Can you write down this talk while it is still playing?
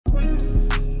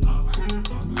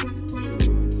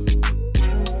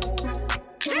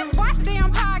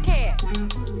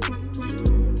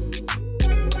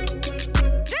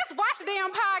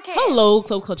Hello,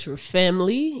 Club Culture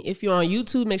family. If you're on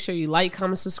YouTube, make sure you like,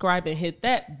 comment, subscribe, and hit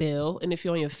that bell. And if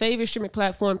you're on your favorite streaming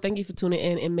platform, thank you for tuning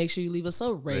in and make sure you leave us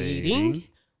a rating.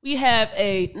 We have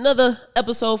another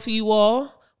episode for you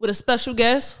all with a special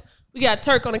guest. We got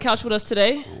Turk on the couch with us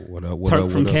today. What up?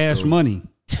 Turk from Cash Money.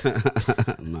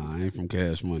 Nah, I ain't from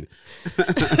Cash Money.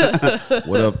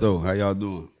 What up, though? How y'all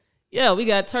doing? Yeah, we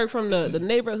got Turk from the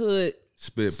neighborhood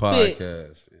Spit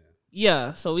Podcast.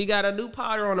 Yeah, so we got a new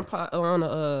potter on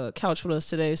the couch with us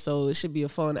today, so it should be a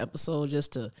fun episode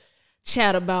just to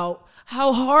chat about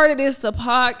how hard it is to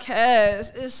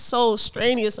podcast. It's so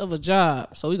strenuous of a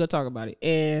job, so we gonna talk about it.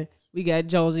 And we got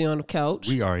Jonesy on the couch.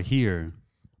 We are here.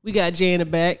 We got Jay in the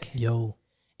back. Yo.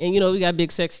 And we got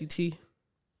Big Sexy T.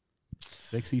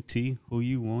 Sexy T, who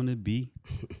you want to be?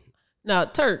 Now,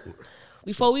 Turk,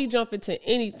 before we jump into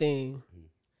anything,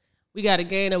 we got a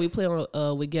game that we play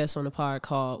on with guests on the pod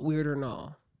called Weird or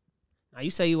Nah. Now, you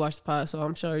say you watch the pod, so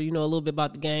I'm sure you know a little bit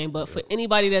about the game. But for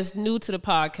anybody that's new to the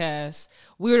podcast,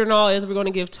 Weird or Nah is we're going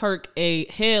to give Turk a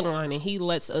headline, and he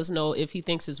lets us know if he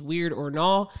thinks it's weird or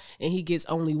nah, and he gets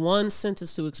only one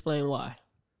sentence to explain why.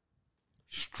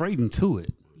 Straight into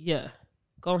it. Yeah.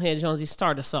 Go ahead, Jonesy.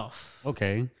 Start us off.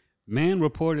 Okay. Man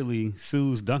reportedly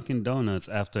sues Dunkin' Donuts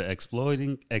after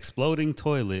exploding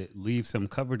toilet leaves him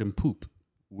covered in poop.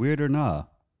 Weird or nah?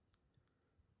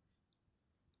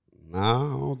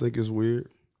 Nah, I don't think it's weird.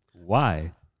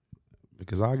 Why?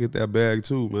 Because I get that bag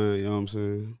too, man. You know what I'm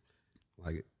saying?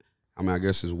 I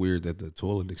guess it's weird that the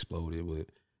toilet exploded, but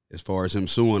as far as him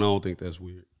suing, I don't think that's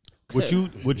weird. Would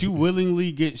you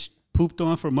willingly get pooped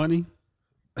on for money?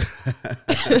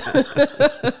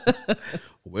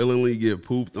 Willingly get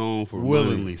pooped on for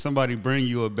willingly money. Somebody Somebody bring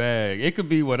you a bag. It could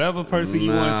be whatever person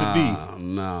you want it to be.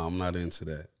 Nah, I'm not into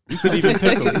that. You could even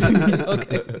pick them.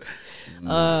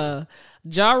 Okay.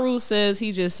 Ja Rule says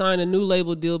he just signed a new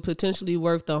label deal potentially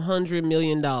worth $100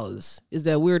 million. Is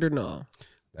that weird or no?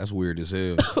 That's weird as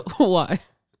hell. Why?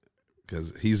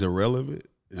 Because he's irrelevant.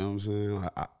 You know what I'm saying?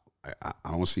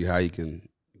 I don't see how he can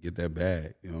get that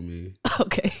bag. You know what I mean?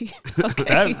 Okay.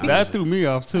 That threw me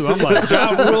off too. I'm like, Ja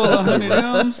Rule 100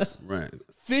 M's? Right.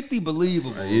 50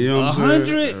 believable. You know what I'm 100?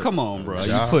 saying? Come on, bro.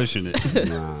 Ja. You pushing it.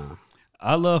 Nah.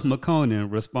 I Love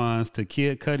McConan responds to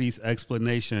Kid Cudi's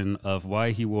explanation of why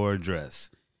he wore a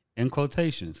dress. In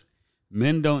quotations,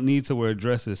 men don't need to wear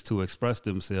dresses to express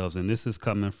themselves, and this is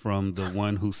coming from the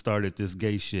one who started this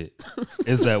gay shit.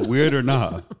 Is that weird or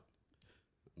not?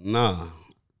 Nah.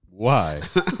 Why?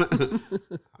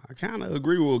 I kind of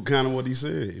agree with what he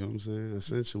said. You know what I'm saying?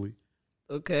 Essentially.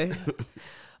 Okay.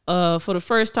 For the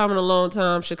first time in a long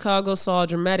time, Chicago saw a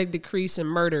dramatic decrease in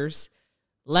murders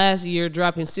last year,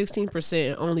 dropping 16%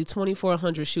 and only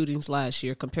 2,400 shootings last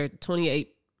year compared to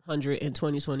 2,800 in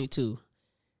 2022.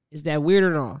 Is that weird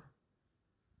or not?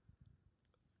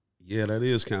 Yeah, that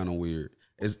is kind of weird.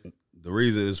 The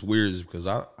reason it's weird is because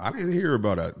I didn't hear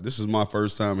about it. This is my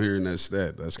first time hearing that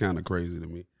stat. That's kind of crazy to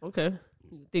me. Okay.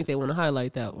 You think they want to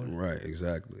highlight that one. Right,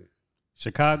 exactly.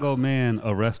 Chicago man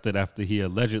arrested after he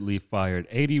allegedly fired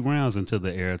 80 rounds into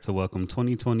the air to welcome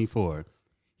 2024.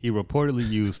 He reportedly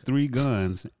used 3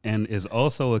 guns and is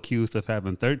also accused of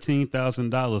having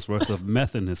 $13,000 worth of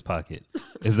meth in his pocket.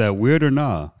 Is that weird or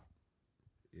not?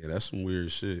 Yeah, that's some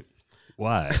weird shit.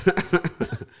 Why?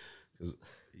 'Cause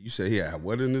you say he had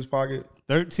what in his pocket?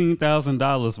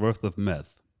 $13,000 worth of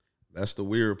meth. That's the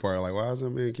weird part. Like, why is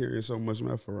that man carrying so much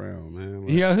meth around, man?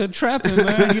 Like, He out here trapping,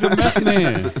 man. He the meth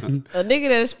man. A nigga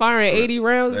that is firing 80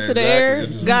 rounds into the air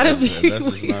gotta be.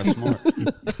 That's just not smart.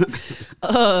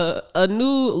 A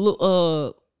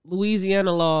new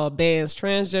Louisiana law bans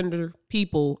transgender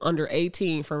people under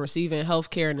 18 from receiving health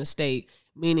care in the state,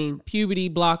 meaning puberty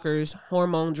blockers,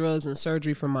 hormone drugs, and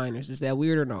surgery for minors. Is that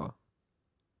weird or not?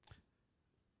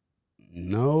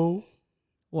 No.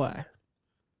 Why?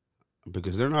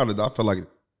 Because they're not. I feel like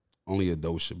only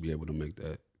adults should be able to make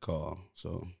that call.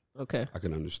 So Okay. I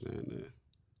can understand that.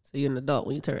 So you're an adult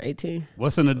when you turn 18?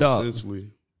 What's an adult? Essentially.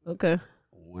 Okay.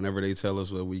 Whenever they tell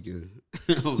us what we can,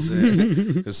 you know what I'm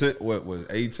saying? Consent, what was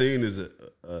 18 is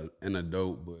an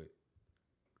adult, but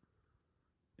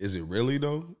is it really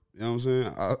though? You know what I'm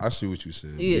saying? I see what you're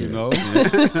saying. Yeah. You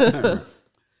know?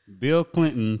 Bill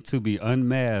Clinton to be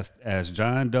unmasked as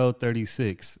John Doe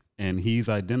 36, and he's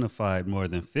identified more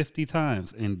than 50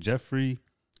 times in Jeffrey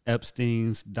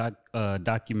Epstein's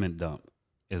document dump.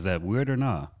 Is that weird or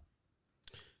not?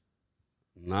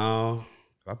 No,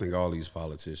 I think all these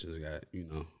politicians got,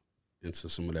 into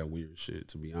some of that weird shit,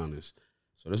 to be honest.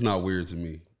 So that's not weird to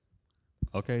me.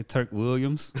 Okay, Turk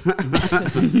Williams.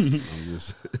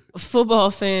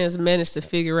 Football fans managed to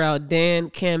figure out Dan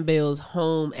Campbell's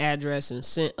home address and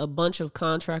sent a bunch of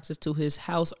contractors to his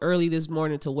house early this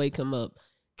morning to wake him up.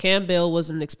 Campbell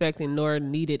wasn't expecting nor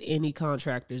needed any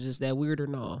contractors. Is that weird or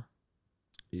no?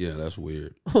 Yeah, that's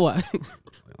weird. Why?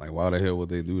 Like, why the hell would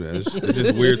they do that? It's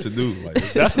just weird to do. Like,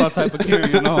 that's my type of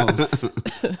carrying on.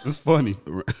 It's funny.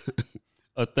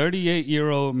 A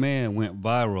 38-year-old man went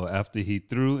viral after he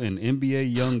threw an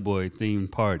NBA YoungBoy themed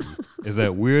party. Is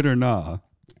that weird or nah?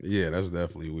 Yeah, that's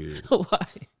definitely weird. Why?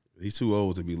 He's too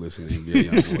old to be listening to NBA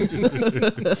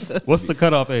YoungBoy. What's the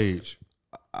cutoff age?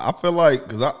 I feel like,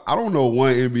 because I don't know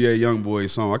one NBA YoungBoy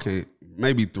song. I can't,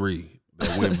 maybe 3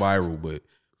 that went viral, but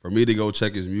for me to go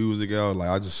check his music out, like,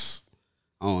 I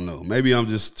don't know. Maybe I'm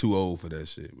just too old for that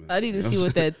shit, man. I need to see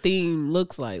what that theme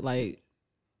looks like. Like,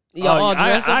 y'all all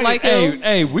dressed up like him?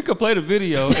 Hey, we could play the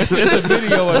video. It's a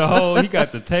video of the whole. He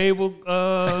got the table,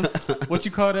 what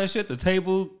you call that shit? The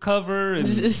table cover and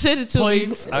just send it to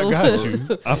plates. me. I got you.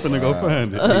 I'm finna go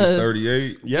find it. He's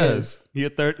 38. Yes. He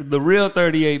the real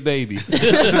 38 baby.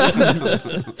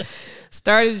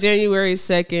 Started January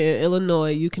 2nd in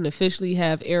Illinois, you can officially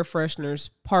have air fresheners,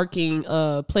 parking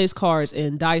place cards,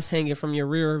 and dice hanging from your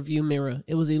rear view mirror.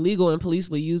 It was illegal and police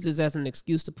would use this as an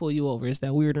excuse to pull you over. Is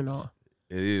that weird or not?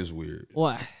 It is weird.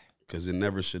 Why? Because it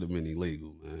never should have been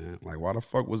illegal, man. Like, why the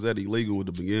fuck was that illegal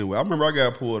to begin with? I remember I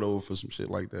got pulled over for some shit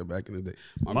like that back in the day.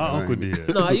 My uncle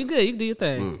did. No, you good. You can do your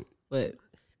thing. But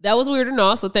that was weird or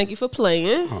not, so thank you for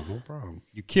playing. Oh, no problem.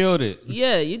 You killed it.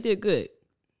 Yeah, you did good.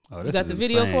 Oh, you got the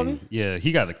video for me? Yeah,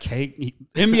 he got a cake.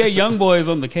 NBA YoungBoy is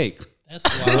on the cake. That's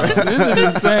wild. This is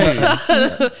insane.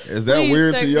 Is that Please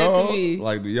weird to text that y'all? to me.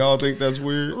 Like, do y'all think that's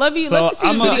weird? Let me see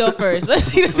the video first. Let's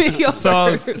see the video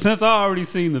first. Since I already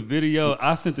seen the video,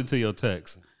 I sent it to your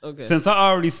text. Okay. Since I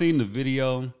already seen the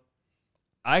video,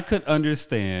 I could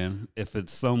understand if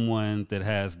it's someone that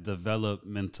has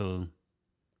development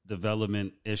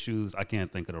issues. I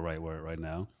can't think of the right word right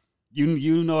now.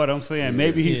 You know what I'm saying? Yeah,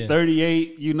 maybe he's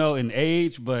 38, in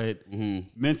age, but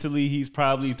mentally he's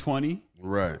probably 20.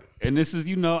 Right. And this is,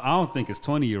 I don't think it's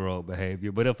 20-year-old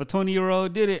behavior, but if a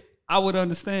 20-year-old did it, I would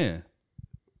understand.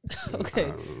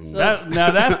 Okay. So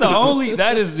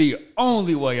That is the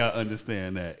only way I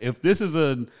understand that. If this is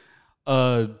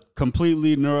a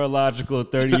completely neurological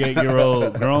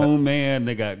 38-year-old grown man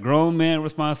that got grown man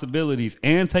responsibilities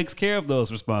and takes care of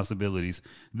those responsibilities,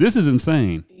 this is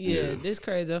insane. Yeah, this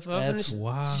crazy. That's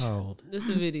wild. This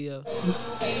is the video.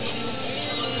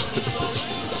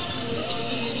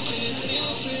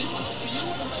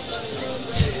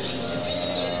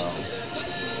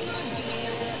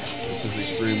 This is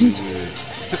extremely weird.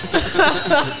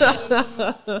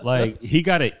 Like, he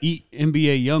got to eat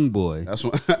NBA YoungBoy. That's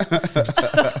what.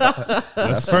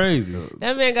 That's crazy.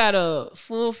 That man got a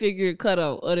full figure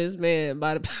cutout of this man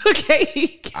by the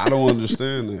cake. I don't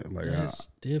understand that. Like, That's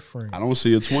different. I don't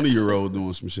see a 20-year-old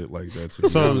doing some shit like that. To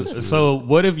be honest with So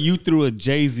what if you threw a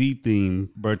Jay-Z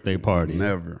themed birthday party?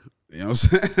 Never. You know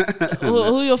what I'm saying?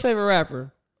 Who your favorite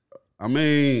rapper? I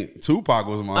mean, Tupac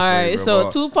was my favorite. All right,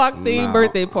 so Tupac themed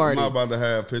birthday party. I'm not about to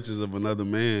have pictures of another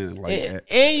man. Like,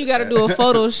 and you got to do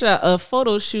a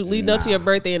photo shoot leading up to your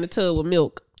birthday in the tub with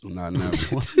milk. Not never.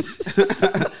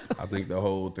 I think the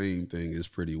whole theme thing is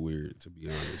pretty weird, to be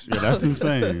honest. Yeah, that's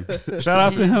insane. Shout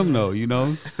out to him, though,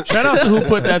 Shout out to who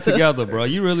put that together, bro.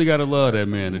 You really got to love that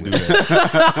man to do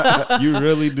that. You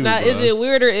really do, Now, bro. is it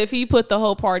weirder if he put the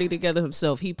whole party together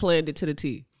himself? He planned it to the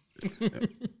T.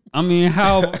 I mean,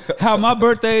 how my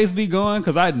birthdays be going,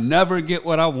 because I never get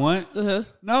what I want.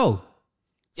 No.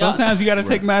 Sometimes you got to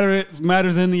take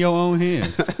matters into your own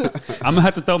hands. I'm going to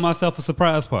have to throw myself a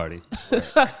surprise party.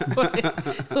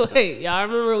 Wait, y'all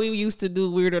remember we used to do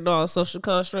weird or not social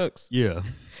constructs? Yeah.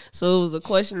 So it was a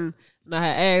question that I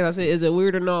had asked. I said, is it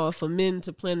weird or not for men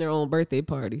to plan their own birthday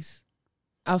parties?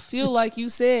 I feel like you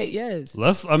said yes.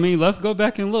 Let's go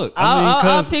back and look.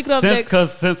 I'll pick it up next.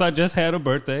 Because since I just had a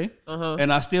birthday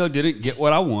and I still didn't get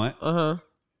what I want,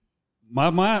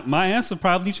 my answer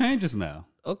probably changes now.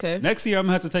 Okay. Next year, I'm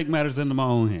going to have to take matters into my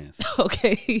own hands.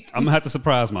 Okay. I'm going to have to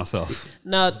surprise myself.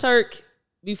 Now, Turk,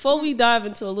 before we dive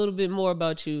into a little bit more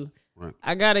about you,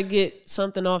 I got to get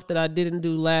something off that I didn't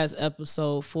do last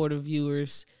episode for the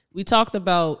viewers. We talked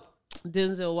about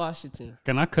Denzel Washington.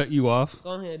 Can I cut you off?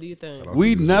 Go ahead, do your thing.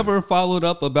 We never followed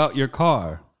up about your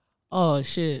car. Oh,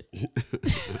 shit.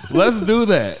 Let's do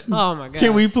that. Oh, my God.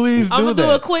 Can we please do that? I'm going to do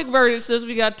a quick version since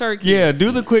we got Turkey. Yeah,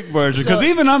 do the quick version. Because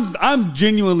even I'm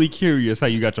genuinely curious how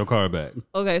you got your car back.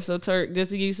 Okay, so Turk,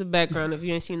 just to give you some background if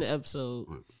you ain't seen the episode.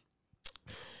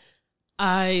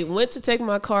 I went to take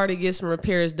my car to get some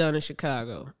repairs done in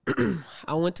Chicago.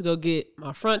 I went to go get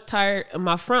my front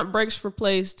brakes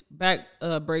replaced, back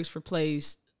brakes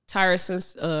replaced, pressure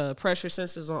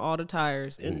sensors on all the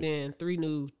tires, and then 3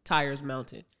 new tires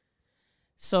mounted.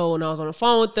 So when I was on the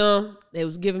phone with them, they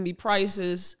was giving me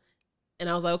prices, and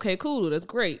I was like, okay, cool, that's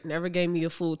great. Never gave me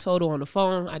a full total on the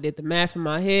phone. I did the math in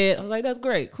my head. I was like, that's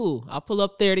great, cool. I'll pull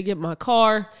up there to get my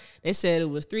car. They said it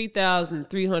was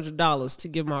 $3,300 to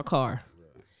get my car.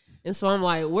 And so I'm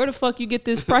like, where the fuck you get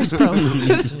this price from?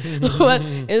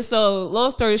 And so long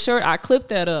story short, I clipped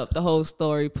that up, the whole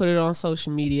story, put it on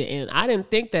social media. And I didn't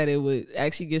think that it would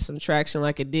actually get some traction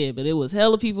like it did. But it was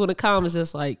hella people in the comments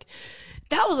just like,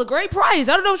 that was a great price.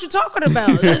 I don't know what you're talking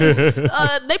about.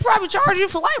 They probably charge you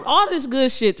for like all this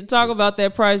good shit to talk about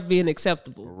that price being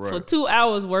acceptable. Right. For 2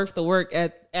 hours worth of work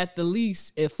at the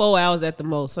least, and 4 hours at the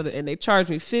most. And they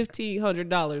charged me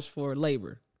 $1,500 for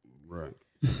labor. Right.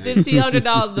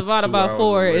 $1,500 divided by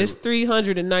 4 is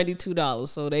 $392.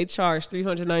 So they charged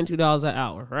 $392 an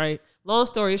hour, right? Long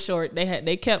story short,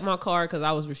 they kept my car because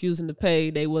I was refusing to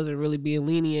pay. They wasn't really being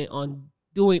lenient on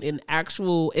doing an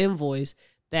actual invoice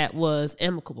that was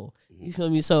amicable. You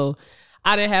feel me? So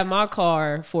I didn't have my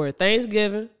car for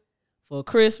Thanksgiving, for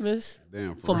Christmas,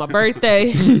 for my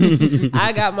birthday.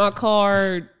 I got my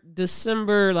car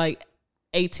December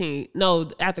 18. No,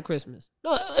 after Christmas.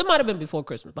 No, it might have been before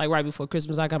Christmas. Like right before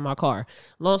Christmas, I got my car.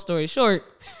 Long story short,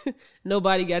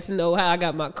 nobody got to know how I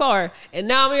got my car. And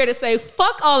now I'm here to say,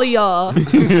 fuck all of y'all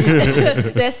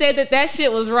that said that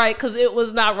shit was right, because it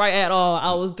was not right at all.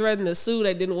 I was threatening to sue.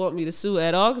 They didn't want me to sue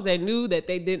at all because they knew that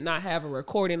they did not have a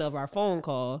recording of our phone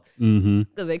call.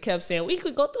 Because they kept saying, we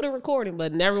could go through the recording,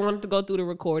 but never wanted to go through the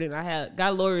recording. I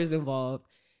got lawyers involved.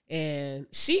 And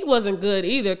she wasn't good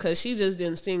either because she just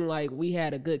didn't seem like we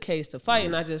had a good case to fight.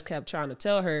 And I just kept trying to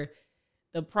tell her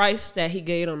the price that he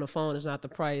gave on the phone is not the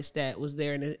price that was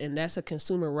there. And that's a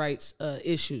consumer rights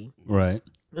issue. Right.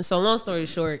 And so long story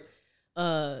short,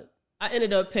 I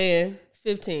ended up paying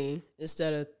 $1,500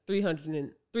 instead of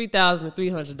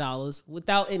 $3,300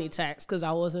 without any tax because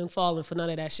I wasn't falling for none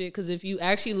of that shit. Because if you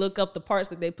actually look up the parts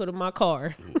that they put in my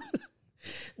car...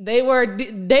 They were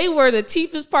the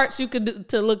cheapest parts you could do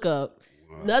to look up.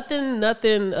 Wow. Nothing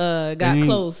got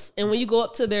close. And when you go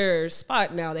up to their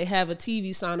spot now, they have a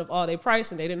TV sign of all their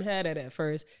pricing. They didn't have that at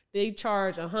first. They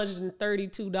charge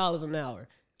 $132 an hour.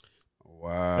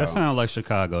 Wow. That sounds like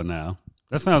Chicago now.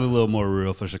 That sounds a little more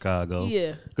real for Chicago.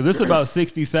 Yeah. Because it's about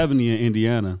 60, 70 in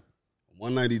Indiana.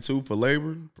 192 for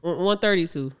labor?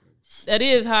 132. That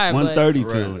is high,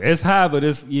 132. But it's high, but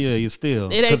it's still.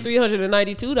 It ain't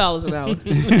 $392 an hour.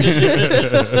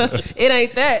 It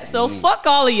ain't that. So fuck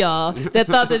all of y'all that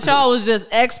thought that y'all was just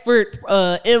expert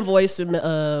invoicing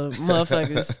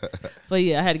motherfuckers. But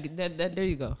yeah, I had to get that. There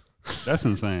you go. That's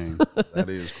insane. That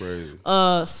is crazy.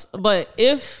 But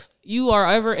if you are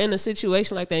ever in a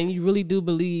situation like that and you really do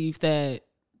believe that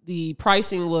the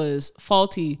pricing was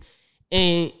faulty,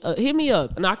 and hit me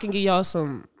up, and I can give y'all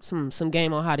some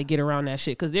game on how to get around that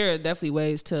shit. Because there are definitely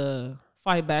ways to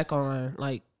fight back on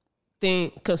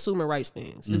consumer rights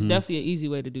things. It's definitely an easy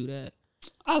way to do that.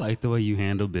 I like the way you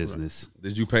handle business.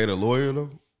 Did you pay the lawyer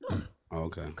though? No. Oh,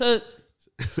 okay. Cause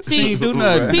see, do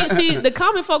nothing. See, the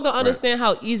common folk don't understand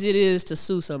how easy it is to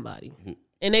sue somebody.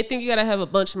 And they think you gotta have a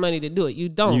bunch of money to do it. You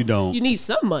don't. You need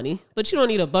some money, but you don't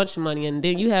need a bunch of money. And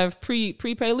then you have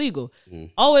prepay legal.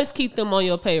 Always keep them on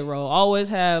your payroll. Always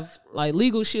have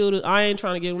legal shield. I ain't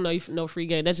trying to give them no free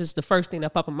game. That's just the first thing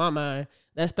that pop in my mind.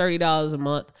 That's $30 a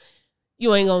month.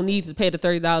 You ain't gonna need to pay the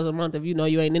 $30 a month if you know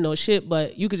you ain't in no shit.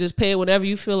 But you could just pay it whenever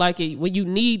you feel like it. When you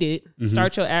need it,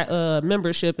 start your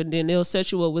membership, and then they'll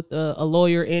set you up with a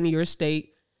lawyer in your state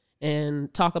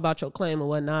and talk about your claim and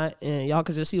whatnot, and y'all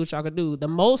can just see what y'all can do.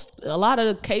 A lot of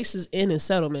the cases end in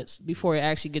settlements before it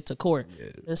actually get to court.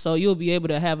 Yeah. And so you'll be able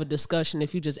to have a discussion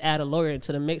if you just add a lawyer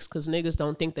into the mix, because niggas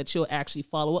don't think that you'll actually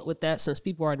follow up with that since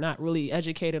people are not really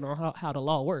educated on how the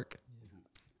law work.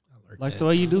 Like the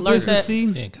way you do business,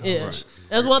 team. Yeah,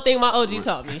 that's one thing my OG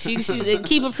taught me. She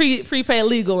keep a prepaid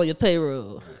legal on your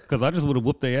payroll. Because I just would have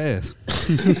whooped their ass.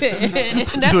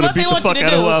 That's what they want you to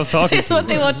do. Who I was talking That's what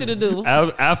they want you to do.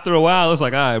 After a while, it's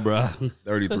like, all right, bro.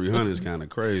 3,300 is kind of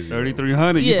crazy.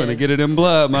 3,300, you finna get it in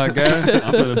blood, my guy. I'm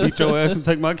finna beat your ass and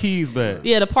take my keys back.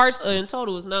 Yeah, the parts in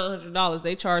total was $900.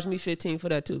 They charged me $15 for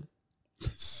that too.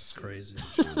 That's crazy.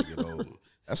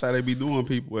 That's how they be doing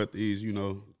people at these,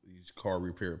 car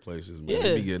repair places, man. Yeah.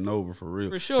 They be getting over for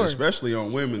real. For sure. Especially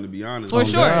on women, to be honest. For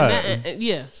sure.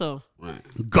 Yeah, so. Right.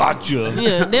 Gotcha.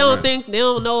 Yeah, they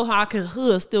don't know how I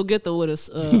can still get them with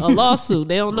a lawsuit.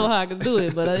 They don't know how I can do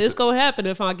it, but it's going to happen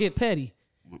if I get petty.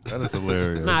 That is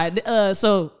hilarious.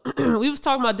 So we was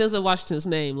talking about Denzel Washington's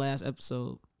name last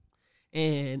episode.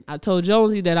 And I told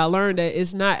Jonesy that I learned that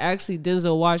it's not actually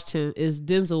Denzel Washington, it's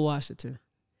Denzel Washington.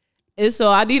 And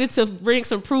so I needed to bring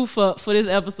some proof up for this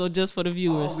episode just for the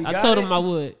viewers. I told him I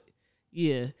would.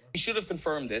 Yeah. You should have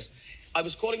confirmed this. I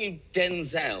was calling you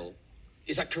Denzel.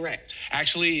 Is that correct?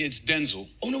 Actually, it's Denzel.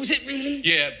 Oh, no, is it really?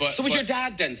 Yeah, but... So was your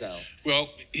dad Denzel? Well,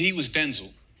 he was Denzel.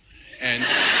 And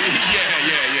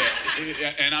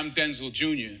yeah. And I'm Denzel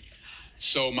Jr.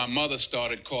 So my mother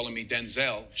started calling me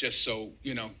Denzel just so,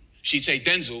 she'd say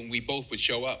Denzel and we both would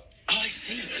show up. Oh, I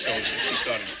see. So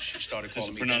she started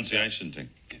calling me pronunciation Denzel. thing.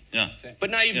 Yeah.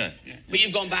 But now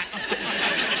you've gone back to...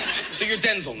 So you're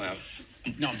Denzel now?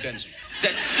 No, I'm Denzel. Is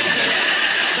that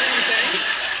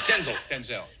what I'm saying?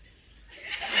 Denzel.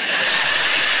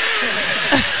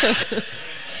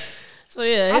 So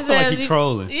yeah, I feel like you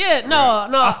trolling. Yeah, no.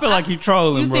 I feel like you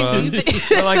trolling, bro. I you think-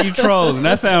 feel like you trolling.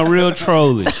 That sounds real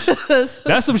trollish.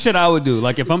 That's some shit I would do.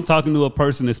 Like if I'm talking to a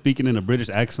person that's speaking in a British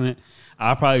accent,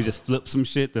 I'll probably just flip some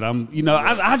shit that I'm,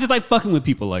 I just like fucking with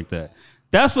people like that.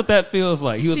 That's what that feels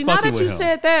like. He was See, fucking now that with you him.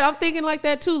 said that, I'm thinking like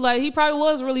that too. Like he probably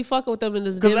was really fucking with them in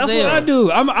this. Because that's what I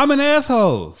do. I'm an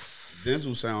asshole.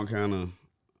 Denzel sound kind of.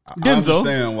 I Denzel?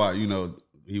 understand why he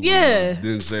was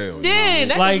Denzel. Dang,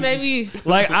 that Like- just made me.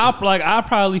 I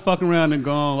probably fucking around and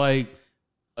go on like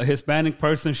a Hispanic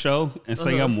person show and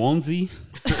say I'm Jonesy.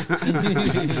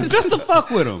 Just to fuck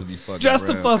with him. Just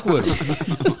to fuck with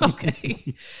him.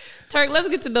 Okay, Turk, let's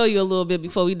get to know you a little bit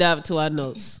before we dive into our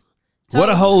notes. Where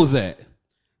the hoes at?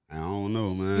 I don't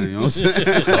know, man. You know what I'm saying?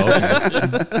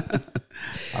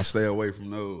 I stay away from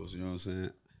those. You know what I'm saying?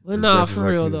 Well, As nah, best as for I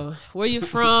real can. though. Where you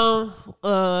from?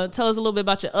 Tell us a little bit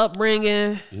about your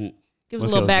upbringing. Give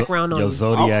us a little background on your you.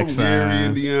 zodiac I'm from Gary, sign?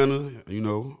 Indiana.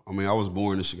 I was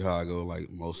born in Chicago, like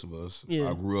most of us. Yeah.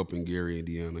 I grew up in Gary,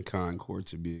 Indiana, Concord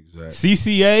to be exact.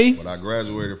 CCA? But I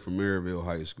graduated from Maryville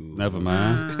High School. Never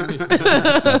mind.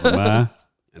 Never mind.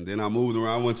 And then I moved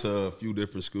around. I went to a few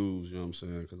different schools, you know what I'm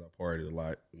saying, because I partied a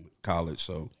lot in college.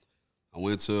 So I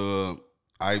went to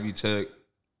Ivy Tech,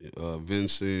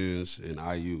 Vincennes, and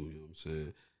IU, you know what I'm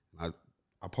saying.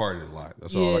 I partied a lot.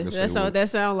 That's all I can say. That's all that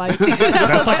sound like.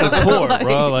 That's like the tour,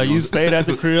 bro. Like you stayed at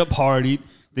the crib, partied,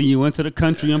 then you went to the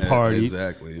country and partied.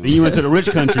 Exactly. Then you went to the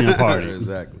rich country and partied.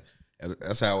 Exactly.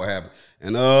 That's how it happened.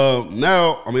 And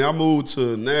now, I moved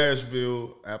to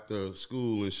Nashville after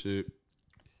school and shit.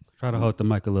 Try to hold the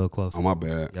mic a little closer. Oh, my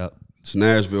bad. Yep. To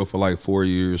Nashville for like 4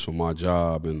 years for my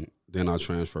job, and then I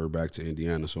transferred back to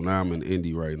Indiana. So now I'm in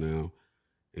Indy right now.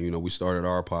 And, we started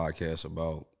our podcast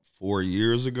about 4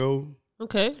 years ago.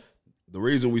 Okay. The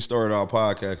reason we started our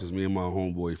podcast is me and my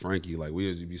homeboy Frankie, like we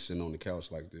used to be sitting on the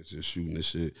couch like this, just shooting this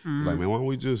shit. Like, man, why don't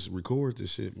we just record this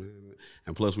shit, man?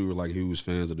 And plus, we were like huge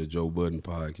fans of the Joe Budden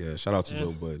podcast. Shout out to Joe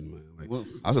Budden, man. Like,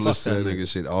 I used to listen to that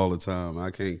nigga shit all the time.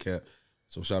 I can't cap.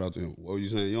 So shout out to him. What were you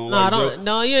saying? You don't like Joe?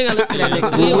 No, you ain't gotta listen to that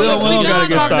nigga. We don't gotta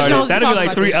get started. Jonesy That'll be talking like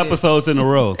about 3 this shit. episodes in a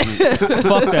row. Fuck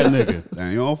that nigga.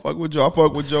 Damn, you don't fuck with Joe. I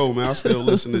fuck with Joe, man. I still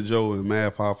listen to Joe and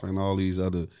Math Hoffa and all these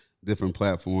other different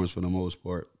platforms for the most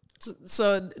part.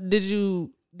 So do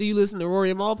you listen to Rory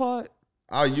and Mal Pod?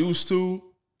 I used to,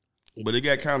 but it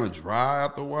got kind of dry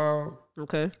after a while.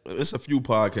 Okay. It's a few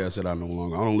podcasts that I no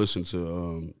longer. I don't listen to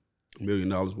 $1 Million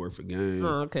Worth of Game.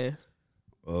 Oh, okay.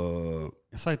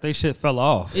 It's like they shit fell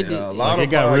off. It did. A lot Like, of it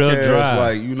got real podcasts, dry.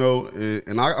 like,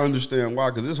 and I understand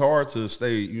why, because it's hard to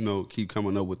stay, keep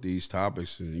coming up with these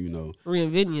topics and,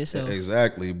 Reinventing yourself.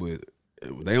 exactly, but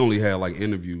they only had like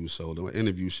interviews, so the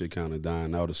interview shit kind of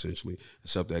dying out essentially,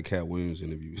 except that Katt Williams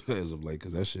interview as of late,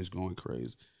 because that shit's going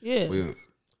crazy. Yeah. But yeah,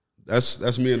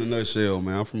 that's me in a nutshell,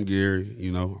 man. I'm from Gary,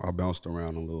 I bounced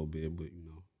around a little bit, but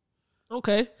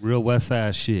Okay. Real West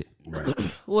Side shit. right.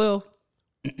 Well,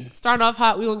 starting off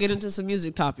hot, we're gonna get into some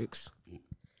music topics.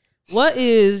 What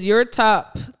is your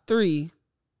top 3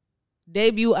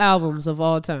 debut albums of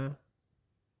all time?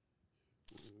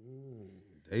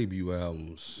 Debut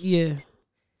albums. Yeah.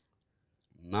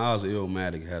 Nas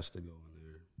Illmatic has to go in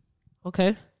there.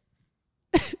 Okay.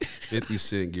 50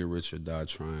 Cent, Get Rich or Die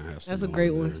Trying has to That's a go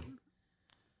great in one.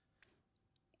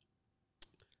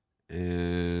 there.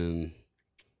 And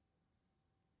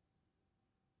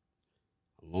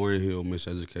Lauryn Hill,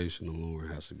 Miseducation of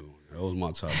Lauryn has to go in there. Those are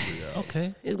my top 3 albums.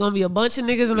 Okay. There's gonna be a bunch of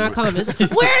niggas in our comments. Where's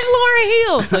Lauryn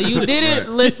Hill? So you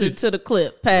didn't listen to the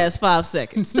clip past 5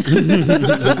 seconds.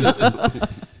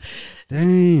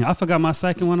 Dang, I forgot my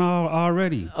second one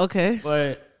already. Okay.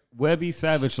 But Webby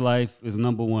Savage Life is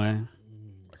number 1.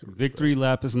 Victory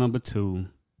Lap is number 2.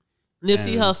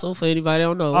 Nipsey Hussle, for anybody that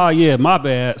don't know. Oh yeah, my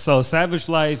bad. So Savage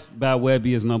Life by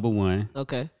Webby is number 1.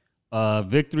 Okay.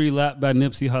 Victory Lap by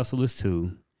Nipsey Hussle is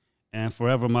 2. And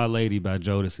Forever My Lady by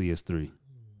Jodeci is 3.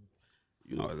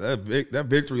 You know, that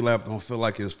victory lap don't feel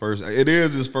like his first. It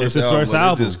is his first It's his album. first but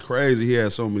album. It's just crazy. He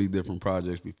had so many different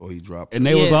projects before he dropped. And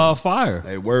they was Yeah. all fire.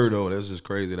 They were though. That's just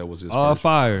crazy. That was his All first.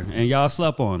 fire. And y'all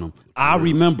slept on them. I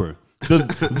remember.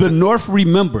 The North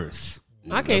remembers.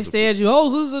 I can't stand you. Oh,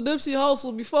 this is a Nipsey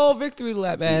Hussle before victory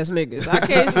lap ass niggas. I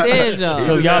can't stand y'all.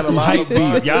 Because y'all some hype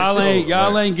beats. Y'all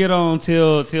Like- ain't get on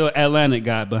till Atlantic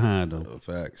got behind them.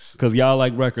 Facts. Because y'all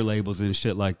like record labels and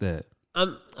shit like that.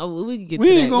 We can get We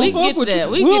to ain't that. gonna We can fuck get to with that.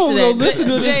 you. We can We get don't to gonna that. listen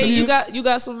to this Jay, music. you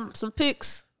got some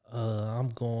picks. I'm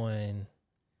going.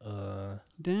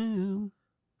 Damn.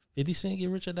 50 Cent, Get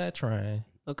Rich or Die Trying.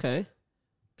 Okay.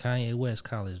 Kanye West,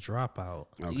 College Dropout.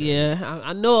 Okay. Yeah,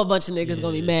 I know a bunch of niggas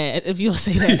gonna be mad if you don't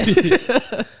say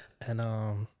that. And I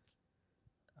don't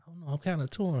know. I'm kind of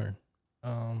torn.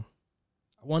 I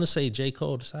want to say J.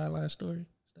 Cole, The Sideline Story.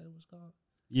 Is that what it's called?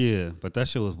 Yeah, but that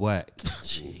shit was whack.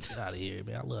 Shit, get out of here,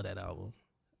 man. I love that album.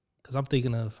 Cause I'm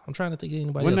trying to think of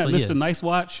anybody Wasn't else. that but Mr. Nice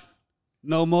Watch?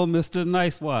 No more Mr.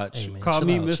 Nice Watch. Hey, man, Call chill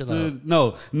me out, chill Mr.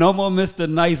 out. No more Mr.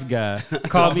 Nice Guy.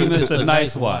 Call me Mr.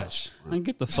 Nice Watch. Man,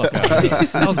 get the fuck out of here.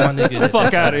 That was my nigga. Get the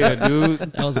fuck out of here, dude.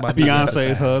 That was my nigga at the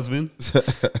Beyonce's time. husband.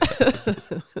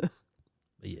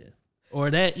 But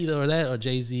yeah, either that or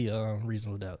Jay-Z.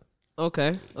 Reasonable Doubt.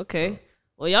 Okay.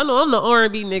 Well, y'all know I'm the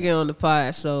R&B nigga on the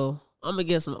pod, so I'm gonna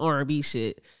get some R&B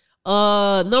shit.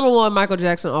 Number 1, Michael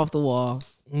Jackson, Off the Wall.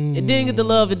 It didn't get the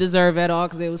love it deserved at all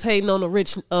because they was hating on a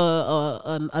rich,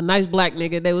 a nice black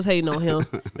nigga. They was hating on him.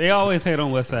 They always hate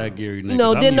on Westside Gary niggas.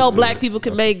 No, I'm didn't know used to black it. people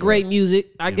can make great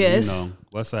music. I guess. You know,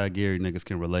 Westside Gary niggas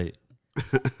can relate.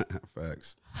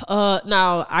 Facts.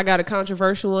 Now I got a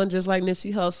controversial one, just like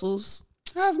Nipsey Hussle's.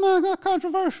 That's my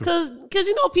controversial. Cause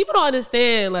you know people don't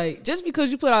understand, like, just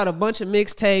because you put out a bunch of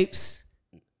mixtapes,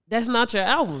 that's not your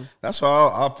album. That's why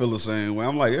I feel the same way.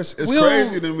 I'm like, it's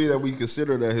crazy to me that we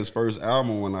consider that his first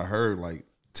album when I heard like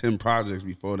 10 projects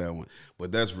before that one.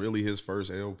 But that's really his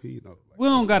first LP though. Like, We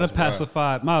don't gotta that's wild.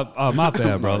 pacify my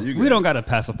bad, bro. you We got don't it. gotta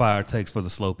pacify our takes for the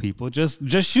slow people. Just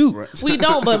shoot. Right. We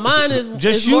don't, but mine is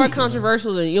Just more shoot.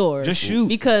 controversial than yours. Just shoot.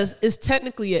 Because it's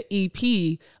technically an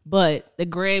EP, but the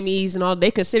Grammys and all,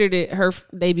 they considered it her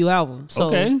debut album. So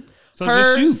Okay. So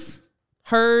just shoot.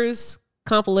 Hers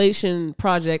compilation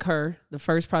project, the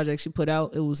first project she put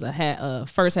out, it was a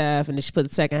first half, and then she put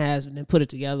the second half and then put it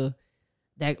together.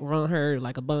 That run her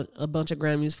like a bunch of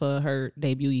Grammys for her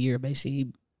debut year,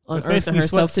 basically unearthing basically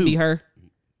herself to be Sweatsuit. her.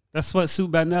 That's Sweatsuit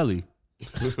by Nelly.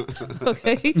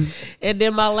 Okay. And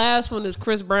then my last one is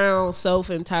Chris Brown's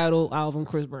self-entitled album,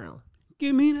 Chris Brown.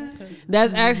 Give me that.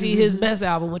 That's actually his best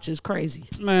album, which is crazy.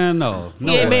 Man, no. He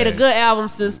ain't way. made a good album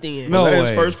since then. No Was that his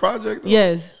way. first project though?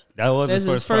 Yes. That was That's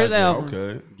his his first first project.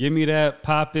 album. Okay. Give me that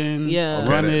poppin'. Yeah.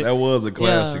 Run Okay, it. that was a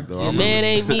classic Yeah. though. I Your remember. Man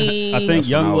Ain't Me. I think That's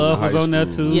when I Young was in Love was high on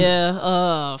that school. too.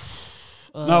 Yeah.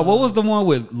 No, what was the one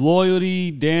with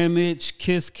Loyalty, Damage,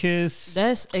 Kiss Kiss?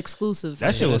 That's exclusive.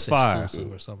 That shit was fire.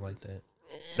 Exclusive or something like that.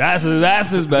 That's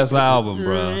his best album,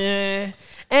 bro. Yeah.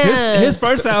 His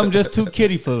first album just too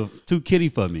kiddie for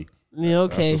me. Yeah,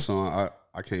 okay. That's a song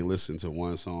I can't listen to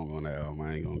one song on that album.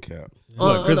 I ain't gonna cap.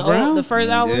 What, Chris Brown? The first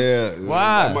album? Yeah.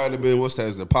 Why? That might have been what's that?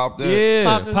 Is it Pop That?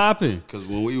 Yeah, popping. Cause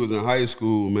when we was in high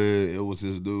school, man, it was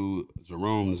this dude,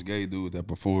 Jerome, this gay dude that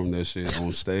performed that shit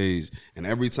on stage. And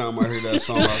every time I hear that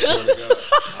song, I swear to God,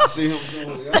 I see him doing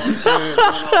it. You know what I'm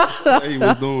saying? That he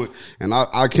was doing. And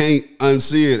I can't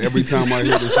unsee it every time I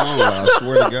hear the song. I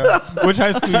swear to God. Which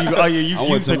high school you? Oh yeah, you I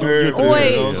went to said you American.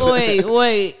 went to-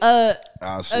 Wait. I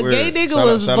A swear. gay nigga Shout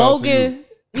was out to you. voguing.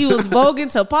 He was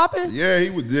voguing to popping? Yeah, he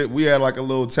would. We had like a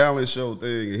little talent show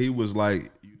thing, and he was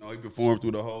like, you know, he performed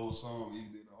through the whole song. He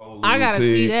did the whole. I gotta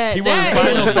routine. see that. He wasn't That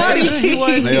is fighting funny. He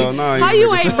wasn't- Hell nah, he How you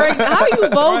was ain't break? How you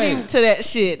voguing to that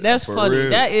shit? That's For funny. real.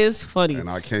 That is funny. And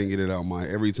I can't get it out my.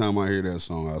 Every time I hear that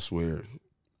song, I swear.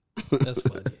 That's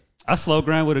funny. I slow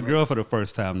grind with a girl for the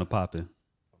first time to popping.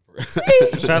 See,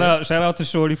 Shout out to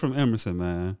Shorty from Emerson,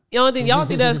 man. y'all think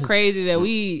that's crazy that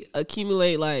we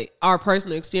accumulate like our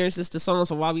personal experiences to songs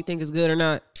for why we think it's good or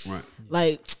not. Right.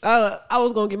 Like I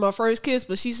was gonna get my first kiss,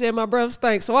 but she said my breath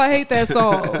stank, so I hate that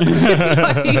song.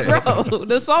 Like, bro,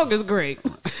 the song is great.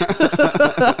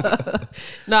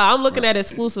 Nah, I'm looking at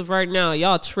exclusive right now.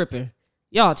 Y'all tripping.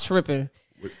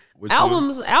 Which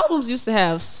Albums used to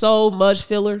have so much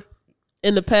filler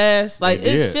in the past. Like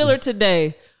They it's did. filler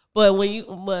today, but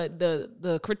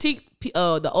the critique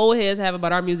the old heads have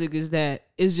about our music is that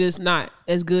it's just not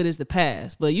as good as the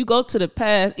past. But you go to the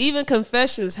past, even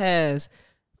Confessions has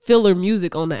filler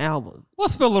music on the album.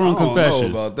 What's filler on I don't Confessions? know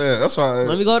about that. That's why.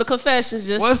 Let me go to Confessions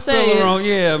just What's to say filler it. on?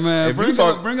 Yeah, man. If you Bring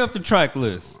talk- up the track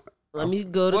list. Let me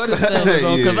go to What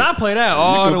Confessions. because I play that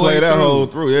all you the can way play that through. whole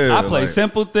through. Yeah, I play like,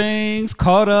 Simple Things,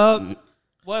 Caught Up.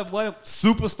 What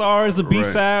Superstar is the Right.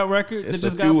 B-side record it's that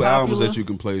just a got few popular. albums that you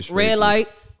can play straight. Red through. Light.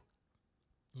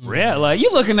 Red Light.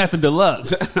 You looking at the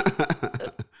deluxe?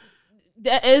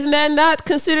 Isn't that not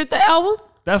considered the album?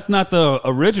 That's not the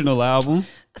original album.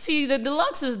 See, the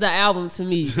deluxe is the album to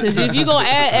me. Because if you gonna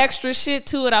add extra shit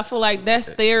to it, I feel like that's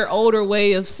their older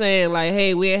way of saying, like,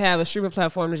 hey, we have a streaming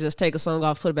platform to just take a song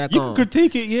off, put it back You on. can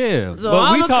critique it, yeah. So but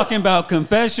I'm we looking- talking about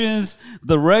Confessions,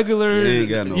 the regular. They ain't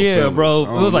got no yeah, fillers. bro. I It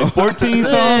don't was like know. 14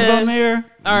 songs on there.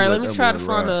 All right, You let let me that try to boy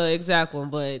find ride. the exact one,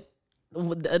 but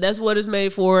that's what it's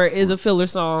made for. Is a filler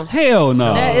song. Hell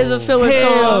no. That is a filler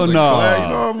Hell song. no. Glad you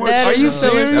know how much That Are you is a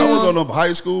filler serious? that was song. on a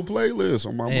high school playlist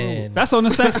on my mom. And That's on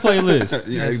the sex playlist.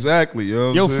 Yeah, exactly. You know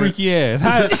what Yo, I'm saying? freaky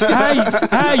ass.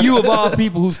 How you of all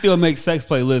people who still make sex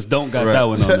playlists don't got that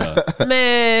one on there?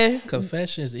 Man,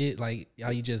 Confessions, it like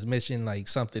how you just mentioned, like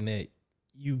something that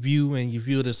you view and you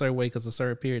view it a certain way because a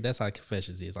certain period. That's how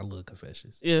Confessions is. I love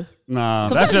Confessions. yeah. Nah,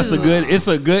 that's just it's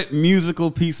a good musical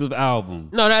piece of album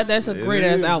No, that's a It great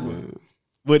ass is, album. man.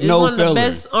 with It's no one of the filler.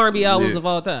 best R&B albums Yeah. of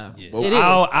all time. Yeah. It is.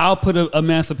 I'll put a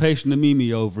Emancipation to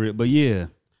Mimi over it, but yeah,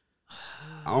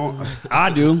 I don't, I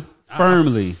do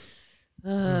firmly.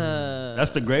 Uh,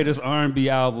 That's the greatest R&B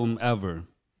album ever.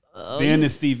 Then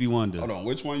it's Stevie Wonder. hold on,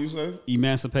 which one you said?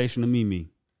 Emancipation of Mimi.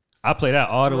 I play that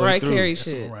all the way Mariah through. Carey That's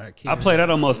shit. Mariah I Carey. play that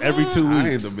almost every 2 I ain't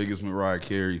weeks the biggest Mariah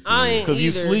Carey I fan. ain't because you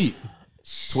either. sleep.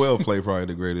 12 play probably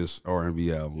the greatest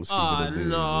R&B album. Let's keep it Oh, a bit.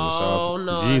 Shout out no, to-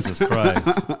 no. Jesus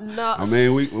Christ. No. I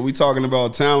mean, when we talking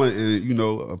about talent and you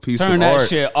know a piece Turn of that art.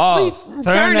 shit off. Turn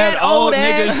Turn that that old old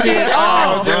nigga ass shit shit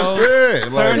off, That's bro.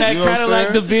 it. Like, Turn that you know what I'm Cadillac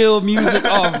saying? DeVille music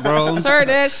off, bro. Turn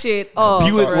that shit off.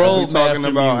 Buick bro. Road We talking Master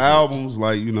about music. albums,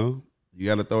 like you know, you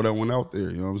got to throw that one out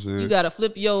there. You know what I'm saying? You gotta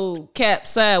flip your cap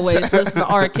sideways. Listen to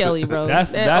R. Kelly, bro.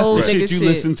 That's That the old shit nigga you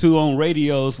listen to on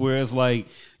radios where it's like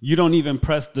you don't even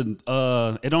press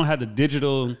the it don't have the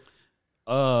digital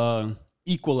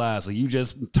equalizer. You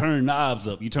just turn knobs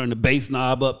up. You turn the bass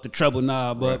knob up, the treble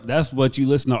knob up. That's what you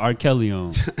listen to R. Kelly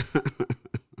on.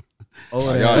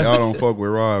 Y'all don't fuck with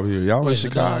Rob here. Y'all in Yeah,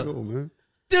 Chicago, dog. man.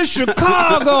 This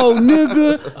Chicago,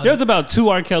 nigga. There's about 2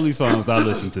 R. Kelly songs I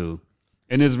listen to.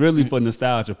 And it's really for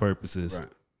nostalgia purposes. Right.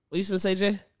 What you supposed to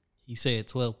say, Jay? He said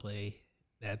 12 play.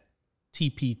 That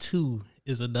TP2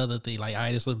 is another thing. Like,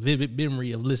 I just a vivid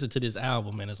memory of listening to this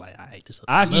album, and it's like,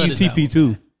 I give you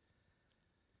TP2.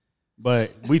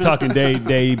 But we talking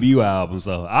debut albums,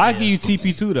 though. I give you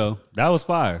TP2, though. That was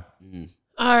fire.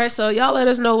 All right, so y'all let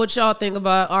us know what y'all think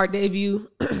about our debut,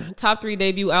 top 3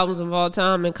 debut albums of all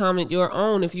time, and comment your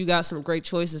own if you got some great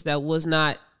choices that was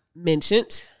not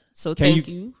mentioned. So thank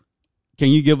you. Can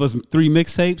you give us 3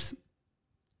 mixtapes?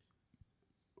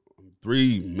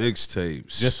 3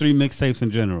 mixtapes. Just 3 mixtapes in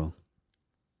general.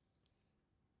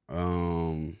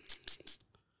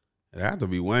 It have to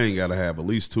be Wayne. Got to have at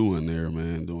least 2 in there,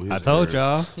 man. Doing his I told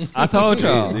era. y'all. I told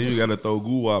y'all. Then you got to throw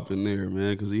Guwap in there,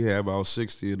 man, because he had about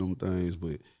 60 of them things.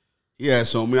 But he had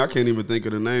so many. I can't even think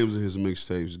of the names of his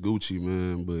mixtapes. Gucci,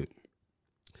 man, but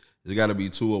there got to be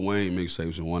 2 of Wayne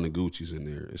mixtapes and 1 of Gucci's in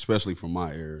there, especially from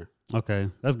my era. Okay,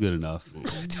 that's good enough.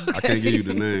 I can't give you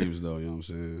the names though. You know what I'm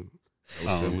saying?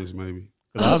 Simmons, maybe.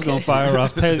 'Cause I was gonna fire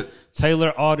off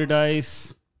Taylor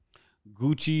Alderdice,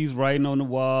 Gucci's Writing on the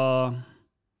Wall.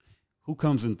 Who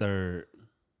comes in third?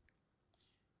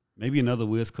 Maybe another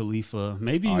Wiz Khalifa.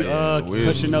 Maybe Wiz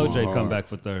Push and was OJ going come hard. back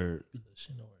for third.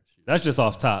 That's just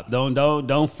off top.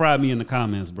 Don't fry me in the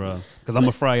comments, bro. Because I'm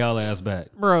gonna fry y'all ass back.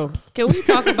 Bro, can we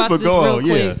talk about But this go real on,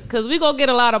 yeah. quick? Because we going to get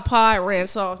a lot of pod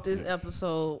rants off this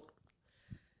episode.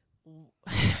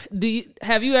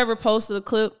 Have you ever posted a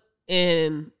clip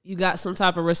and you got some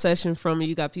type of recession from it?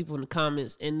 You got people in the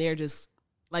comments and they're just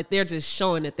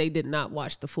showing that they did not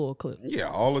watch the full clip. Yeah,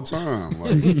 all the time.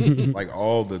 Like, like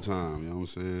all the time. You know what I'm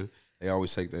saying? They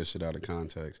always take that shit out of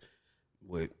context.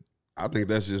 But I think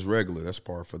that's just regular. That's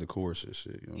par for the course and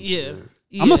shit. You know what I'm saying?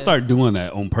 Yeah. I'm gonna start doing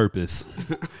that on purpose.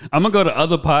 I'm gonna go to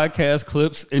other podcast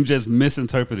clips and just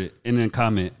misinterpret it and then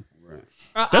comment.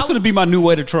 Right. That's gonna be my new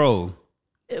way to troll.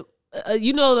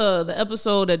 You know the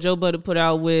episode that Joe Budden put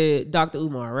out with Dr.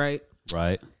 Umar, right?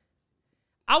 Right.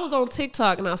 I was on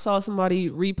TikTok and I saw somebody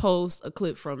repost a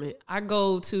clip from it. I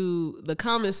go to the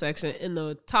comment section and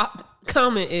the top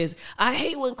comment is, "I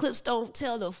hate when clips don't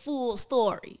tell the full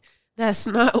story." That's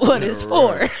not what it's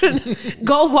for.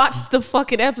 Go watch the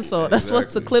fucking episode. That's what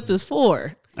the clip is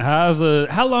for.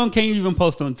 How long can you even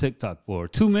post on TikTok for?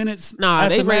 2 minutes? Nah, at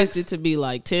they the raised max? it to be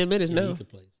like 10 minutes Yeah, now. you could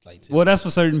play like 10. Well, that's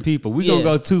for certain people. We gonna Yeah.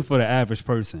 go 2 for the average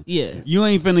person. Yeah. You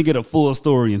ain't finna get a full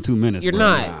story in 2 minutes. You're bro.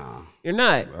 not. You're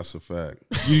not. That's a fact.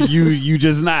 You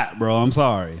just not, bro. I'm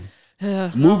sorry.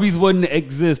 Movies wouldn't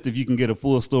exist if you can get a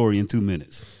full story in 2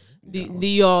 minutes. Do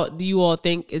you all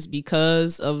think it's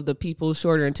because of the people's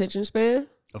shorter attention span?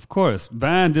 Of course,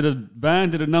 Vine did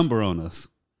a number on us.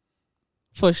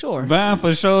 For sure. Vine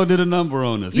for sure did a number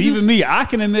on us. Even me, I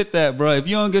can admit that, bro. If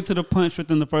you don't get to the punch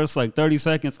within the first like 30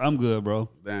 seconds, I'm good, bro.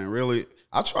 Damn, really?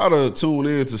 I try to tune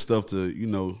into stuff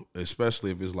to,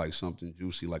 especially if it's like something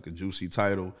juicy, like a juicy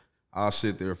title. I'll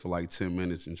sit there for like 10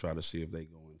 minutes and try to see if they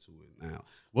go into it now.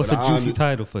 What's a juicy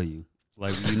title for you?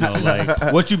 Like,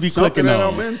 like what you be clicking that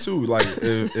on? I'm into. Like,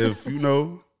 if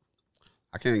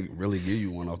I can't really give you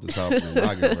one off the top of the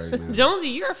noggin right now. Jonesy,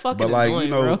 you're fucking But like, annoying,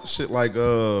 bro. shit like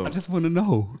I just want to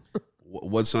know.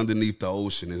 What's underneath the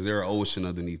ocean? Is there an ocean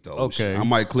underneath the ocean? Okay. I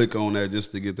might click on that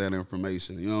just to get that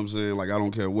information. You know what I'm saying? Like, I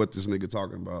don't care what this nigga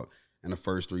talking about in the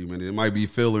first 3 minutes. It might be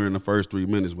filler in the first 3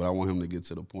 minutes, but I want him to get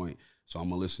to the point. So I'm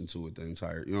gonna listen to it the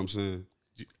entire. You know what I'm saying?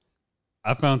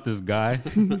 I found this guy.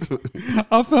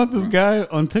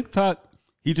 On TikTok.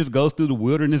 He just goes through the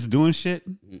wilderness doing shit.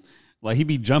 Like he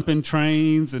be jumping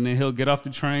trains and then he'll get off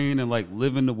the train and like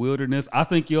live in the wilderness. I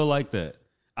think you'll like that.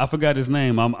 I forgot his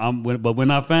name. But when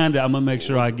I find it, I'm gonna make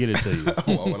sure I get it to you.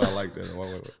 Why would I like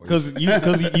that? Because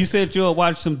you said you'll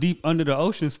watch some deep under the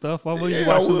ocean stuff. Why would you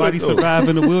watch somebody survive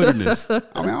in the wilderness? I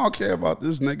mean, I don't care about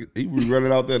this nigga. He be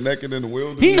running out there naked in the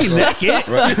wilderness. He ain't naked.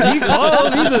 Right. He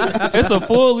clothed. It's a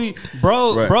fully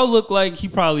bro. Right. Bro looked like he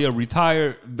probably a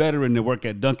retired veteran that work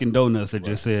at Dunkin' Donuts that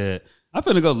just said, "I'm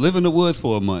finna go live in the woods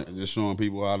for a month." And just showing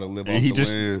people how to live and off he the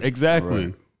just land. Exactly.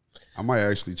 Right. I might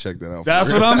actually check that out.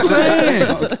 That's what I'm saying.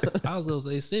 I was gonna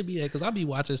say send me that because I be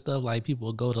watching stuff like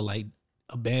people go to like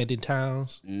abandoned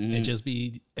towns and just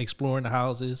be exploring the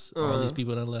houses. All these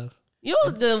people that left. You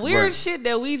know the weird shit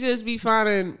that we just be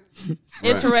finding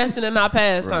interesting in our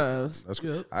pastimes. That's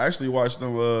good. I actually watched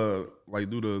them like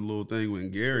do the little thing when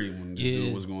Gary when this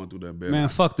dude was going through that bed. Man,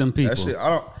 fuck them people. That shit,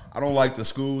 I don't like the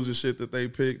schools and shit that they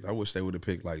picked. I wish they would have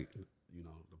picked like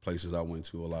the places I went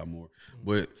to a lot more.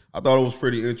 But I thought it was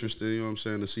pretty interesting, you know what I'm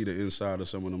saying, to see the inside of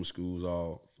some of them schools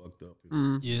all fucked up.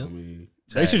 Yeah. I mean,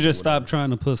 they should just stop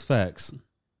trying to push facts.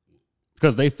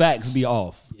 Because they facts be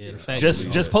off. Yeah, the facts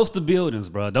just post the buildings,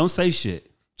 bro. Don't say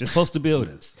shit. Just post the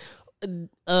buildings.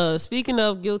 Speaking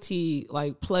of guilty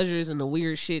like pleasures and the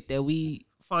weird shit that we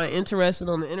find interesting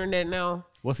on the internet now.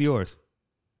 What's yours?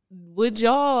 Would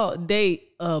y'all date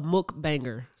a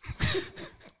mukbanger?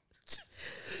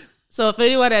 So if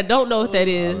anyone that don't know what that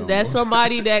is, that's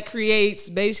somebody that creates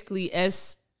basically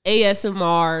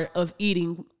ASMR of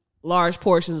eating large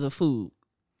portions of food.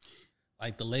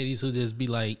 Like the ladies who just be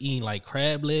like eating like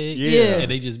crab legs. Yeah.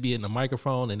 And they just be in the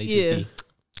microphone and they just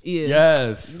be. Yeah.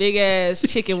 Yes. Big ass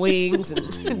chicken wings.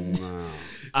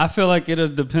 I feel like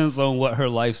it depends on what her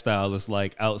lifestyle is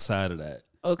like outside of that.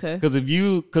 Okay. Because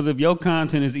if your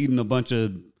content is eating a bunch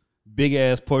of big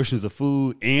ass portions of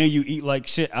food and you eat like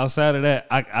shit outside of that,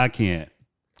 I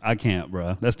can't,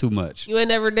 bro. That's too much. You ain't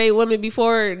never date women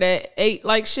before that ate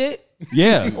like shit?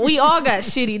 Yeah. We all got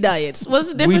shitty diets. What's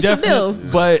the difference from them?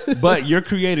 But you're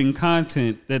creating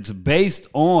content that's based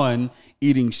on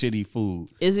eating shitty food.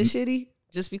 Is it shitty?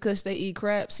 Just because they eat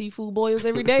crab seafood boils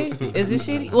every day? Is it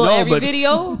shitty? Well, No, every but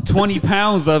video? 20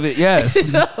 pounds of it,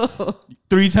 yes. No.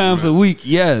 3 times a week,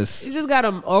 yes. You just got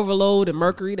them overload and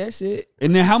mercury, that's it.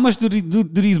 And then how much do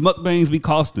these mukbangs be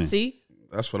costing? See?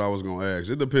 That's what I was gonna ask.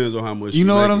 It depends on how much you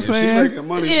know what I'm If saying. she making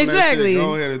money from Exactly. that shit,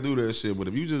 go ahead and do that shit. But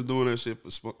if you just doing that shit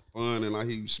for fun and I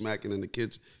hear you smacking in the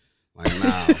kitchen, like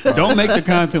nah. Don't make the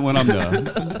content when I'm done.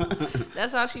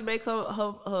 That's how she make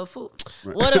her food.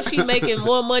 What if she making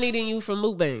more money than you from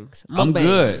mukbangs? I'm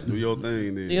good. Do your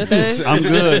thing then. Do your thing? I'm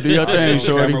good. Do your thing,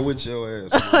 shorty. Camera with your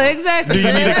ass. Exactly. Do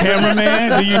you need a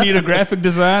cameraman? Do you need a graphic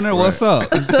designer? What's up?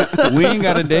 We ain't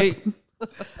got a date.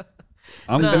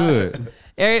 I'm good.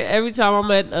 Every time I'm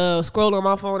at scrolling on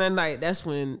my phone at night, that's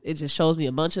when it just shows me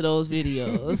a bunch of those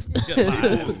videos.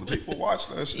 People watch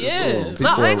that shit. Yeah,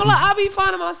 no, I ain't gonna lie. I be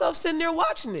finding myself sitting there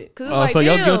watching it because So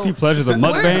your guilty pleasures are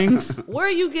mukbangs? Where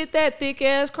you get that thick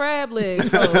ass crab leg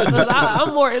from? Because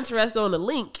I'm more interested on the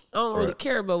link. I don't really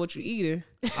care about what you're eating.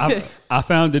 I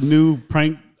found a new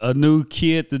prank. A new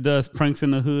kid that does pranks in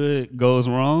the hood goes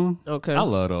wrong. Okay, I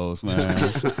love those, man.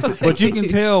 But you can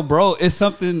tell, bro, it's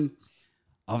something.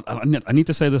 I need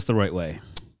to say this the right way.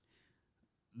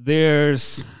 I'm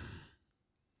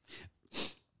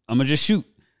gonna just shoot.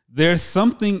 There's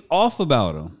something off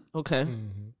about him. Okay.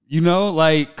 You know,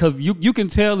 like, cause you can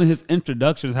tell in his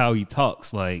introductions how he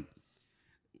talks. Like,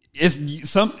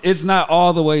 it's not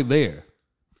all the way there,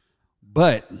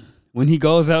 but when he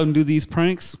goes out and do these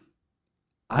pranks,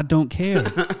 I don't care.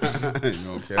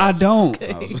 I don't.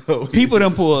 So People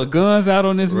done pull guns out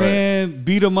on this Right. man,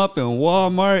 beat him up in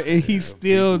Walmart, and he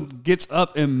still gets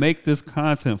up and make this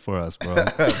content for us, bro.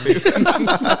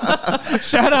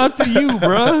 Shout out to you,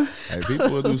 bro. Hey, people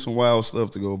will do some wild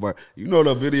stuff to go by. You know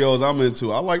the videos I'm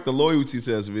into. I like the loyalty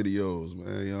test videos,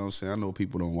 man. You know what I'm saying? I know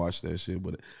people don't watch that shit,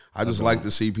 but I just like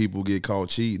to see people get caught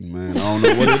cheating, man. I don't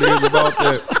know what it is about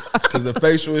that. Because the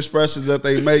facial expressions that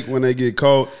they make when they get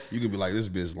caught, you can be like, this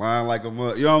bitch lying like a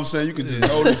mother. You know what I'm saying? You can just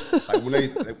notice, like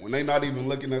when they not even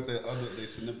looking at their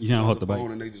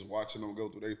phone and they just watching them go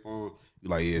through their phone.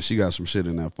 You're like, yeah, she got some shit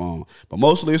in that phone. But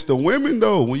mostly it's the women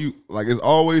though. When you like, it's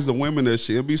always the women that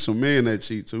cheat. It'll be some men that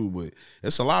cheat too, but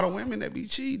it's a lot of women that be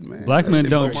cheating, man. Black men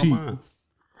don't cheat.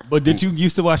 But did you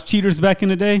used to watch Cheaters back in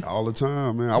the day? All the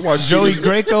time, man. I watch Joey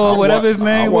Greco or whatever his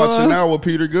name was. I watch it now with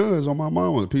Peter Guns on my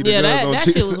mama. Peter Guns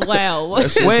that shit was wild.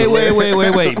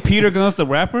 Wait. Peter Guns, the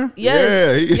rapper?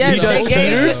 Yes. Yeah, he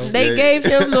does they gave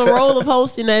him the role of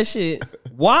hosting that shit.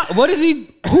 Why? What is he?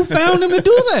 Who found him to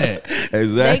do that?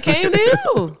 Exactly. They came to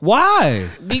him. Why?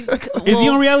 Is he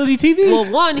on reality TV?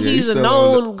 Well, one, Yeah, he's a still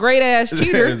known great ass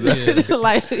cheater. Exactly.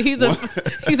 Like he's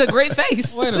a great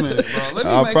face. Wait a minute, bro. Let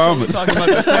me I make promise. sure you're talking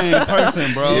about the same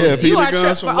person, bro. Yeah, You Peter are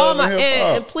Guns from Love and Hip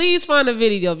Hop. and please find a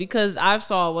video because I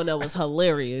saw one that was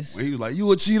hilarious. He was like,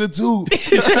 "You a cheater too."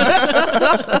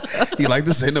 He like,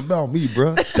 "This ain't about me,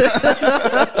 bro."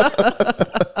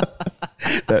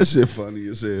 That shit funny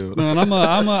as hell. Man, I'm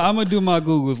gonna do my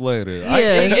Googles later. Yeah.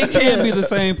 It can't be the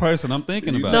same person I'm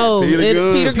thinking about. No, Peter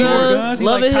Peter Guns. Guns, He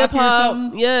Love like and Hip cocky or Hop.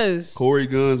 something? Yes. Corey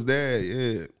Gunn's dad,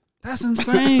 yeah. That's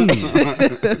insane.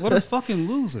 What a fucking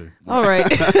loser. All right.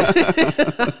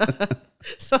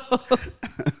 So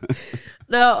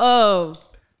now,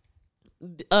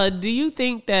 do you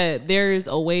think that there is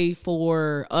a way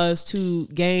for us to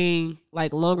gain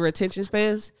like longer attention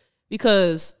spans?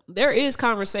 Because there is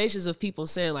conversations of people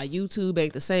saying like YouTube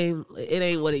ain't the same. It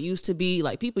ain't what it used to be.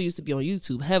 Like people used to be on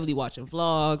YouTube heavily watching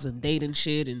vlogs and dating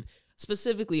shit, and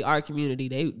specifically our community,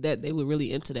 they were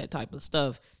really into that type of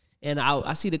stuff. And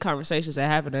I see the conversations that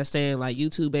happen that's saying like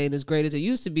YouTube ain't as great as it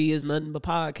used to be. It's nothing but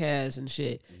podcasts and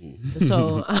shit.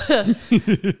 So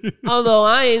although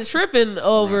I ain't tripping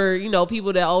over,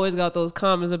 people that always got those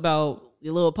comments about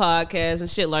your little podcast and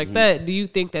shit like that, do you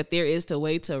think that there is a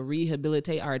way to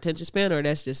rehabilitate our attention span, or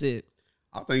that's just it?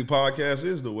 I think podcast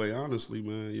is the way, honestly,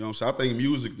 man. You know what I'm saying? I think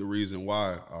music the reason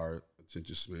why our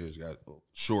attention spans got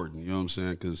shortened, you know what I'm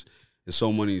saying? Because there's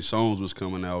so many songs was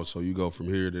coming out, so you go from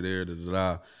here to there to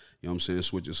da. You know what I'm saying?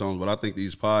 Switch your songs. But I think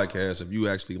these podcasts, if you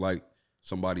actually like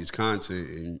somebody's content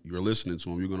and you're listening to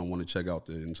them, you're going to want to check out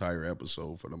the entire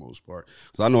episode for the most part.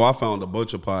 Because I know I found a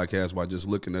bunch of podcasts by just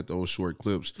looking at those short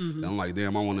clips. And I'm like,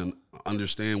 damn, I want to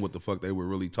understand what the fuck they were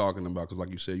really talking about. Because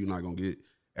like you said, you're not going to get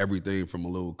everything from a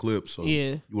little clip. So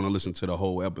you want to listen to the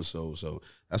whole episode. So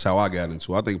that's how I got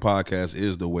into it. I think podcast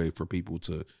is the way for people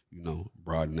to,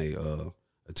 broaden their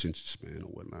attention span or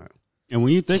whatnot. And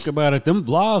when you think about it, them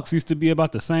vlogs used to be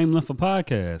about the same length of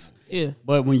podcasts. Yeah.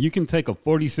 But when you can take a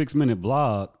 46-minute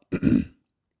vlog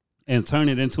and turn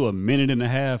it into a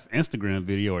 1.5-minute Instagram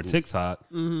video or TikTok,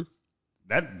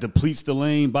 that depletes the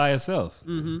lane by itself.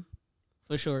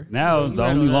 For sure. Now, the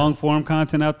only long-form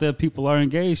content out there people are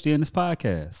engaged in is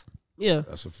podcasts. Yeah.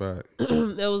 That's a fact.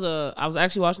 I was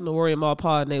actually watching the Rory and Maul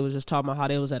pod, and they was just talking about how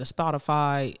they was at a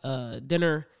Spotify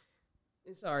dinner.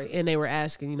 Sorry, and they were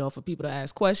asking, for people to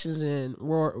ask questions, and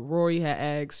Rory had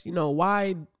asked,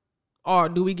 why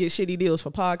do we get shitty deals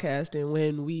for podcasting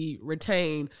when we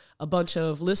retain a bunch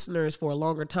of listeners for a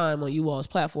longer time on you all's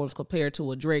platforms compared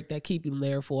to a Drake that keep them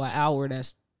there for an hour?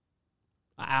 That's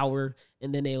an hour,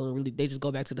 and then they just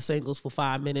go back to the singles for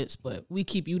 5 minutes. But we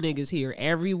keep you niggas here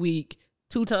every week,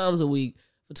 2 times a week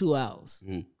for 2 hours.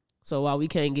 So why we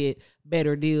can't get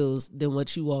better deals than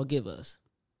what you all give us?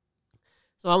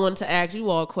 So I wanted to ask you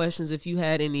all questions if you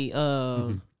had any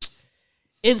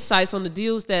insights on the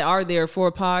deals that are there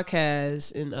for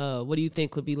podcasts, and what do you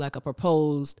think would be like a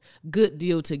proposed good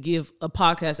deal to give a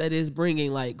podcast that is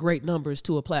bringing like great numbers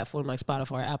to a platform like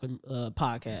Spotify or Apple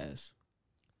Podcasts?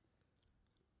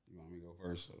 You want me to go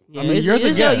first? Yeah, I mean, you're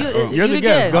the guest. You're the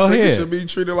guest. Go I think ahead. it should be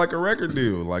treated like a record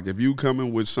deal. Like if you come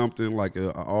in with something like an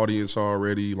audience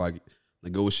already, like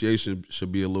negotiation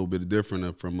should be a little bit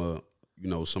different from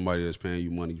somebody that's paying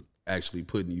you money actually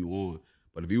putting you on.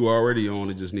 But if you already on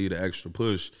and just need an extra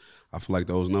push, I feel like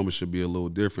those numbers should be a little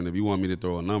different. If you want me to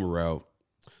throw a number out,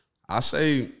 I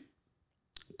say,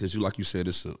 because like you said,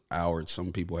 it's an hour.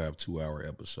 Some people have 2-hour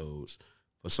episodes.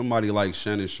 For somebody like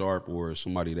Shannon Sharp or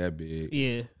somebody that big,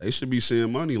 they should be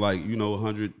seeing money like,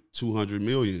 100, 200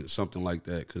 million, something like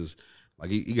that. Because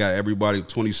like he got everybody,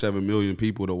 27 million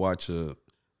people to watch a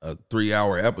a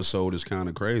 3-hour episode is kind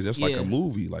of crazy. That's like a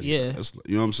movie. Like, that's,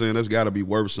 you know what I'm saying? That's got to be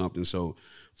worth something. So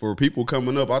for people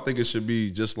coming up, I think it should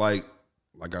be just like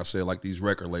I said, like these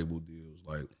record label deals.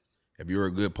 Like, if you're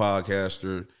a good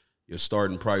podcaster, your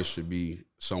starting price should be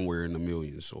somewhere in the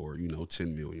millions or,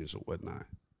 10 millions or whatnot.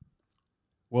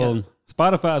 Well,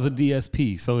 Spotify is a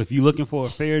DSP. So if you're looking for a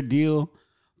fair deal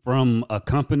from a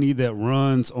company that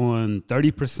runs on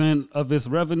 30% of its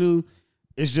revenue,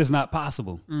 it's just not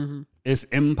possible. Mm-hmm. It's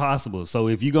impossible. So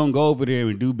if you're going to go over there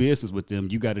and do business with them,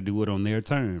 you got to do it on their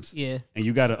terms. Yeah. And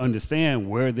you got to understand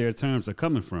where their terms are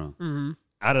coming from. Mm-hmm.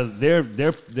 Out of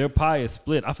their pie is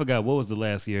split. I forgot what was the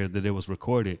last year that it was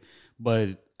recorded,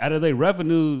 but out of their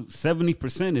revenue,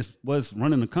 70% was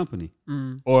running the company.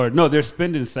 Mm-hmm. Or no, they're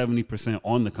spending 70%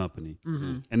 on the company,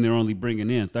 and they're only bringing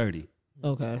in 30%.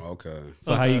 Okay.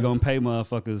 So how you gonna pay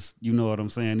motherfuckers? You know what I'm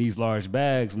saying? These large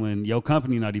bags when your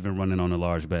company not even running on a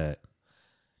large bag.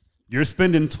 You're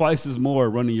spending twice as more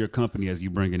running your company as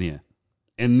you bringing in,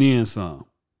 and then some.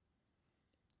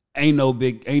 Ain't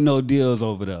no deals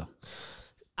over there.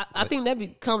 I think that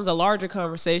becomes a larger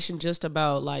conversation just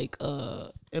about like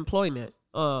employment.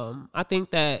 I think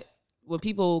that when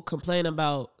people complain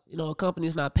about a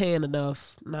company's not paying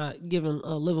enough, not giving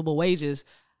livable wages,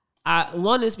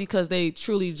 one is because they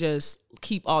truly just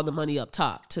keep all the money up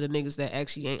top to the niggas that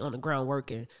actually ain't on the ground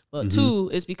working. But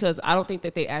two is because I don't think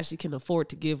that they actually can afford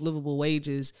to give livable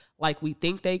wages like we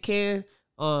think they can.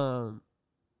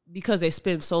 Because they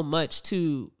spend so much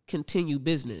to continue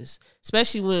business,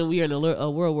 especially when we are in a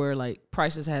world where like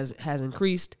prices has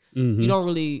increased. You don't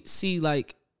really see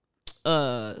like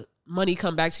money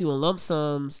come back to you in lump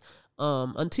sums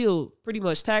until pretty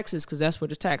much taxes, because that's where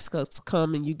the tax cuts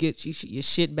come and you get your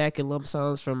shit back in lump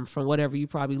sums from whatever you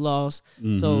probably lost.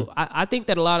 So I think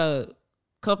that a lot of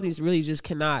companies really just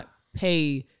cannot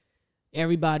pay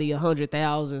everybody $100,000,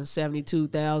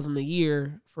 $72,000 a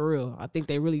year for real. I think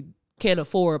they really can't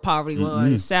afford poverty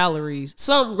line salaries.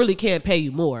 Some really can't pay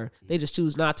you more. They just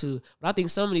choose not to. But I think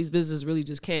some of these businesses really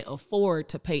just can't afford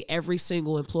to pay every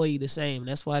single employee the same.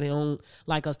 That's why they don't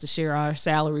like us to share our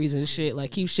salaries and shit.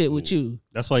 Like, keep shit with you.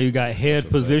 That's why you got head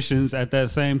positions at that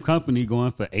same company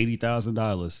going for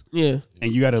 $80,000. Yeah.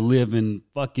 And you got to live in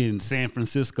fucking San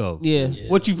Francisco. Yeah.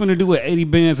 What you finna do with 80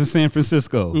 bands in San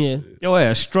Francisco? Yeah. Your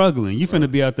ass struggling. You finna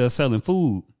be out there selling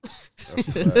food. You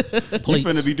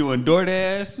finna be doing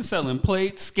DoorDash, selling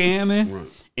plates, scamming,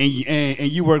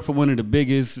 and you work for one of the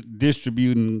biggest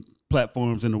distributing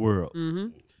platforms in the world.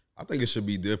 I think it should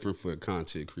be different for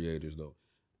content creators though,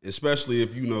 especially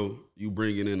if you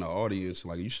bringing in the audience.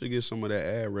 Like, you should get some of that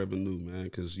ad revenue, man,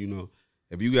 because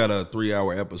if you got a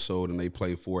 3-hour episode and they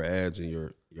play 4 ads in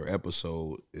your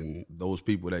episode, and those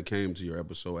people that came to your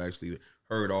episode actually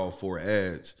heard all 4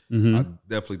 ads, I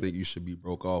definitely think you should be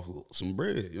broke off some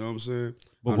bread. You know what I'm saying?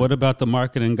 But what about the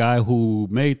marketing guy who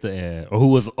made the ad, or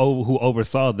who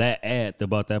oversaw that ad that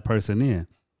brought that person in?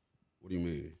 What do you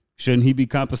mean? Shouldn't he be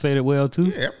compensated well too?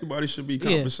 Yeah, everybody should be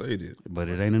compensated. But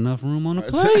it ain't enough room on the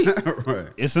plate. Right.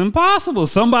 It's impossible.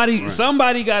 Somebody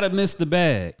got to miss the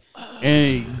bag.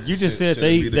 And you just said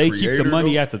they keep the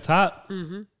money at the top.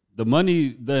 The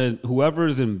money that whoever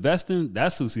is investing,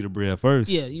 that's who see the bread first.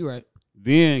 Yeah, you're right.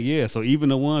 Then, so even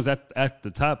the ones at the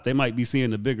top, they might be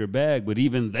seeing the bigger bag, but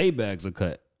even they bags are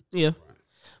cut. Yeah.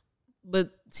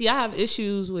 But see, I have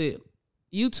issues with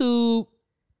YouTube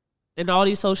and all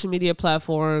these social media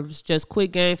platforms. Just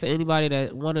quick game for anybody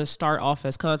that want to start off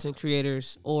as content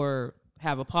creators or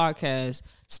have a podcast.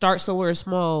 Start somewhere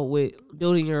small with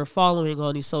building your following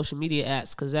on these social media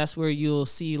apps, because that's where you'll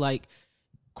see like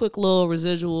quick little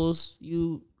residuals.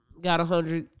 You got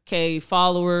 100K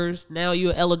followers. Now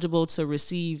you're eligible to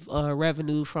receive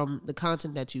revenue from the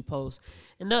content that you post.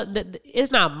 And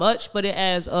it's not much, but it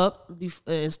adds up.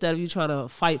 Instead of you trying to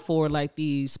fight for like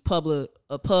these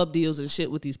pub deals and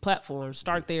shit with these platforms,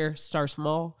 start there, start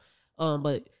small.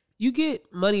 But you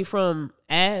get money from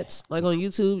ads, like on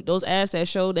YouTube. Those ads that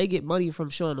show, they get money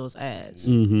from showing those ads.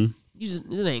 It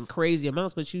ain't crazy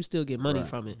amounts, but you still get money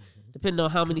from it. Depending on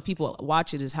how many people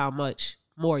watch it is how much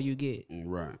more you get.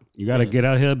 Right. You got to get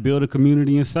out here, build a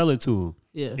community, and sell it to them.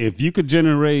 Yeah. If you could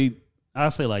generate, I'd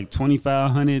say like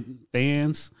 2,500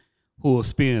 fans who will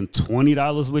spend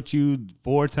 $20 with you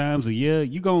 4 times a year,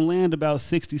 you gonna land about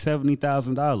 $60,000,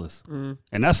 $70,000,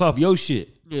 and that's off your shit.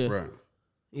 Yeah. Right.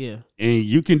 Yeah. And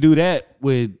you can do that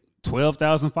with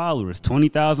 12,000 followers,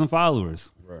 20,000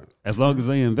 followers. Right. As long as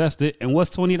they invest it. And what's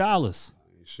 $20?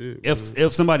 Shit,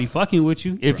 if somebody fucking with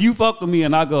you, if you fuck with me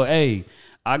and I go, hey,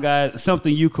 I got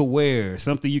something you could wear,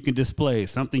 something you can display,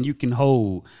 something you can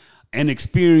hold, an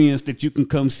experience that you can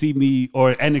come see me,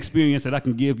 or an experience that I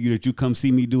can give you that you come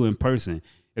see me do in person.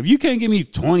 If you can't give me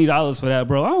 $20 for that,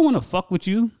 bro, I don't want to fuck with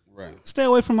you. Right. Stay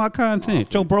away from my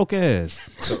content. Your broke ass.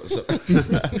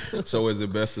 So is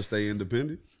it best to stay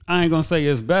independent? I ain't gonna say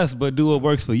it's best, but do what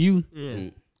works for you.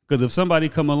 Because if somebody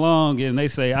come along and they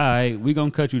say, all right, we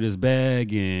gonna cut you this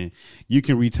bag and you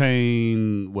can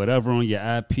retain whatever on your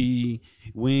IP.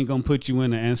 We ain't gonna put you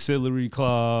in the ancillary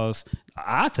clause.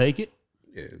 I take it.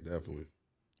 Yeah, definitely.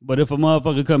 But if a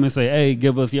motherfucker come and say, hey,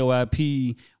 give us your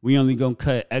IP, we only gonna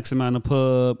cut X amount of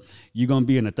pub, you're gonna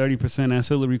be in a 30%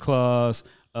 ancillary clause,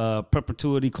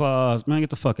 perpetuity clause, man, get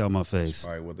the fuck out of my face.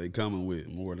 All right, what they coming with,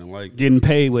 more than likely. Getting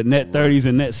paid with net 30s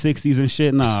and net 60s and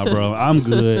shit, nah, bro, I'm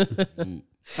good.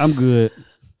 I'm good.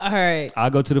 All right.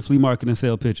 I'll go to the flea market and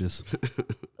sell pictures.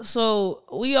 So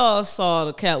we all saw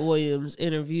the Katt Williams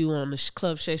interview on the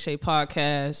Club Shay Shay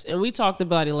podcast, and we talked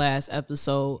about it last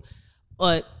episode,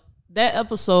 but that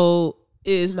episode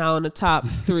is now in the top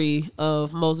 3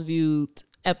 of most viewed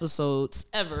episodes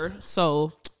ever.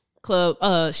 So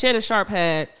Shannon Sharp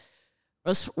had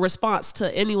a response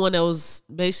to anyone that was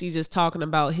basically just talking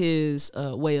about his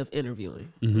way of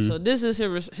interviewing. So this is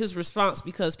his response,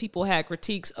 because people had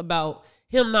critiques about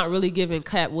him not really giving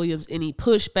Katt Williams any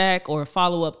pushback or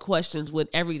follow-up questions with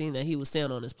everything that he was saying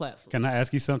on his platform. Can I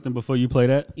ask you something before you play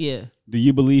that? Yeah. Do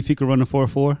you believe he could run a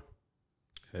 4-4?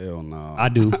 Hell no. I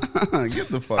do. Get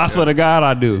the fuck I swear to God,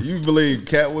 I do. You believe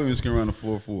Katt Williams can run a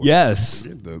 4-4? Yes.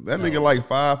 That nigga like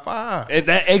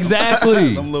 5'5".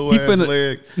 Exactly. Them little ass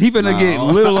legs. He finna get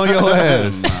little on your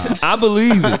ass. I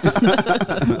believe it.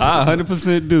 I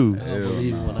 100% do. I don't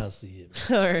believe it when I see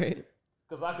it. All right.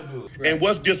 Because I can do it. And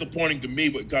what's disappointing to me,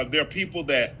 because there are people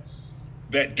that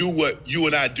do what you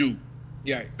and I do,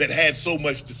 that had so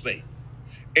much to say,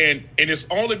 and it's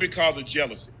only because of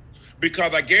jealousy.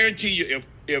 Because I guarantee you,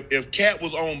 if Katt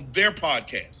was on their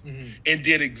podcast and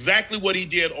did exactly what he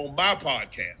did on my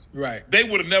podcast, they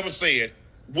would have never said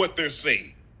what they're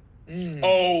saying.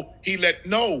 Oh,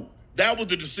 no. That was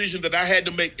the decision that I had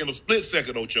to make in a split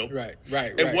second, Ocho. Right.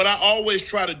 And what I always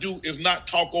try to do is not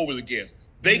talk over the guests.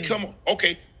 They come on,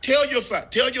 okay, tell your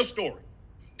side, tell your story.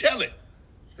 Tell it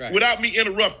without me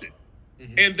interrupting.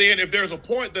 And then if there's a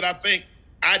point that I think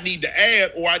I need to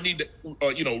add or I need to,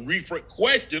 rephrase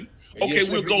question, okay,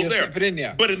 we'll go there.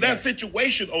 But in that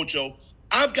situation, Ocho,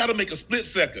 I've got to make a split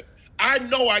second. I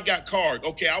know I got cards.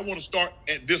 Okay, I want to start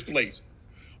at this place.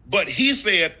 But he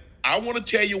said, I want to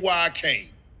tell you why I came.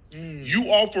 You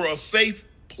offer a safe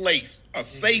place, a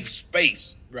safe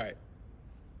space.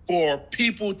 For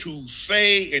people to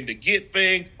say and to get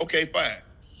things. Okay, fine.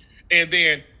 And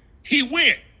then he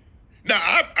went. Now,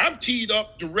 I'm teed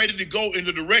up to ready to go in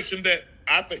the direction that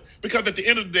I think, because at the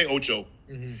end of the day, Ocho,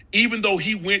 even though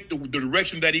he went the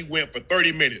direction that he went for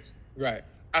 30 minutes,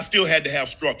 I still had to have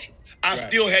structure. I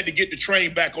still had to get the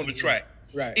train back on the track.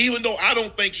 Even though I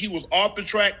don't think he was off the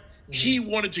track, he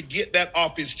wanted to get that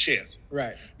off his chest.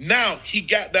 Now he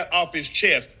got that off his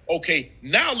chest. Okay,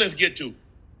 now let's get to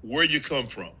where you come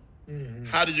from.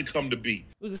 How did you come to be?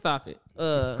 We can stop it.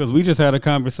 Because we just had a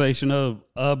conversation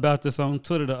about this on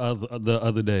Twitter the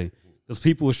other day. Because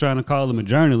people was trying to call him a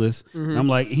journalist. And I'm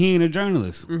like, he ain't a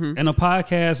journalist. And a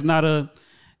podcast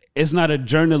it's not a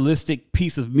journalistic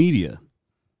piece of media.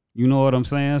 You know what I'm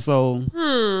saying? So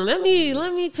let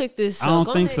me pick this up. I don't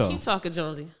Go think ahead, so. Keep talking,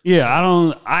 Jonesy.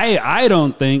 Yeah, I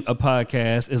don't think a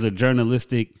podcast is a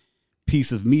journalistic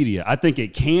piece of media. I think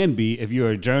it can be if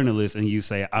you're a journalist and you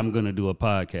say, I'm going to do a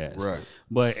podcast. Right.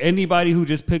 But anybody who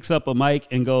just picks up a mic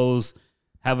and goes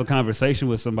have a conversation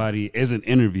with somebody isn't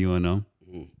interviewing them.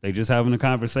 They just having a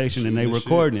conversation and they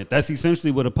recording it. That's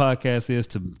essentially what a podcast is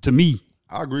to me.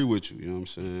 I agree with you. You know what I'm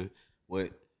saying?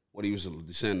 What he was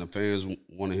saying, the fans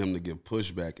wanted him to give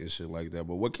pushback and shit like that.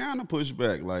 But what kind of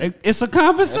pushback? Like, it's a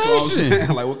conversation. That's what I'm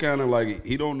saying. Like, what kind of, like,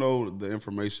 he don't know the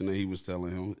information that he was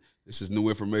telling him. This is new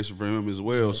information for him as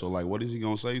well. So, like, what is he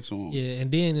going to say to him? Yeah,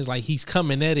 and then it's like he's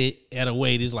coming at it at a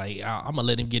way that's like, I'm going to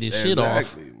let him get his shit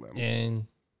off. And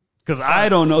because I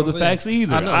don't know the facts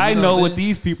either. I know what saying?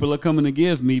 these people are coming to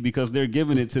give me because they're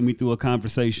giving it to me through a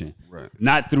conversation,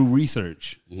 not through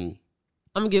research. I'm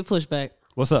going to give pushback.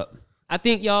 What's up? I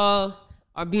think y'all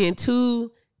are being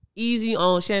too easy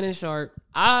on Shannon Sharp.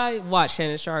 I watched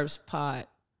Shannon Sharp's pod.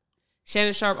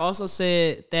 Shannon Sharp also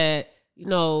said that,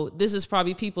 this is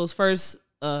probably people's first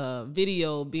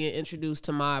video being introduced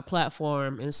to my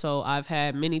platform. And so I've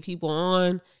had many people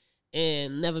on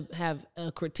and never have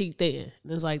a critique there.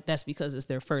 And it's like, that's because it's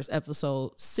their first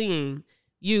episode seeing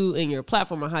you and your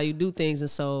platform and how you do things. And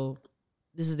so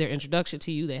this is their introduction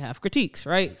to you. They have critiques,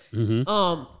 right?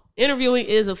 interviewing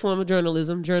is a form of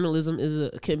journalism. Journalism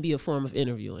can be a form of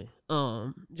interviewing.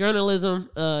 Journalism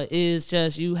is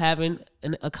just you having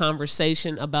a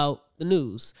conversation about the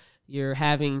news. You're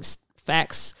having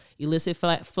facts, illicit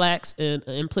facts, and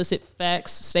implicit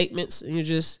facts, statements, and you're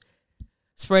just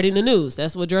spreading the news.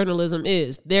 That's what journalism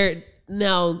is. There's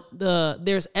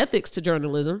ethics to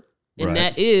journalism, and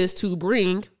that is to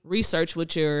bring research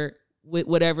with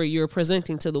whatever you're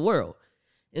presenting to the world.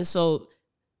 And so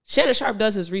Shannon Sharpe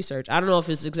does his research. I don't know if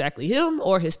it's exactly him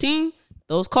or his team.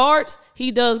 Those cards,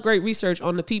 he does great research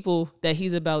on the people that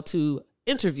he's about to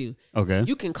interview. Okay.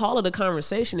 You can call it a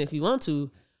conversation if you want to,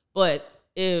 but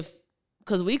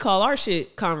because we call our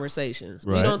shit conversations.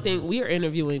 Right. We don't think we are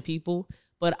interviewing people,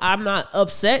 but I'm not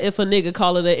upset if a nigga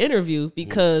call it an interview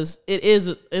because it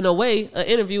is, in a way, an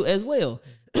interview as well.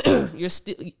 You're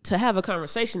still to have a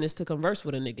conversation is to converse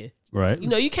with a nigga, right?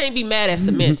 You can't be mad at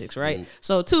semantics, right?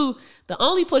 So, two, the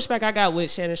only pushback I got with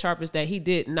Shannon Sharpe is that he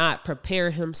did not prepare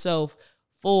himself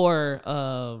for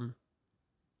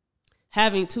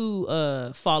having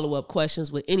to follow up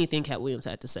questions with anything Katt Williams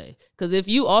had to say. Because if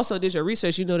you also did your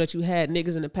research, you know that you had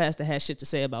niggas in the past that had shit to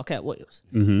say about Katt Williams,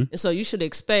 and so you should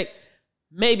expect.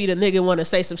 Maybe the nigga want to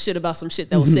say some shit about some shit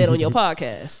that was said on your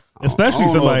podcast. Especially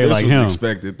somebody like him.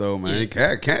 Expected though, man.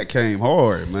 Cat came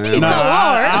hard, man.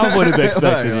 I would have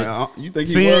expected it. You think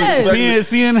he was?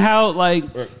 Seeing how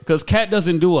because Cat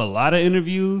doesn't do a lot of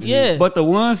interviews. Yeah. But the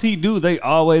ones he do, they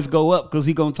always go up because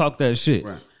he gonna talk that shit.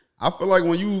 Right. I feel like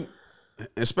when you,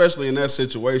 especially in that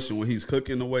situation when he's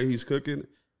cooking the way he's cooking,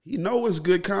 he know it's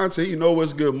good content. He know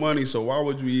it's good money. So why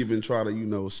would you even try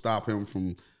to stop him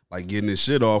from getting his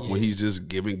shit off when he's just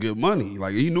giving good money?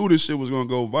 Like, he knew this shit was gonna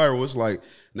go viral. It's like,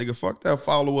 nigga, fuck that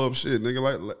follow-up shit.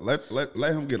 Nigga,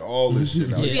 let him get all this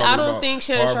shit out. See, I don't think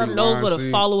Shannon Sharpe knows what a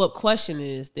follow-up question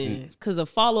is then. Because a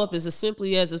follow-up is as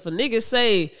simply as if a nigga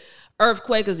say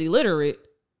Earthquake is illiterate.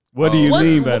 What do you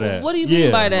mean by that? What do you mean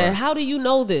by that? Right. How do you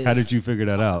know this? How did you figure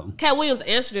that out? Katt Williams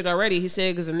answered it already. He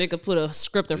said because a nigga put a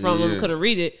script in front of him, couldn't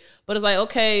read it. But it's like,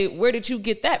 okay, where did you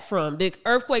get that from? Did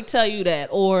Earthquake tell you that?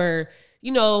 Or...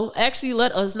 actually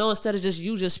let us know instead of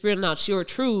just spitting out your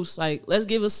truths. Like, let's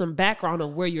give us some background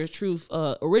of where your truth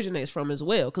originates from as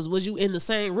well. Because was you in the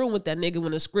same room with that nigga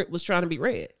when the script was trying to be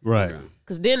read? Right.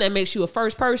 Because then that makes you a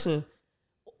first person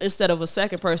instead of a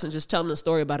second person just telling a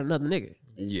story about another nigga.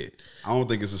 Yeah. I don't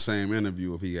think it's the same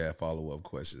interview if he had follow-up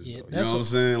questions. Yeah, you know what I'm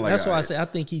saying? That's why I say I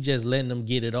think he just letting them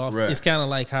get it off. Right. It's kind of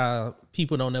like how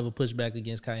people don't ever push back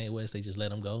against Kanye West. They just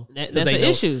let him go. That's an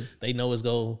issue. They know it's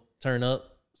going to turn up.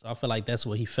 So I feel like that's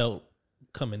what he felt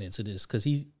coming into this. Because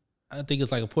I think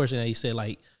it's like a portion that he said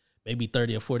maybe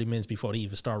 30 or 40 minutes before they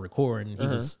even start recording, he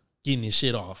was getting his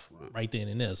shit off right then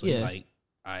and there. So he's like,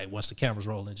 all right, once the camera's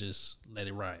rolling, just let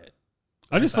it ride.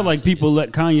 I just feel like people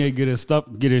let Kanye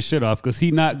get his shit off because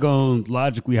he not going to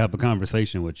logically have a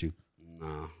conversation with you.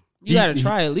 Nah. You got to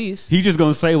try at least. He just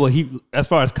going to say as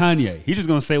far as Kanye, he just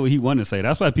going to say what he want to say.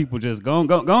 That's why people just go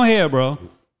ahead, bro.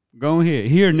 Go ahead.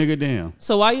 Here, nigga, damn.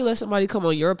 So why you let somebody come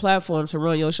on your platform to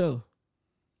run your show?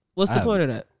 What's the point of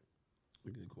that?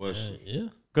 Good question. Yeah.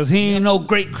 Because he ain't no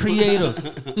great creative.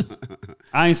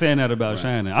 I ain't saying that about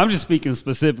Shannon. I'm just speaking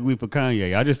specifically for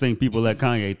Kanye. I just think people let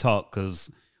Kanye talk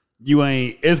because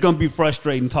it's going to be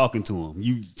frustrating talking to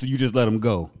him. So you just let him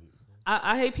go.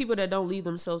 I hate people that don't leave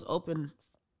themselves open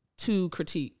to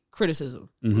criticism.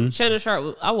 Mm-hmm. Shannon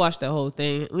Sharpe, I watched that whole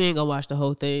thing. We ain't gonna watch the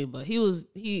whole thing, but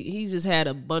he just had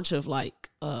a bunch of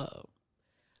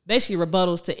basically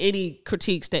rebuttals to any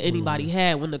critiques that anybody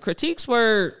had. When the critiques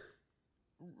were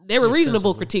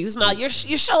reasonable critiques. It's not your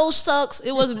show sucks.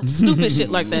 It wasn't stupid shit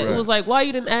like that. Right. It was like, why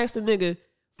you didn't ask the nigga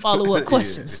follow-up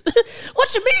questions?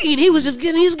 What you mean? He was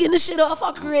getting his shit off.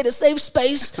 I create a safe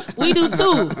space. We do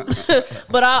too.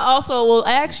 But I also will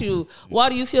ask you, why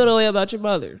do you feel the way about your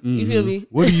mother? You feel me?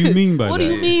 What do you mean by that? What do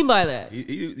you mean by that?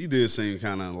 He did seem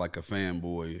kind of like a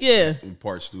fanboy. Yeah. In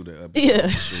parts through the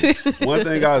episode. Yeah. One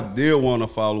thing I did want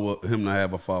to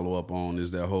have a follow-up on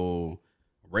is that whole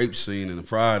rape scene in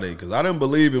Friday, because I didn't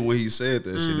believe him when he said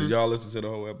that shit. Did y'all listen to the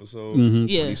whole episode?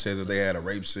 Yeah. When he said that they had a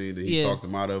rape scene, that he talked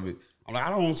them out of it. I'm like,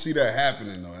 I don't see that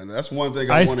happening though, and that's one thing.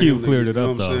 Ice Cube cleared it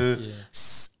up though. Yeah.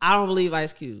 I don't believe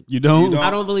Ice Cube. You don't? I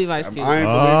don't believe Ice Cube.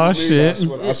 Oh shit!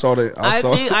 I saw that. I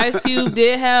think Ice Cube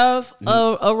did have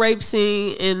a rape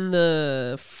scene in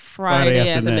the Friday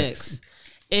After Next,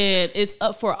 and it's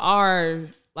up for our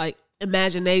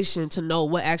imagination to know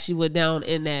what actually went down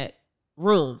in that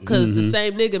room, because the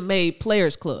same nigga made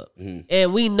Players Club,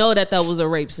 and we know that was a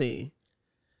rape scene.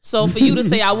 So for you to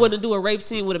say I wouldn't do a rape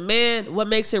scene with a man, what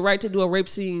makes it right to do a rape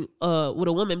scene with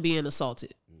a woman being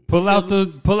assaulted? Pull out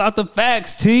the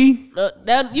facts, T.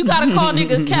 That you gotta call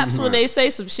niggas caps when they say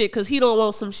some shit, cause he don't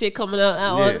want some shit coming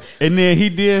out. Yeah. And then he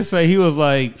did say, he was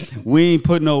like, we ain't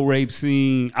put no rape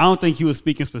scene. I don't think he was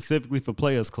speaking specifically for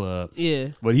Players Club. Yeah.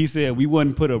 But he said we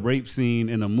wouldn't put a rape scene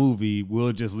in a movie.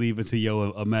 We'll just leave it to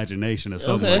your imagination or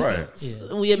something. Okay. Like Right.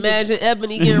 So we imagine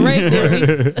Ebony getting raped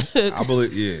there. I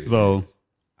believe, yeah. So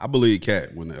I believe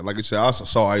Katt when like I said, I also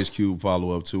saw Ice Cube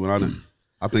follow up too, and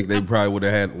I think they probably would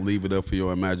have had to leave it up for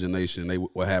your imagination.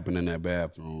 What happened in that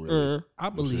bathroom? Really. I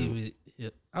believe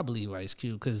it. I believe Ice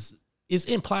Cube because it's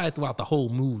implied throughout the whole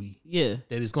movie. Yeah.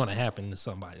 That it's going to happen to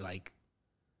somebody. Like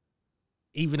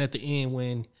even at the end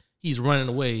when he's running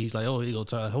away, he's like, "Oh, he go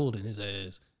try holding his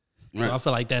ass." Right. So I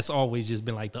feel like that's always just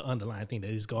been like the underlying thing that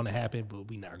is going to happen, but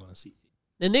we're not going to see it.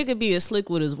 The nigga being slick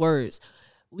with his words.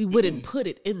 We wouldn't put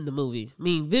it in the movie. I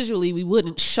mean, visually, we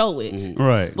wouldn't show it.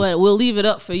 right. But we'll leave it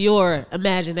up for your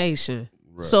imagination.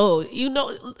 Right. So,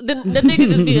 the nigga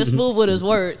just being smooth with his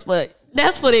words. But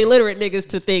that's for the illiterate niggas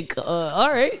to think, all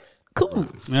right, cool.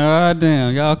 Ah,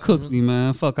 damn. Y'all cooked me,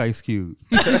 man. Fuck Ice Cube.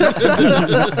 Shout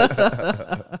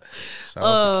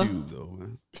out to Cube, though,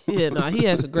 man. Yeah, no, he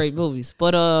has some great movies.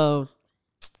 But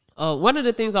one of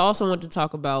the things I also wanted to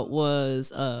talk about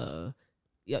was...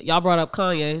 y'all brought up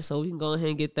Kanye, so we can go ahead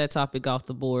and get that topic off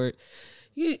the board.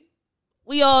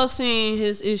 We all seen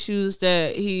his issues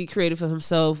that he created for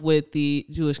himself with the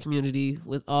Jewish community,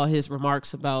 with all his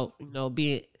remarks about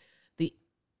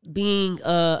being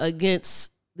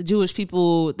against the Jewish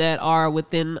people that are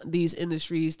within these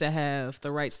industries that have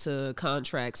the rights to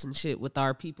contracts and shit with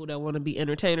our people that want to be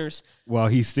entertainers. While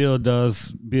he still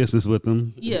does business with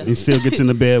them. Yes. He still gets in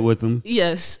the bed with them.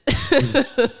 Yes.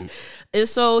 And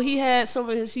so he had some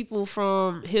of his people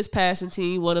from his passing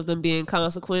team, one of them being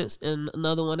Consequence and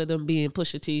another one of them being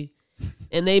Pusha T.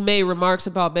 And they made remarks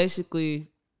about basically,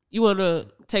 you want to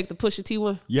take the Pusha T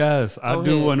one? Yes, I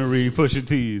do want to read Pusha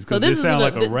T's because this sounds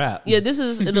like a rap. Yeah, this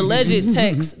is an alleged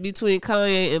text between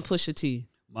Kanye and Pusha T.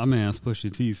 My man's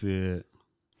Pusha T said,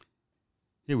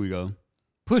 here we go.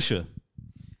 Pusha,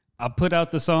 I put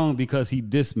out the song because he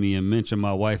dissed me and mentioned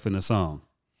my wife in the song.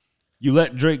 You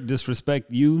let Drake disrespect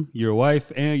you, your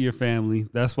wife, and your family.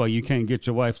 That's why you can't get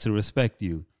your wife to respect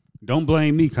you. Don't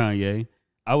blame me, Kanye.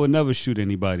 I would never shoot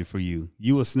anybody for you.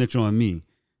 You a snitch on me.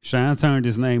 Shine turned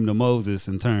his name to Moses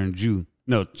and turned Jew.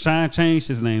 No, Shine changed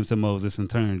his name to Moses and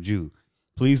turned Jew.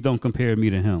 Please don't compare me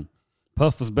to him.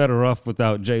 Puff was better off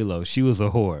without J-Lo. She was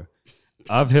a whore.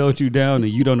 I've held you down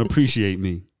and you don't appreciate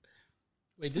me.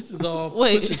 Wait, this is all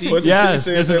Wait. Pusha T? Yes,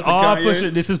 this is all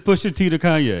Pusha. This is Pusha T to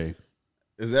Kanye.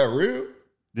 Is that real?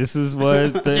 This is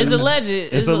what it's alleged.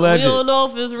 It's alleged. We don't know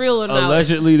if it's real or not.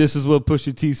 Allegedly, this is what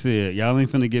Pusha T said. Y'all ain't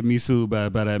finna get me sued by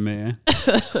that man.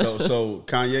 So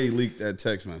Kanye leaked that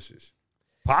text message.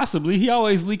 Possibly. He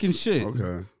always leaking shit.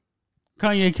 Okay.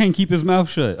 Kanye can't keep his mouth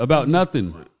shut about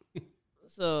nothing.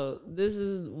 So this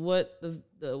is what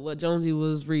what Jonesy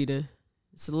was reading.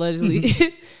 It's allegedly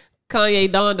Kanye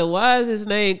Donda. Why is his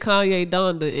name Kanye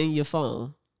Donda in your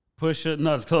phone? Pusha.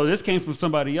 No, so this came from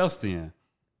somebody else then.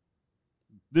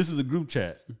 This is a group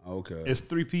chat. Okay. It's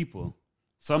 3 people.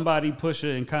 Somebody,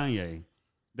 Pusha, and Kanye.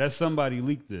 That somebody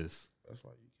leaked this. That's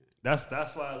why you can't.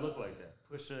 That's why I look like that.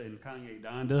 Pusha and Kanye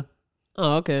Donda.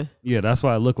 Oh, okay. Yeah, that's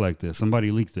why I look like this.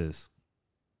 Somebody leaked this.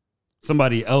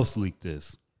 Somebody else leaked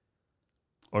this.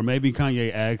 Or maybe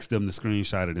Kanye asked them to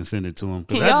screenshot it and send it to him.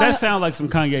 That sounds like some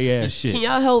Kanye ass shit. Can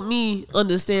y'all help me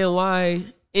understand why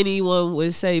anyone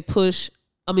would say Puff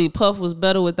was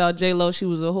better without J-Lo? She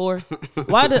was a whore.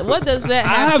 What does that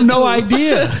have I have to no do?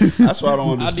 idea. That's why I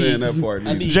don't understand that part.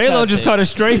 J-Lo just caught it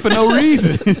straight for no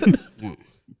reason.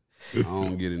 I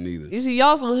don't get it neither. You see,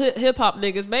 y'all some hip hop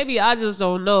niggas. Maybe I just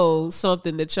don't know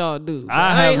something that y'all do.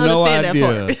 I have ain't no understand idea.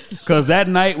 that part. Because that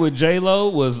night with J-Lo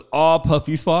was all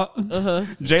Puffy's fault.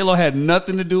 J-Lo had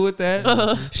nothing to do with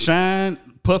that. Shine,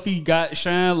 Puffy got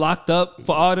Shine locked up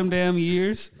for all them damn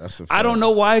years. That's a fact. I don't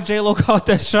know why J-Lo caught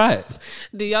that shot.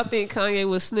 Do y'all think Kanye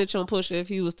would snitch on Pusha if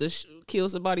he was to kill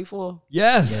somebody for him?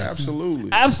 Yes. Yeah, absolutely.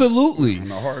 Absolutely. In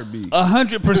a heartbeat.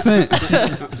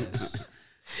 100%.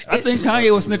 I think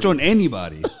Kanye would snitch on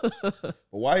anybody. But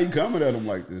why he coming at him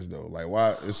like this though? Like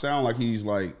why? It sounds like he's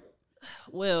like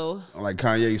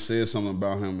Kanye said something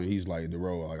about him and he's like,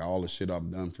 "Bro, like all the shit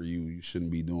I've done for you, you shouldn't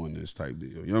be doing this type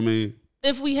deal." You know what I mean?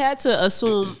 If we had to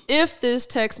assume, if this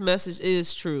text message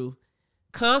is true,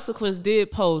 Consequence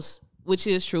did post, which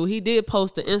is true. He did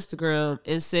post to Instagram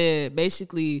and said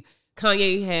basically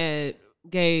Kanye had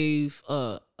gave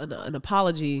an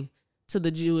apology to the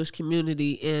Jewish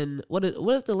community in what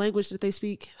is the language that they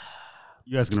speak?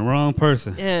 You asking the wrong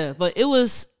person. Yeah, but it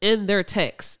was in their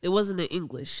text. It wasn't in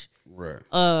English.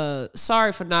 Right.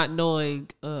 Sorry for not knowing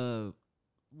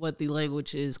what the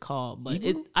language is called, but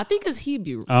I think it's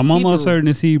Hebrew. I'm almost certain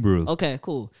it's Hebrew. Okay,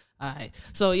 cool. All right.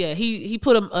 So yeah, he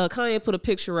Kanye put a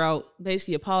picture out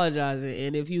basically apologizing,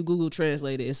 and if you Google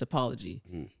Translate it, it's apology.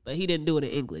 But he didn't do it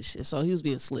in English, and so he was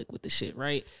being slick with the shit,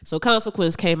 right? So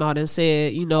Consequence came out and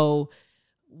said,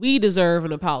 we deserve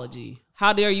an apology.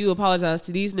 How dare you apologize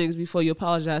to these niggas before you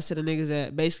apologize to the niggas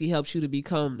that basically helps you to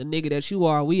become the nigga that you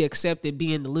are? We accepted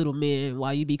being the little man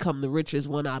while you become the richest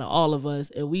one out of all of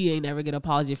us, and we ain't never get an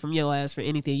apology from your ass for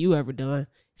anything you ever done.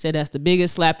 Said that's the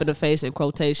biggest slap in the face in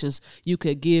quotations you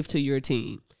could give to your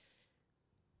team.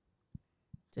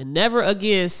 To never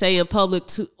again say in public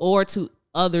to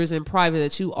others in private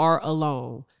that you are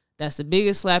alone. That's the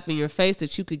biggest slap in your face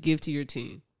that you could give to your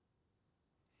team.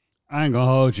 I ain't gonna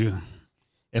hold you.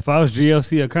 If I was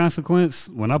GLC or Consequence,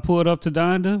 when I pulled up to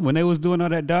Donda, when they was doing all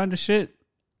that Donda shit,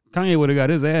 Kanye would have got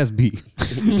his ass beat.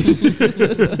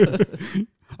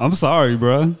 I'm sorry,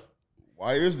 bro.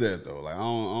 Why is that though? Like I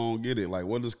don't get it. Like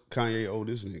what does Kanye owe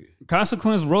this nigga?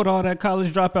 Consequence wrote all that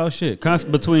college dropout shit.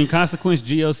 Between Consequence,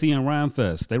 GLC, and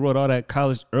Rhymefest, they wrote all that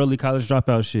early college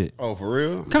dropout shit. Oh, for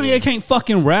real? Kanye can't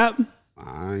fucking rap.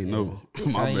 I ain't know.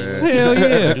 My bad. Hell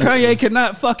yeah. Kanye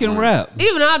cannot fucking rap.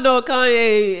 Even I know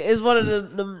Kanye is one of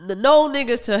the no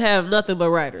niggas to have nothing but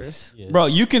writers. Yeah. Bro,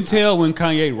 you can tell when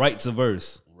Kanye writes a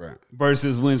verse. Right.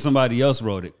 Versus when somebody else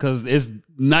wrote it. Because it's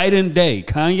night and day.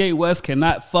 Kanye West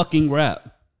cannot fucking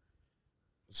rap.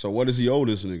 So what does he owe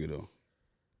this nigga though?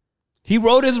 He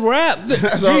wrote his rap.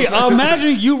 Gee,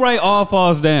 imagine you write All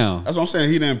Falls Down. That's what I'm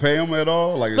saying. He didn't pay him at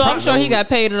all. Like, no, I'm sure he got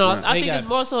paid and all. Right. I think it's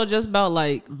more so just about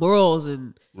like morals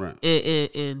and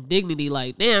dignity.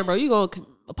 Like, damn, bro, you gonna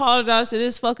apologize to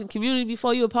this fucking community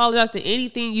before you apologize to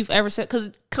anything you've ever said? Because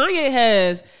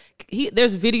Kanye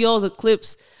there's videos of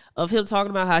clips of him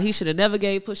talking about how he should have never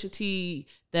gave Pusha T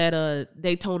that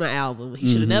Daytona album. He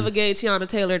should have never gave Tiana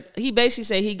Taylor. He basically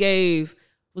said he gave.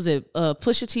 Was it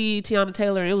Pusha T, Tiana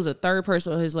Taylor, and it was a third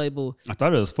person on his label. I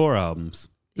thought it was 4 albums.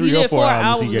 He did 4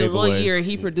 albums in 1 year, and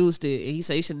he produced it. And he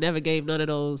said he should never gave none of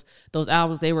those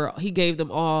albums. He gave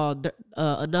them all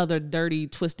another dirty,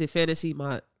 twisted fantasy.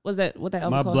 What that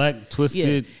album My called? Black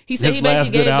Twisted. Yeah. He said he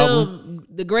basically gave them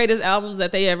the greatest albums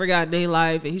that they ever got in their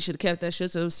life, and he should have kept that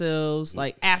shit to themselves.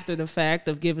 Like after the fact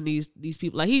of giving these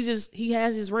people, like he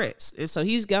has his rents, and so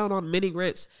he's gone on many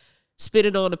rents,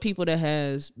 spitting on the people that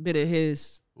has been in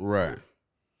his. Right.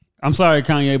 I'm sorry,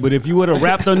 Kanye, but if you would have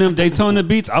rapped on them Daytona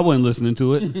beats, I wasn't listening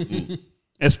to it.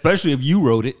 Especially if you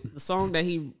wrote it. The song that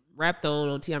he rapped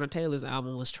on Tiana Taylor's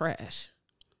album was trash.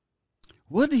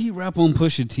 What did he rap on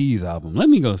Pusha T's album? Let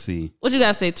me go see. What you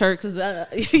gotta say, Turk? Because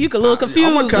you get a little confused.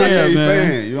 I'm a Kanye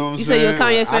fan. You know what I'm saying? You say you're a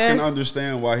Kanye fan? I can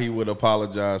understand why he would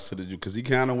apologize to the Jew because he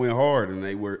kind of went hard and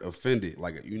they were offended.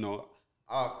 Like,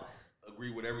 I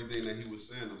agree with everything that he was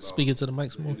saying about. Speaking to the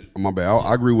mic some more. My bad.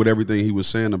 I agree with everything he was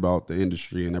saying about the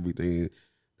industry and everything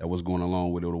that was going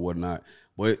along with it or whatnot.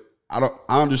 But I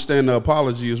understand the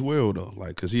apology as well though,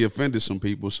 like because he offended some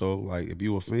people. So like, if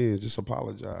you offend, just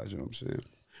apologize. You know what I'm saying?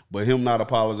 But him not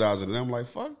apologizing to them, like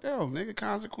fuck them, nigga.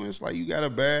 Consequence, like you got a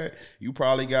bad. You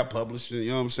probably got publishing. You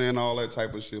know what I'm saying? All that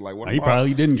type of shit. Like what? He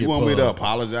probably didn't get. You want me to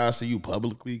apologize to you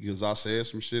publicly because I said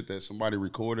some shit that somebody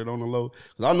recorded on the low?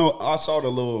 Because I saw the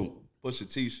little Pusha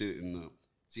T shit in the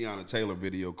Tiana Taylor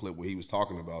video clip when he was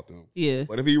talking about them. Yeah.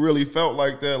 But if he really felt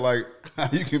like that, like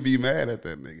you can be mad at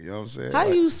that nigga. You know what I'm saying? How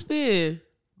do you spend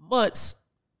months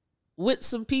with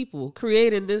some people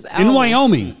creating this album in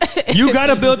Wyoming? You got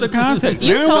to build the context.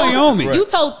 They're in Wyoming. You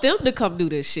told them to come do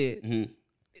this shit. Mm-hmm.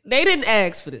 They didn't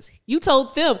ask for this. You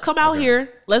told them, come out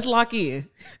here, let's lock in.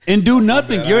 And do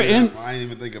nothing. I didn't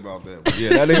even think about that. But yeah,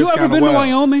 that is you ever been wild. to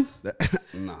Wyoming?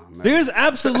 No. There's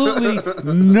absolutely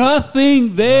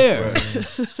nothing there.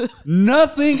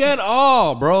 Nothing at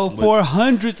all, bro, for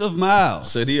hundreds of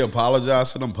miles. Should he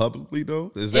apologize to them publicly,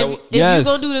 though? Is that if you're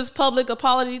going to do this public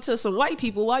apology to some white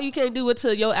people, why you can't do it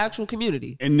to your actual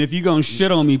community? And if you're going to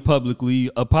shit on me publicly,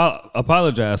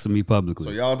 apologize to me publicly.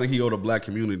 So y'all think he owed a black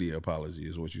community apology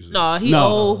is what you said? No, he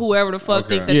owed whoever the fuck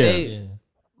think that they... Yeah.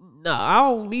 No, I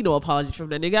don't need no apology from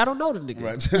that nigga. I don't know the nigga.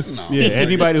 Right. No. Yeah,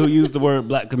 anybody who used the word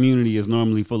black community is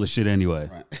normally full of shit anyway.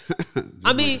 Right.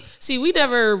 I mean, see, we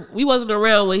wasn't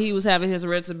around when he was having his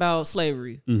rants about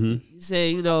slavery. Mm-hmm. He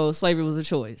said, slavery was a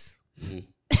choice.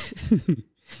 Mm-hmm.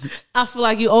 I feel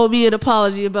like you owe me an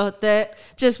apology about that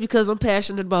just because I'm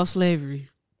passionate about slavery.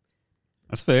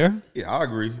 That's fair. Yeah, I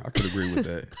agree. I could agree with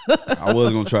that. I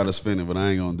was gonna try to spin it, but I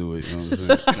ain't gonna do it. You know what I'm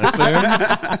saying? That's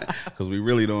fair. Because we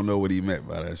really don't know what he meant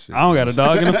by that shit. I don't got a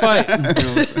dog in the fight. You know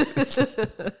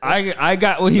what I'm saying? I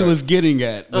got what he was getting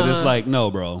at, but it's like,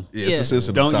 no, bro. Yeah, it's a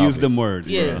sensitive Don't topic. use them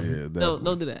words. Yeah, Bro.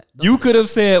 don't do that. You could have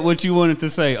said what you wanted to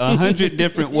say 100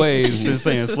 different ways than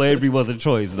saying slavery was a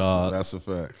choice, dog. That's a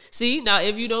fact. See, now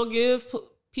if you don't give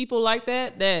people like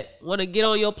that want to get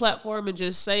on your platform and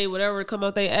just say whatever to come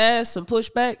out their ass and push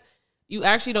back, you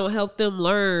actually don't help them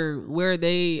learn where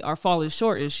they are falling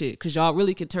short and shit. Because y'all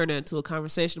really can turn that into a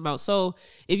conversation about, so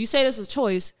if you say this is a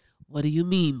choice, what do you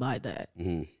mean by that?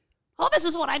 Mm-hmm. Oh, this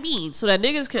is what I mean. So that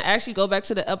niggas can actually go back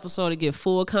to the episode and get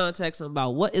full context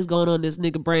about what is going on in this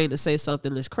nigga brain to say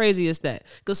something as crazy as that.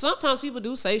 Because sometimes people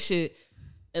do say shit,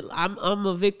 and I'm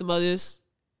a victim of this,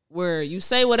 where you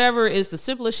say whatever is the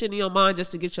simplest shit in your mind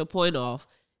just to get your point off.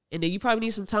 And then you probably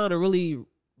need some time to really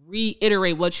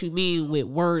reiterate what you mean with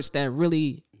words that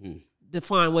really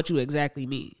define what you exactly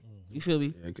mean. You feel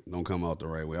me? Yeah, don't come out the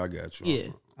right way. I got you. Yeah.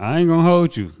 I ain't gonna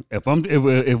hold you.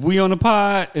 If we on the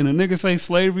pod and a nigga say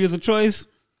slavery is a choice,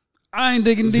 I ain't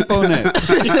digging deep on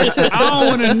that. I don't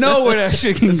want to know where that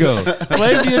shit can go.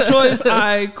 Slavery a choice? All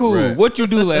right, cool. Right. What you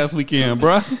do last weekend,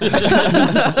 bruh?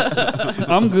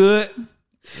 I'm good.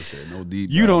 No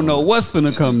deep. You don't know what's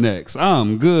finna come next.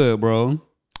 I'm good, bro. All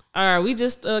right, we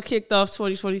just kicked off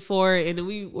 2024, and then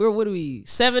we're what are we?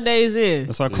 7 days in.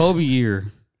 That's our Kobe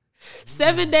year.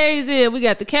 7 days in, we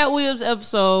got the Katt Williams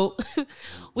episode.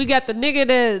 We got the nigga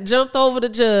that jumped over the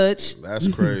judge. That's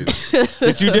crazy.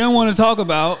 That you didn't want to talk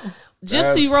about.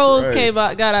 Gypsy Rose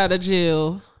got out of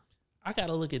jail. I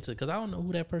gotta look into it because I don't know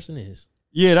who that person is.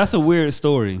 Yeah, that's a weird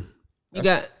story.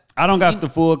 I don't got the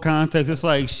full context. It's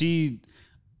like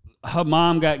her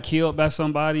mom got killed by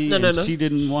somebody. No. She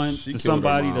didn't want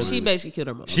somebody to. She basically killed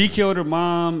her mom. She killed her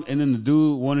mom, and then the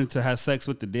dude wanted to have sex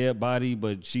with the dead body,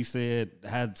 but she said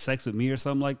had sex with me or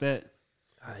something like that.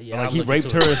 Yeah, like he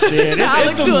raped her instead.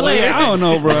 I don't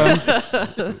know, bro.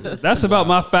 That's about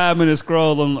my 5-minute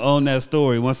scroll on that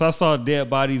story. Once I saw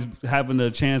dead bodies having the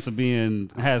chance of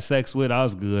being had sex with, I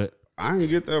was good. I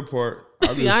didn't get that part.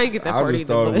 I just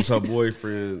thought it was her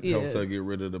boyfriend helped her get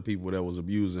rid of the people that was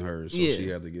abusing her, so she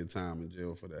had to get time in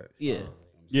jail for that.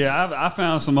 Yeah, I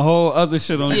found some whole other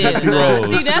shit on Gypsy Rose.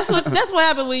 See, that's what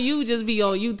happened when you just be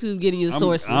on YouTube getting your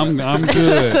sources. I'm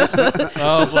good.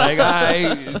 I was like,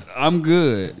 I'm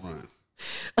good.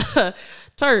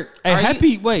 Turk,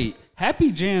 hey,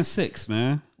 happy Jan 6,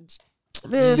 man.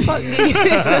 Man, fuck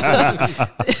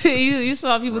you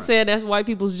saw people saying that's white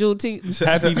people's Juneteenth.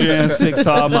 Happy Jan 6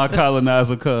 to all my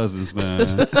colonizer cousins, man.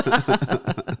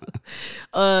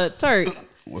 Turk,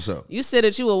 what's up? You said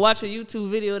that you will watch a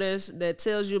YouTube video that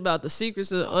tells you about the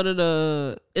secrets in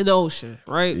the ocean,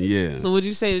 right? Yeah. So would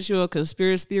you say that you're a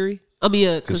conspiracy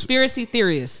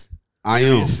theorist? I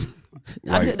am.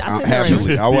 I would right.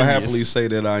 happily say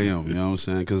that I am. You know what I'm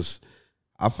saying? Because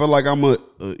I feel like I'm a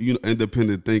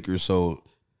independent thinker, so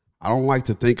I don't like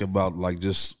to think about like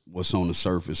just what's on the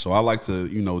surface. So I like to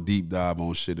deep dive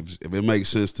on shit. If it makes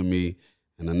sense to me,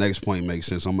 and the next point makes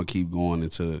sense, I'm gonna keep going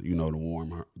into the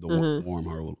warm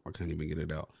hurdle. I can't even get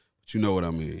it out, but you know what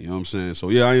I mean. You know what I'm saying? So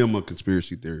yeah, I am a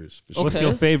conspiracy theorist. For sure. What's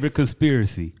your favorite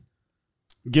conspiracy?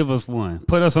 Give us one.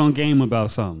 Put us on game about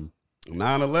something.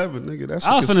 9/11, nigga. That's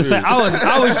I was gonna say.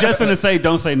 I was just gonna say.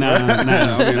 Don't say 9/11.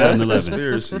 That's a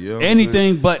conspiracy. You know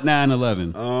anything but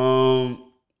 9/11.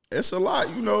 It's a lot.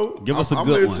 Give us a I'm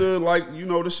good into one. like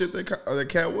the shit that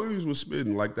Katt Williams was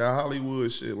spitting, like that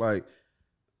Hollywood shit. Like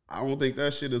I don't think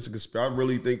that shit is a conspiracy. I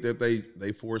really think that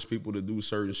they force people to do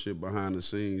certain shit behind the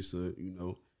scenes to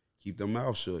keep their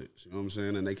mouth shut. You know what I'm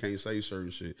saying? And they can't say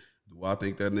certain shit. Do I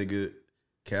think that nigga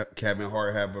Kevin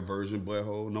Hart have a virgin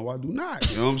butthole? No, I do not.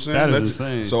 You know what I'm saying? That is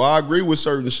insane. So I agree with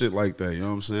certain shit like that. You know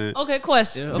what I'm saying? Okay,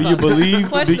 question. Do you believe?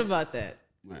 Question about that.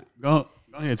 Go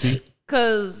ahead, T.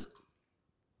 Because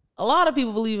a lot of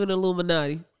people believe in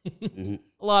Illuminati. Mm-hmm.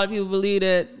 A lot of people believe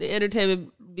that the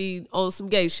entertainment be on some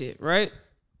gay shit, right?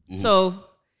 Mm-hmm. So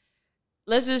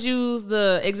let's just use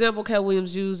the example Katt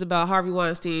Williams used about Harvey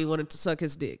Weinstein wanting to suck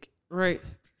his dick, right?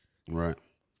 Right.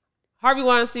 Harvey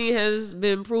Weinstein has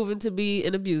been proven to be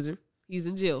an abuser. He's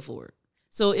in jail for it.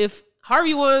 So if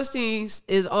Harvey Weinstein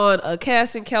is on a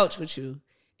casting couch with you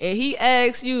and he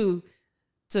asks you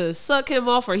to suck him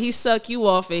off or he suck you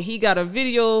off and he got a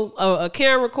video, a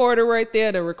camera recorder right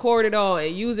there to record it all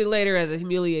and use it later as a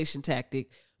humiliation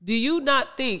tactic, do you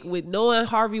not think with knowing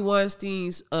Harvey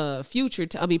Weinstein's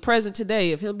present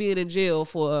today of him being in jail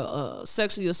for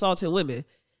sexually assaulting women,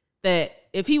 that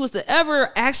if he was to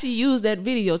ever actually use that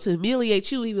video to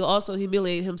humiliate you, he will also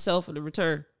humiliate himself in the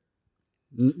return?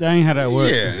 That ain't how that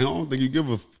works. Yeah, I don't think you give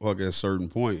a fuck at a certain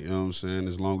point. You know what I'm saying?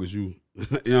 As long as you, you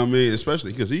know what I mean?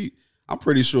 Especially because I'm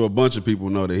pretty sure a bunch of people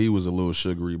know that he was a little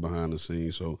sugary behind the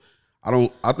scenes. So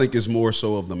I think it's more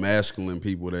so of the masculine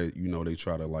people that, you know, they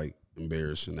try to like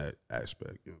embarrass in that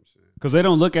aspect. You know what I'm saying? Because they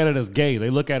don't look at it as gay. They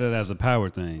look at it as a power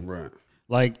thing. Right.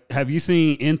 Like, have you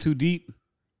seen In Too Deep?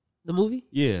 The movie?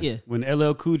 Yeah. When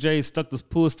LL Cool J stuck this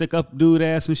pool stick up dude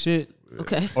ass and shit.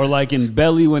 Okay. Or like in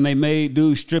Belly when they made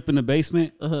dude strip in the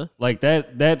basement. Uh-huh. Like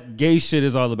that gay shit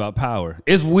is all about power.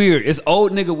 It's weird. It's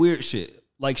old nigga weird shit.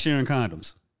 Like sharing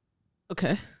condoms.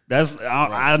 Okay. That's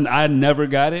I never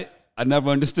got it. I never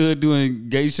understood doing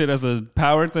gay shit as a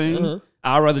power thing. Uh-huh.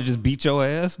 I'd rather just beat your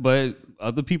ass, but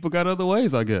other people got other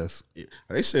ways, I guess. Yeah.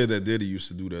 They said that Diddy used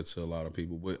to do that to a lot of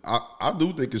people, but I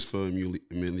do think it's for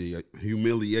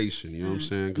humiliation. You know what I'm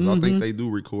saying? Because I think they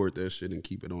do record that shit and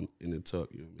keep it in the tuck.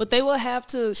 You know what I mean? But they will have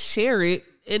to share it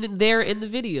in the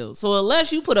video. So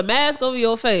unless you put a mask over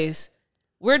your face,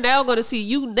 we're now going to see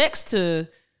you next to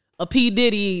a P.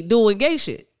 Diddy doing gay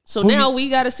shit. So now we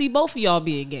got to see both of y'all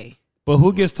being gay. But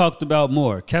who gets talked about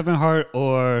more, Kevin Hart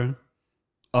or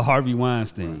a Harvey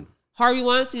Weinstein? Right. Harvey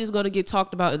Weinstein is going to get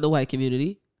talked about in the white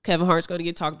community. Kevin Hart's going to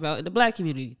get talked about in the black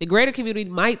community. The greater community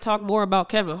might talk more about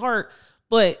Kevin Hart,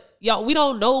 but y'all, we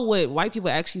don't know what white people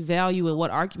actually value and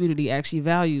what our community actually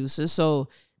values. And so,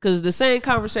 because the same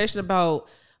conversation about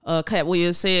Katt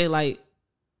Williams saying like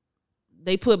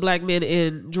they put black men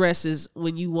in dresses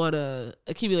when you want to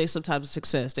accumulate some type of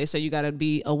success. They say you got to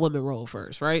be a woman role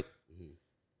first, right?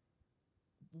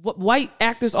 White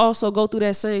actors also go through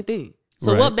that same thing.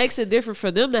 So what makes it different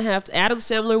for them to have to? Adam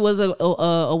Sandler was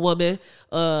a woman,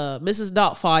 Mrs.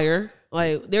 Doubtfire.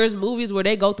 Like there's movies where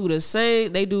they go through the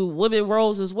same. They do women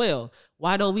roles as well.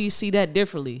 Why don't we see that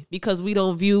differently? Because we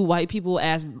don't view white people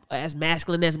as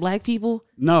masculine as black people.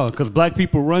 No, because black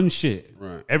people run shit.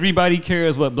 Right. Everybody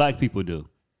cares what black people do.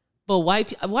 But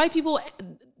white people,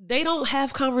 they don't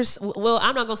have Well,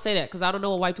 I'm not gonna say that because I don't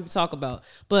know what white people talk about.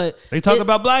 But They talk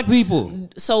about black people.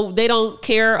 So they don't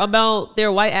care about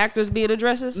their white actors being in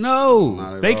dresses?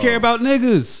 No, they all. care about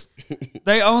niggas.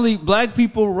 Black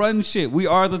people run shit. We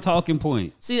are the talking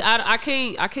point. See, I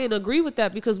can't agree with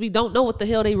that because we don't know what the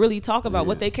hell they really talk about,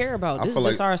 what they care about. This is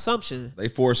just our assumption. They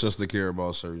force us to care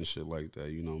about certain shit like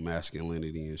that, you know,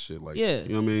 masculinity and shit like that.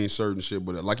 You know what I mean? Certain shit.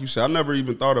 But like you said, I never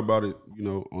even thought about it, you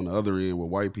know, on the other end with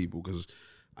white people because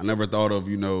I never thought of,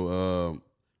 you know,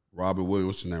 Robin Williams,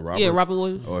 what's his name? Robert? Yeah, Robin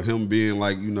Williams. Or him being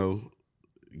like, you know,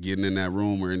 getting in that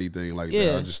room or anything like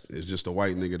that. It's just a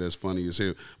white nigga that's funny as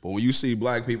hell. But when you see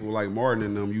black people like Martin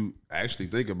and them, you actually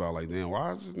think about like, damn,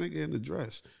 why is this nigga in the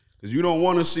dress? Because you don't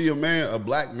want to see a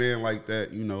black man like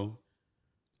that, you know,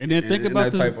 and then think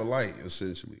about that type of light,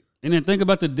 essentially. And then think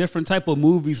about the different type of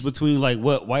movies between like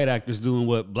what white actors do and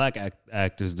what black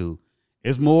actors do.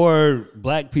 It's more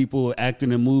black people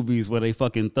acting in movies where they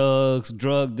fucking thugs,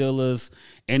 drug dealers,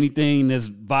 anything that's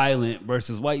violent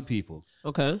versus white people.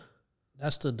 Okay.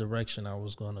 That's the direction I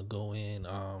was going to go in.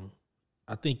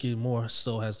 I think it more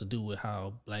so has to do with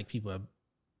how black people have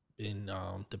been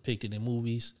depicted in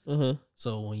movies. Uh-huh.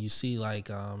 So when you see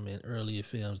like in earlier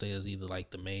films, there's either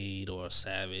like the maid or a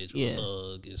savage or a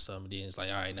thug and something. Then it's like,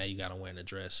 all right, now you got to wear a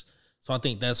dress. So I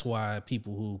think that's why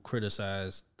people who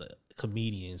criticize the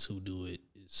comedians who do it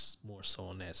is more so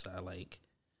on that side. Like,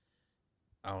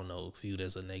 I don't know, viewed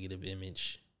as a negative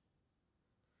image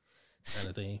kind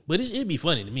of thing. But it'd be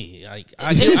funny to me. Like,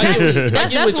 I get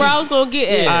that's where I was gonna get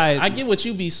at. Yeah, I get what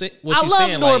you be saying. I love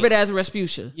Norbit like, as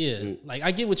Rasputia. Yeah, like I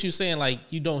get what you're saying. Like,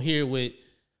 you don't hear with,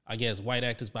 I guess, white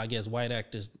actors, but I guess white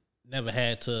actors never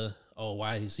had to. Oh,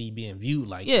 why is he being viewed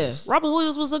like this? Robin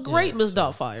Williams was a great Miss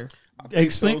Doubtfire.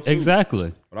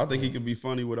 Exactly. But I think he could be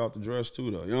funny without the dress too,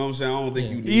 though. You know what I'm saying? I don't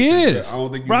think you need he is. I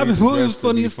don't think you Robin need the Williams dress to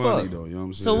funny be as funny, fuck. though. You know what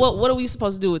I'm saying? So what are we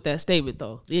supposed to do with that statement,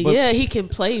 though? Yeah, he can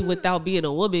play without being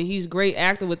a woman. He's a great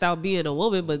actor without being a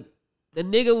woman, but the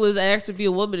nigga was asked to be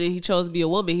a woman and he chose to be a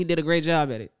woman. He did a great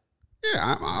job at it.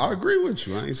 Yeah, I agree with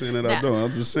you. I ain't saying that I don't.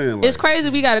 I'm just saying. Like, it's crazy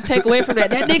we got to take away from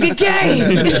that. That nigga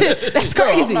gay. That's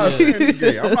crazy. I'm not saying he's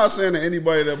gay. I'm not saying that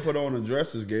anybody that put on a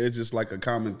dress is gay. It's just like a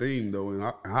common theme, though, in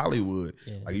Hollywood.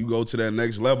 Yeah. Like, you go to that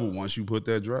next level once you put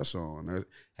that dress on. That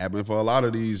happened for a lot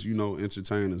of these, you know,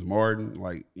 entertainers. Martin,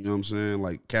 like, you know what I'm saying?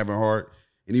 Like, Kevin Hart.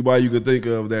 Anybody you could think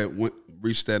of that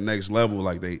reached that next level,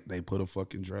 like, they put a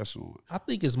fucking dress on. I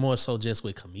think it's more so just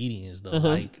with comedians, though.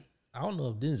 Like, I don't know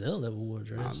if Denzel ever wore a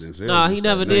dress. Nah, he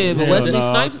never did, but Wesley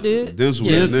Snipes did. Denzel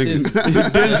that nigga.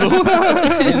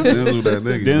 Denzel that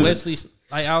nigga. Wesley,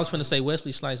 like I was finna say,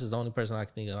 Wesley Snipes is the only person I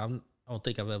can think of. I don't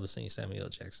think I've ever seen Samuel L.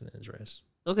 Jackson in a dress.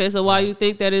 Okay, so why you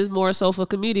think that is more so for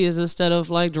comedians instead of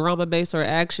like drama-based or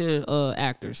action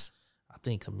actors? I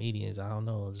think comedians, I don't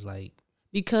know, it's like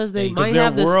because they Because might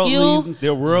have the skill.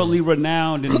 They're worldly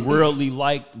renowned and worldly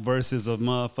liked versus a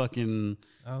motherfucking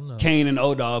I don't know. Kane and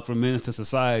O-Dog from Menace to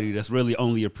Society that's really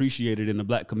only appreciated in the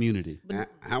black community.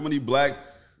 How many black,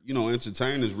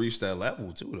 entertainers reached that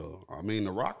level too, though? I mean,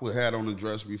 The Rock would had on the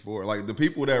dress before. Like the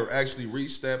people that actually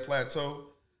reached that plateau,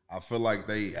 I feel like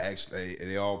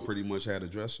they all pretty much had a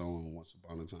dress on once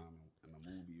upon a time in a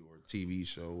movie or a TV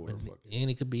show or And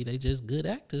it could be they just good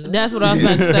actors. That's what I was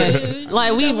about to say.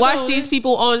 Like we watch these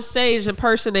people on stage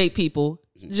impersonate people.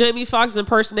 Jamie Foxx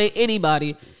impersonate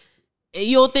anybody. And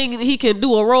you don't think he can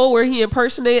do a role where he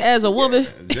impersonate as a woman?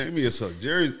 Jamie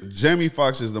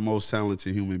Foxx is the most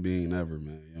talented human being ever, man. You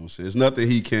know what I'm saying? There's nothing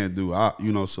he can't do.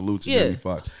 Salute to Jamie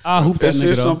Foxx. Hoop that There's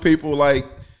nigga some though. people like,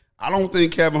 I don't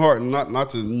think Kevin Hart, not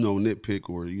to nitpick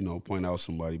or point out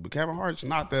somebody, but Kevin Hart's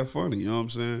not that funny. You know what I'm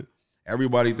saying?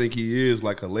 Everybody think he is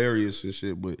like hilarious and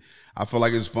shit, but I feel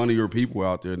like it's funnier people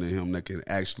out there than him that can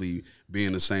actually be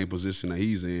in the same position that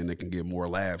he's in, that can get more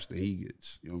laughs than he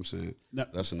gets. You know what I'm saying? No.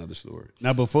 That's another story.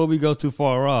 Now, before we go too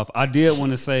far off, I did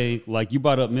want to say, like you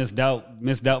brought up Miss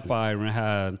Doubtfire and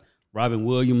how Robin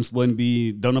Williams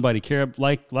don't nobody care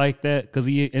like that because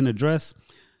he in a dress.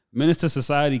 Menace to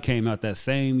Society came out that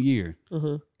same year.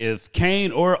 Mm-hmm. If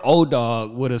Kane or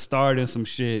O-Dog would have starred in some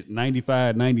shit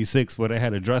 95, 96 where they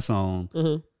had a dress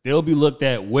on, they'll be looked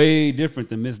at way different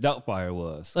than Miss Doubtfire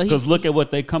was. Because look at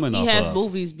what they coming off of. He has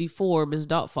movies before Miss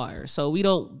Doubtfire, so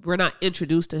we're not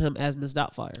introduced to him as Miss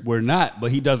Doubtfire. We're not, but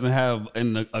he doesn't have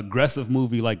an aggressive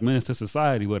movie like Menace to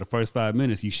Society where the first 5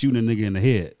 minutes you shoot a nigga in the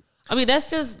head. I mean, that's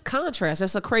just contrast.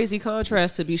 That's a crazy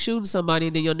contrast to be shooting somebody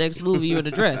and then your next movie you're in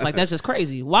a dress. Like, that's just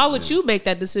crazy. Why would you make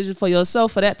that decision for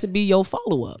yourself for that to be your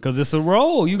follow-up? Because it's a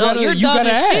role. You're dumb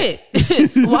as shit.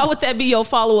 Why would that be your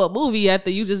follow-up movie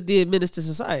after you just did Menace to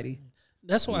Society?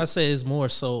 That's why I say it's more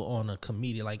so on a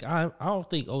comedian. Like I don't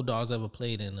think O-Dog's ever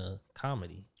played in a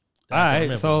comedy. All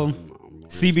right, so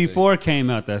CB4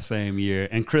 came out that same year,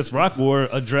 and Chris Rock wore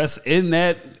a dress in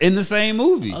the same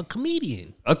movie. A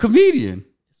comedian. A comedian.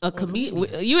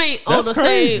 You ain't That's on the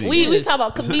crazy. same. We talk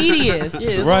about comedians.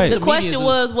 Right. The question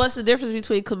was, what's the difference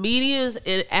between comedians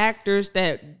and actors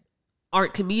that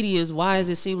aren't comedians? Why does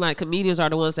it seem like comedians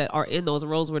are the ones that are in those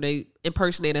roles where they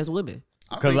impersonate as women?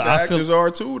 I think the actors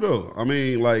are too, though. I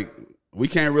mean, like, we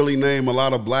can't really name a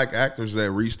lot of black actors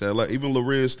that reached that level. Even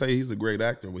Lorenz Tate, he's a great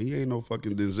actor, but he ain't no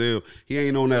fucking Denzel. He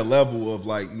ain't on that level of,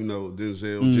 like,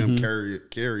 Denzel, Jim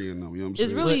Carrey and them. You know what I'm saying?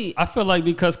 It's really. I feel like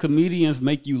because comedians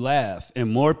make you laugh,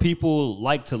 and more people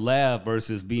like to laugh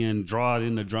versus being drawn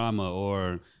into drama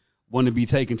or want to be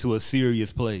taken to a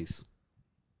serious place.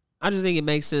 I just think it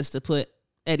makes sense to put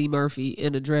Eddie Murphy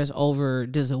in a dress over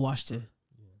Denzel Washington.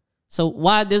 So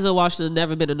why Denzel Washington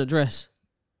never been in a dress?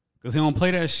 Because he don't play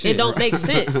that shit. It don't make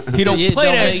sense. He don't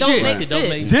play that shit. It don't make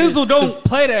sense. Denzel don't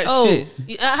play that shit.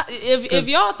 If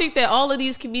y'all think that all of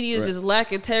these comedians just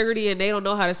lack integrity and they don't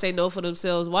know how to say no for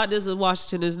themselves, why Denzel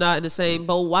Washington is not in the same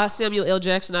boat? Why Samuel L.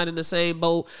 Jackson not in the same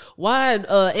boat? Why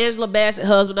Angela Bassett's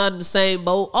husband not in the same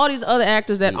boat? All these other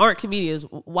actors that aren't comedians,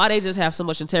 why they just have so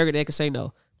much integrity they can say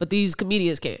no, but these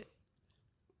comedians can't?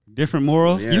 Different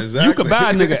morals. Yeah, you exactly. could buy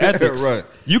a nigga ethics. Right.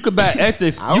 You could buy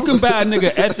ethics. You can buy a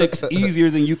nigga ethics easier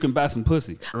than you can buy some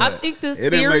pussy. Right. I think this it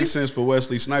theory, didn't make sense for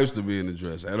Wesley Snipes to be in the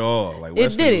dress at all. Like, It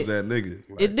Wesley did was it. that nigga.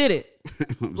 Like, it did it.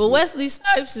 But Wesley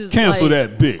Snipes is Cancel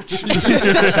like, that bitch.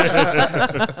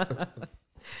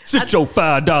 Sit your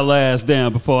 $5 ass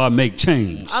down before I make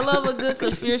change. I love a good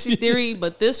conspiracy theory,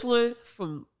 but this one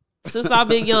since I've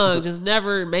been young just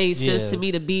never made sense to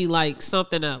me to be like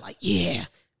something that like, yeah,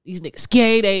 these niggas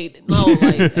gay. It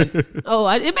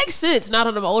makes sense. Now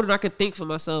that I'm older and I can think for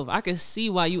myself, I can see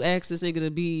why you asked this nigga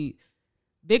to be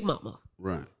Big Mama.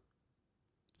 right.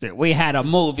 We had a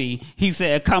movie. He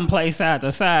said, come play side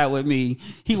to side with me.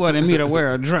 He wanted me to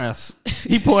wear a dress.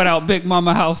 He poured out Big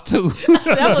Mama House too.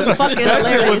 That was fucking That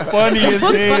hilarious. shit was funny as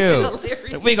hell.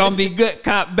 Hilarious. We gonna be good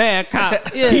cop, bad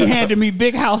cop. Yeah. He handed me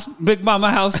Big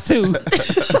Mama House too.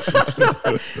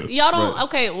 Y'all don't.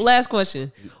 Okay, last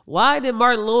question. Why did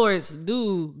Martin Lawrence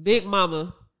do Big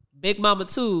Mama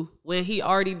 2 when he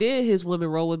already did his women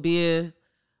role with being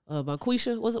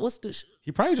Marquisha? What's the?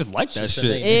 He probably just liked that She's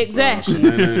shit. Exactly.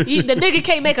 The nigga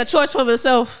can't make a choice for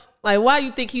himself. Like, why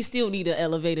you think he still need to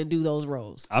elevate and do those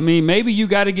roles? I mean, maybe you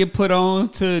got to get put on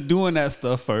to doing that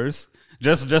stuff first.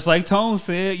 Just like Tone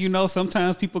said,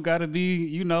 sometimes people got to be,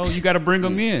 you got to bring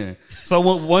them in. So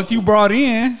once you brought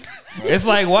in, it's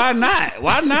like, why not?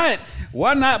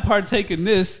 Why not partake in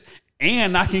this?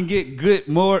 And I can get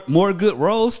more good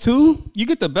roles too. You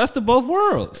get the best of both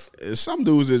worlds. Some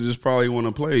dudes that just probably want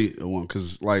to play one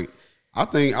because, like, I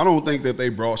don't think that they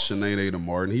brought Sinead to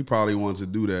Martin. He probably wanted to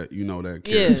do that, that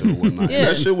character or whatnot. Yeah. And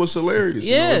that shit was hilarious.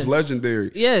 Yeah. It's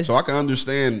legendary. Yes. So I can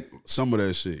understand some of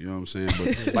that shit, you know what I'm saying?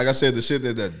 But like I said, the shit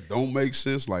that don't make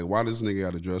sense, like why does nigga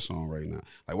got a dress on right now?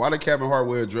 Like why did Kevin Hart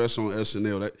wear a dress on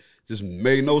SNL? That just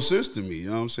made no sense to me, you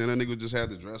know what I'm saying? That nigga just had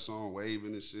the dress on,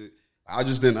 waving and shit. I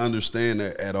just didn't understand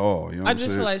that at all. You know what I'm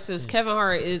saying? feel like since Kevin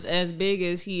Hart is as big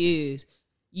as he is,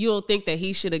 you don't think that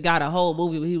he should have got a whole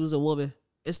movie when he was a woman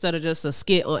instead of just a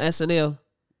skit on SNL?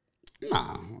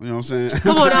 Nah, you know what I'm saying?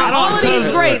 Come on now, all of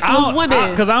these greats was women.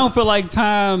 Because I don't feel like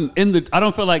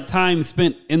time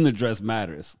spent in the dress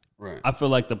matters. Right. I feel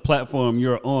like the platform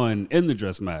you're on in the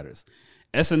dress matters.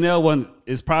 SNL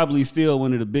is probably still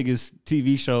one of the biggest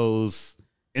TV shows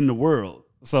in the world.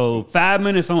 So 5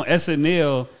 minutes on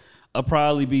SNL will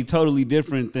probably be totally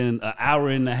different than an hour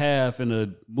and a half in a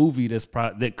movie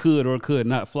that could or could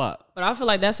not flop. But I feel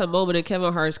like that's a moment in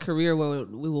Kevin Hart's career where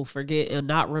we will forget and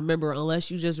not remember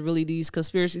unless you just really these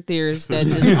conspiracy theorists that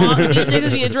just all these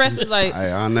niggas be addressed like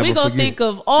we gonna think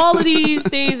of all of these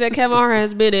things that Kevin Hart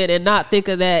has been in and not think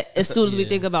of that as soon as we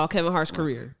think about Kevin Hart's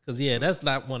career. Because that's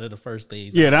not one of the first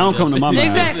things. Yeah, that don't come to my mind.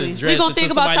 Exactly. We gonna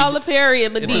think about Tyler Perry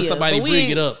and Madea. Until somebody bring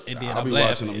it up, and then I'll be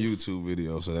laughing. watching them YouTube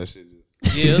videos, so that shit just...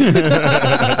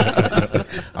 Yeah.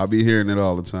 I'll be hearing it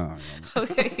all the time.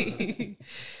 Okay.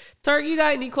 Turk, you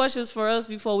got any questions for us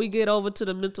before we get over to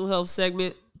the mental health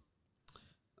segment?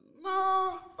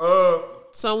 No.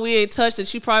 Something we ain't touched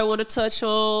that you probably want to touch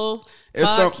on?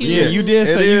 It's something. Yeah, you did.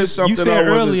 It So is something you said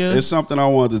earlier. It's something I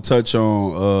wanted to touch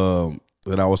on.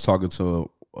 That I was talking to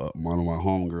one of my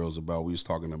homegirls about. We was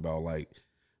talking about like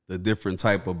the different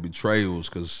type of betrayals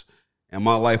because in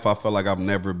my life I felt like I've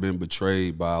never been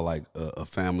betrayed by like a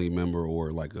family member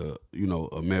or like a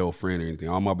male friend or anything.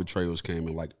 All my betrayals came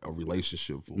in like a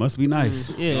relationship form. Must be nice.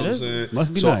 Yeah, You know what I'm saying?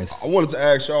 Must be So nice. I wanted to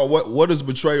ask y'all what does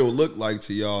betrayal look like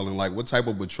to y'all, and like what type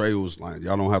of betrayals, like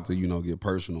y'all don't have to get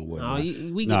personal with. No,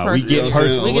 we we get personal. get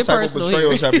personal. We What get type of personal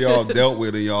betrayals here. have y'all dealt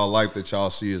with in y'all life that y'all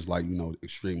see as like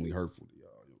extremely hurtful to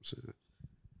y'all? You know what I'm saying?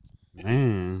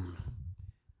 Man,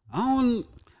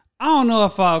 I don't know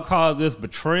if I'll call this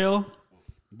betrayal,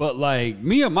 but like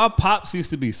me and my pops used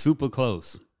to be super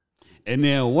close. And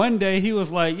then one day he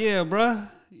was like, "Yeah, bruh,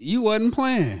 you wasn't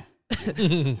playing."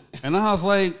 And I was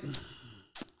like,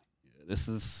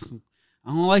 I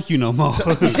don't like you no more.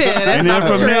 That's and then not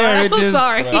from betrayal. there, it I'm just,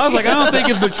 sorry. I was like, I don't think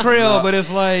it's betrayal, but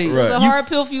it's like, Right. It's a hard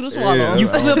pill for you to swallow. Yeah. you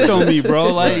flipped on me,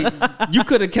 bro. Like, you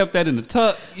could have kept that in the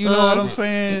tuck. You know what I'm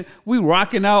saying? We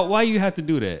rocking out. Why you have to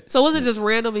do that? So was it just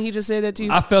random and he just said that to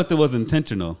you? I felt it was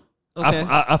intentional. Okay.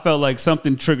 I felt like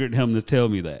something triggered him to tell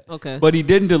me that. Okay. But he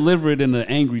didn't deliver it in an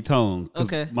angry tone. 'Cause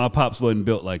Okay. my pops wasn't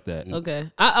built like that. Okay.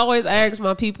 I always ask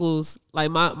my peoples, like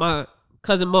my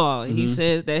cousin Ma, he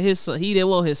says that his son, he didn't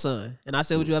want his son. And I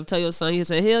said, would you ever tell your son? He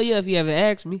said, hell yeah, if he ever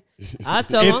asked me. I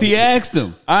tell him. If he asked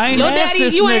him, I ain't Your asked daddy,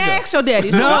 this you nigga. ain't asked your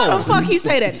daddy. So No. why the fuck he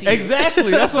say that to you?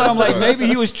 Exactly. That's why I'm like, maybe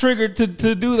he was triggered to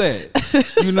do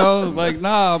that. Like,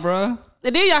 nah, bro.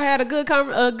 And then y'all had a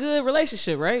good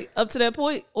relationship, right? Up to that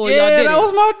point? Or Yeah, y'all did that it?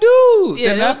 was my dude. Yeah,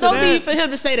 Then there's after no that, need for him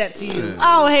to say that to you.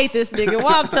 I don't hate this nigga.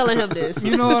 Why I'm telling him this?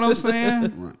 you know what I'm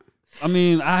saying? I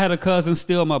mean, I had a cousin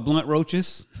steal my blunt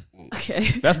roaches. Okay.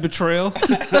 That's betrayal.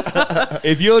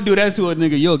 If you'll do that to a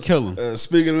nigga, you'll kill him.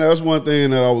 Speaking of that, that's one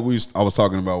thing that I was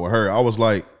talking about with her. I was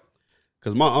like,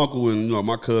 because my uncle and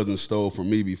my cousin stole from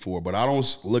me before, but I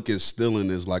don't look at stealing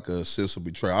as like a sense of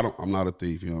betrayal. I'm not a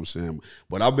thief, you know what I'm saying?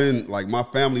 But I've been like my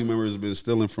family members have been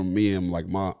stealing from me and like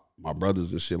my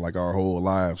brothers and shit like our whole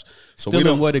lives. So we Stealing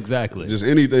don't what exactly? just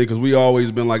anything because we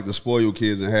always been like the spoiled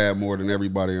kids and had more than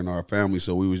everybody in our family.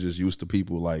 So we was just used to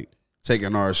people like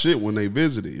taking our shit when they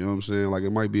visited. You know what I'm saying? Like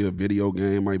it might be a video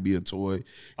game, it might be a toy.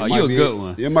 Oh, you a be good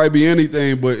one. It might be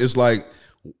anything, but it's like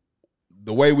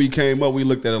the way we came up, we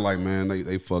looked at it like, man,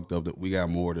 they fucked up. That we got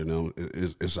more than them.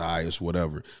 It's it's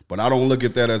whatever. But I don't look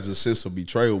at that as a sense of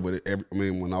betrayal. But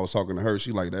when I was talking to her,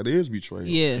 she like that is betrayal.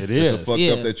 Yeah. It It's is. a fucked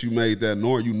Yeah. up that you made that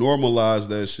you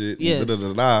normalized that shit. Yes.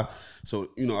 Da-da-da-da. So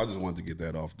I just wanted to get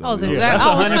that off. I was You know? That's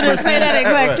going to say that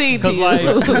exact scene to Because you.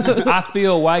 like I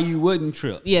feel why you wouldn't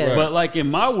trip. Yeah. Right. But like in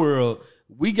my world,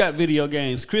 we got video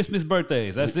games, Christmas,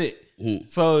 birthdays. That's it.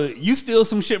 So you steal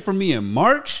some shit from me in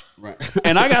March, Right.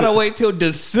 and I gotta wait till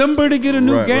December to get a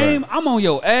new Right, game. right. I'm on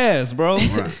your ass, bro.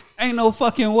 Ain't no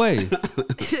fucking way.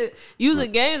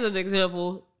 Using games as an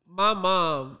example, my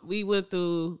mom, we went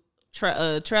through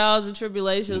trials and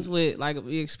tribulations with, like,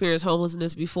 we experienced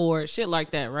homelessness before, shit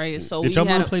like that, right? And so Did we your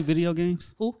had mom play video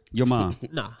games? Who? Your mom?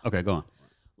 Nah. Okay, go on.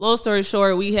 Long story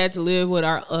short, we had to live with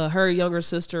her younger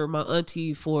sister, my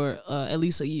auntie, for at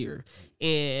least a year.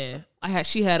 And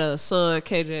she had a son,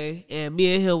 KJ, and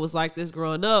me and him was like this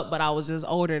growing up, but I was just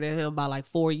older than him by like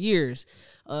 4 years.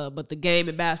 But the game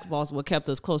and basketball is what kept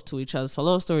us close to each other. So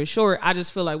long story short, I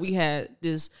just feel like we had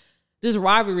this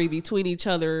rivalry between each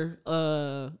other.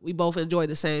 We both enjoyed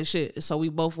the same shit, so we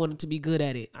both wanted to be good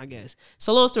at it, I guess.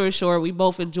 So long story short, we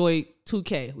both enjoyed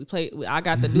 2K. I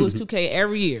got the newest 2K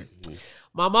every year.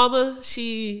 My mama,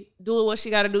 she doing what she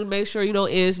got to do to make sure,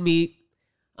 ends meet.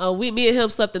 Me and him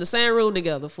slept in the same room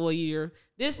together for a year.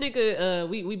 This nigga,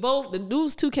 we both, the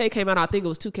newest 2K came out, I think it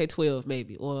was 2K12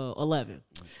 maybe, or 11.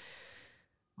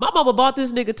 My mama bought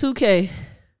this nigga 2K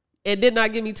and did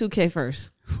not give me 2K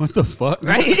first. What the fuck?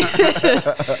 Right?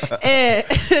 And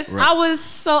right.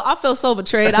 I felt so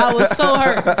betrayed. I was so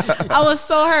hurt.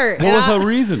 What was her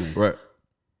reasoning? Right.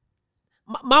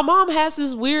 My mom has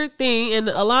this weird thing, and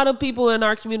a lot of people in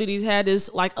our communities had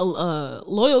this like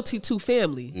loyalty to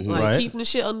family, like keeping the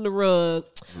shit under the rug.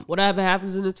 Whatever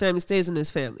happens in this family stays in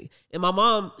this family. And my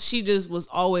mom, she just was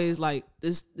always like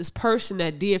this person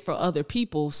that did for other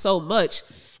people so much.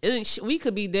 And then we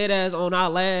could be dead ass on our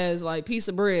last like piece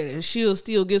of bread, and she'll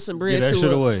still get some bread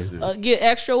get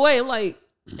extra away. I'm like,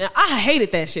 I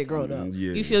hated that shit growing up.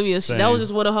 Yeah. You feel me? And that was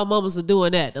just one of her moments of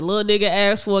doing that. The little nigga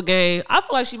asked for a game. I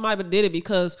feel like she might have did it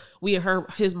because we in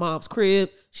his mom's crib.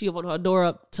 She opened her door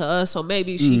up to us, so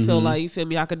maybe she felt like, you feel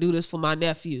me, I could do this for my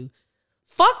nephew.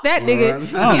 Fuck that nigga.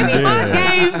 Give me my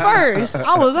game first.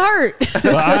 I was hurt.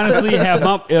 But honestly,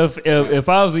 if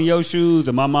I was in your shoes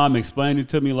and my mom explained it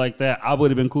to me like that, I would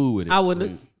have been cool with it. I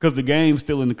wouldn't. Because the game's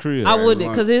still in the crib. I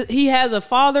wouldn't. Because he has a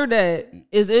father that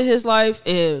is in his life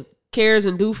and cares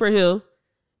and do for him.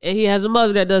 And he has a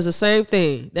mother that does the same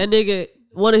thing. That nigga,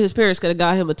 one of his parents could have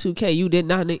got him a 2K. You did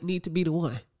not need to be the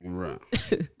one. Right.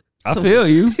 I feel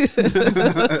you.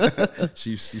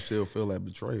 She still feel that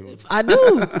betrayal. I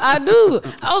do.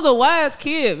 I was a wise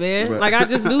kid, man. Like I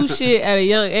just knew shit at a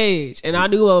young age, and I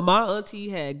knew my auntie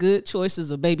had good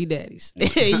choices of baby daddies.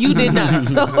 You did not.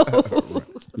 So.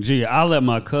 Gee, I let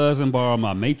my cousin borrow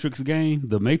my Matrix game,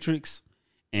 The Matrix,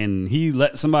 and he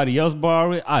let somebody else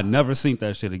borrow it. I never seen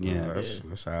that shit again.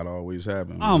 That's how it always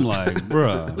happens. I'm like,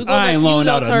 bruh, I ain't loaned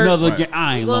out another game.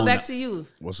 I ain't going back to you.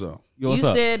 What's up? You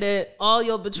said that all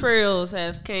your betrayals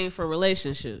came from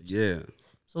relationships. Yeah.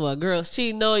 So what, girls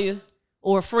cheating on you?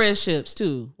 Or friendships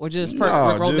too? Or just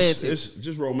romantic? It's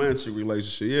just romantic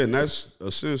relationship. Yeah, and that's a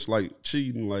sense like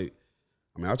cheating. Like,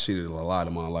 I mean, I cheated a lot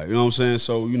in my life. You know what I'm saying?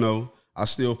 So, I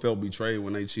still felt betrayed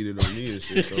when they cheated on me and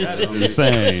shit. So, that's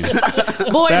insane.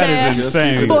 Boy that is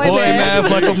insane. Boy math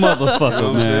like a motherfucker, you know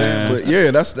what I'm saying? But yeah,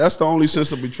 that's the only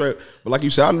sense of betrayal. But like you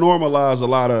said, I normalize a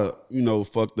lot of,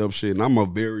 fucked up shit. And I'm a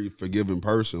very forgiving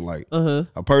person. Like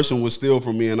a person would steal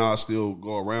from me and I'll still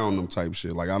go around them type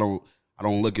shit. Like I don't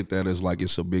look at that as like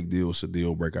it's a big deal, it's a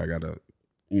deal breaker. I gotta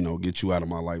get you out of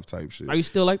my life type shit. Are you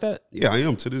still like that? Yeah, I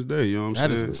am to this day. You know what I'm saying?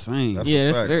 That is insane. That's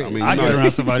a fact. I mean, I get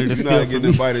around somebody that's not getting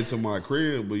invited to my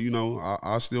crib, but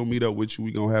I still meet up with you.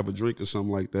 We gonna have a drink or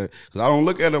something like that. Because I don't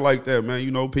look at it like that,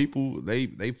 man. People they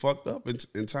fucked up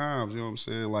in times. You know what I'm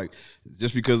saying? Like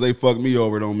just because they fucked me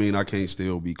over don't mean I can't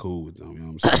still be cool with them. You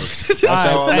know what I'm saying? That's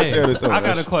how I look at it. Though. I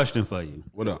got a question for you.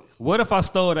 What up? What if I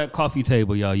stole that coffee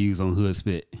table y'all use on Hood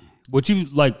Spit? Would you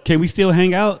can we still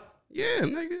hang out? Yeah,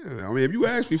 nigga. I mean, if you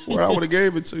asked me for it, I would have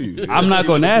gave it to you. I'm not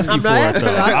going to ask you for it,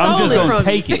 though. I'm just going to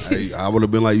take it. Hey, I would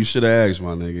have been like, you should have asked,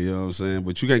 my nigga. You know what I'm saying?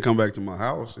 But you can't come back to my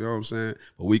house. You know what I'm saying?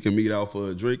 But we can meet out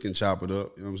for a drink and chop it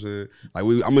up. You know what I'm saying? Like,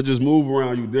 I'm going to just move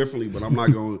around you differently, but I'm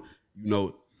not going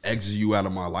to, exit you out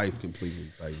of my life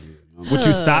completely. Type deal. Would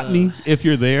you stop me if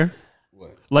you're there?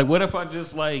 What? Like, what if I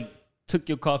just, took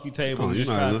your coffee table and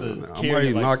just tried to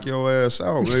carry I might knock your ass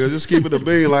out, nigga. Just keep it a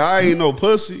bean. Like, I ain't no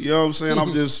pussy. You know what I'm saying?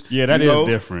 I'm just, yeah, that is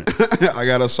different. I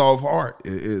got a soft heart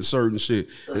in certain shit.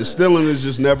 And stealing has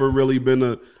just never really been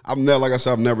like I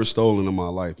said, I've never stolen in my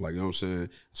life. Like, you know what I'm saying?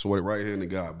 I swear to right hand to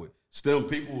God. But still,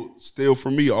 people steal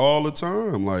from me all the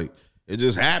time. Like, it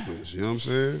just happens. You know what I'm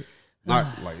saying?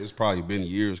 Not like it's probably been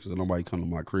years because nobody come to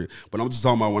my crib. But I'm just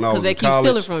talking about when I was in college. Because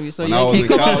they keep stealing from you, so you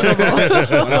can't come over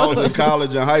no more. When I was in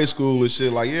college and high school and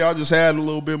shit, like, yeah, I just had a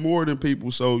little bit more than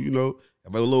people. So, if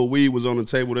a little weed was on the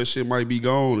table, that shit might be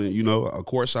gone. And, of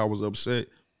course I was upset.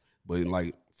 But,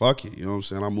 like, fuck it. You know what I'm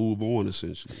saying? I move on,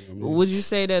 essentially. You know what I mean? Would you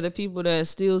say that the people that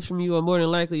steals from you are more than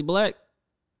likely black?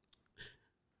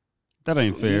 That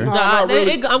ain't fair.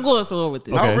 Really. I'm going somewhere with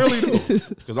this. I really do.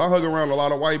 Because I hung around a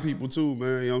lot of white people too,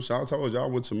 man. You know what I'm saying? I told you, I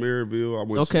went to Maryville. I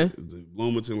went to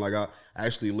Bloomington. Like, I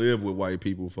actually lived with white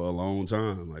people for a long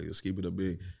time. Like, let's keep it a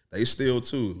big. They steal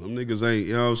too. Them niggas ain't,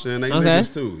 you know what I'm saying? They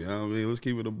niggas too. You know what I mean? Let's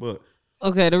keep it a buck.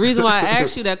 Okay, the reason why I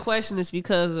asked you that question is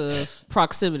because of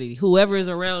proximity. Whoever is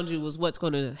around you is what's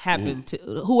going to happen to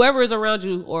whoever is around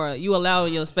you or you allow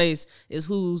in your space is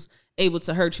who's able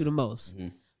to hurt you the most.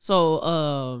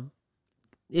 So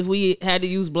if we had to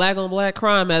use black on black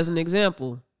crime as an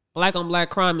example, black on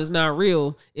black crime is not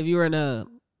real if you're in a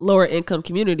lower income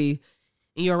community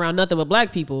and you're around nothing but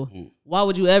black people. Why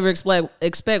would you ever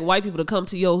expect white people to come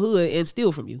to your hood and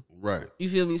steal from you? Right. You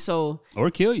feel me? So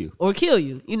Or kill you.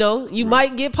 You know, you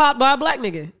might get popped by a black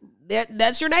nigga.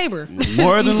 That's your neighbor.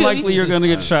 More than likely, you're gonna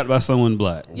get shot by someone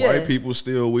black. Yeah. White people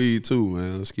steal weed too,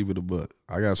 man. Let's keep it a buck.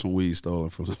 I got some weed stolen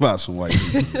by some white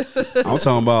people. I'm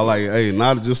talking about like, hey,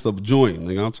 not just a joint,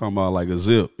 nigga. I'm talking about like a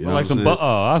zip. You know Like what I'm some, saying?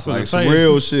 I was gonna Like say some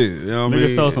real shit. You know what I nigga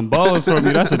mean? stole some balls from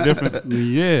you. That's a different.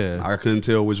 Yeah, I couldn't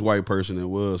tell which white person it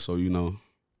was, so you know.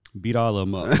 beat all of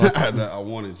them up. I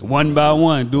wanted to. One by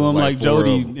one, do them like 4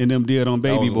 Jody of 'em. and them did on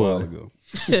Baby That was a while Boy. ago.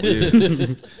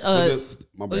 Yeah.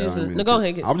 My bad. I didn't mean No, to go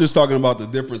pick- ahead. I'm just talking about the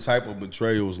different type of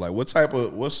betrayals. Like, what's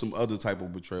some other type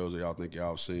of betrayals that y'all think y'all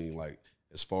have seen? Like,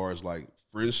 as far as like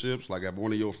friendships, like have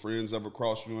one of your friends ever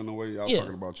crossed you in the way? Y'all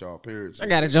talking about y'all parents? I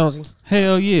got it, Jonesy.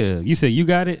 Hell yeah! You said you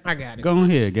got it. I got it. Go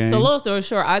ahead, gang. So long story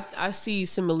short, I see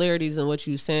similarities in what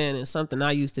you're saying and something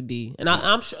I used to be. And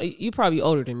I'm sure you probably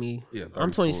older than me. Yeah,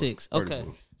 I'm 26. 34. Okay.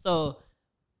 So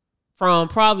from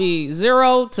probably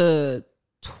 0 to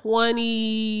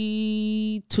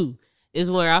 22 is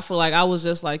where I feel like I was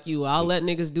just like you. I'll let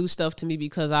niggas do stuff to me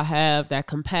because I have that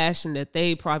compassion that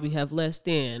they probably have less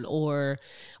than. Or,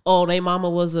 oh, they mama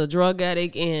was a drug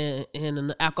addict and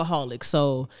an alcoholic.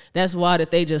 So that's why that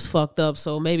they just fucked up.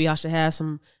 So maybe I should have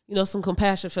some, some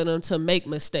compassion for them to make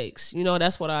mistakes.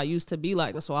 That's what I used to be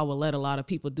like. And so I would let a lot of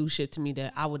people do shit to me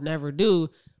that I would never do.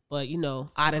 But,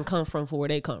 I didn't come from where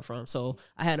they come from. So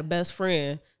I had a best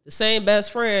friend, the same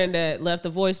best friend that left the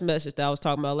voice message that I was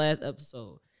talking about last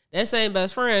episode. That same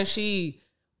best friend,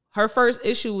 her first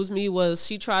issue with me was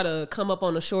she tried to come up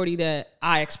on a shorty that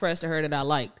I expressed to her that I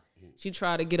liked. She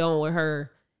tried to get on with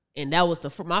her, and that was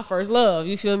my first love,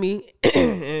 you feel me?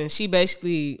 And she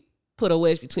basically put a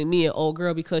wedge between me and old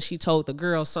girl because she told the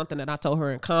girl something that I told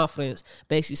her in confidence,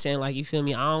 basically saying like, you feel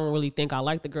me, I don't really think I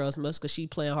like the girl as much because she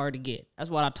playing hard to get. That's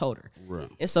what I told her. Right.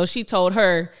 And so she told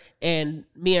her, and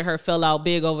me and her fell out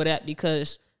big over that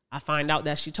because I find out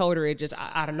that she told her it just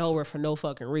out of nowhere for no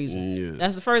fucking reason. Yeah.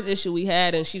 That's the first issue we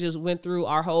had, and she just went through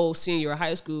our whole senior year of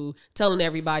high school telling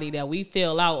everybody that we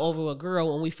fell out over a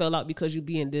girl and we fell out because you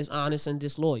being dishonest and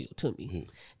disloyal to me.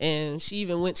 And she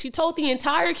told the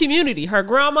entire community, her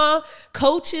grandma,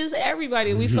 coaches,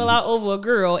 everybody, we fell out over a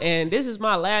girl. And this is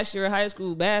my last year of high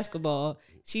school basketball.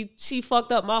 She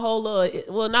fucked up my whole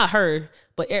well, not her,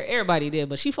 but everybody did.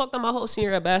 But she fucked up my whole senior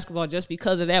year of basketball just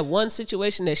because of that one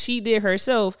situation that she did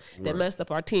herself that messed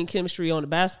up our team chemistry on the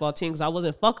basketball team. Because I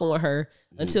wasn't fucking with her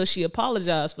until she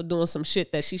apologized for doing some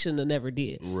shit that she shouldn't have never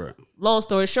did. Right. Long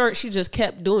story short, she just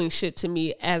kept doing shit to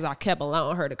me as I kept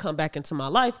allowing her to come back into my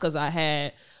life because I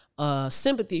had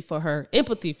empathy for her,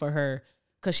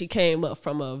 because she came up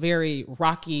from a very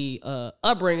rocky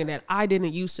upbringing that I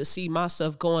didn't used to see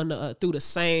myself going through the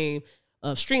same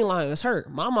streamline as her.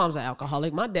 My mom's an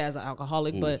alcoholic. My dad's an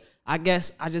alcoholic, but I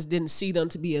guess I just didn't see them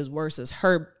to be as worse as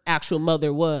her actual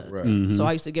mother was. Right. So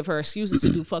I used to give her excuses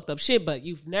to do fucked up shit, but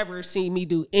you've never seen me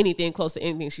do anything close to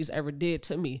anything she's ever did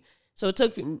to me. So it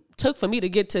took for me to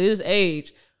get to this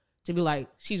age to be like,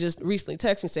 she just recently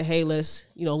texted me and said, hey, let's,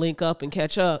 link up and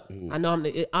catch up. I know I'm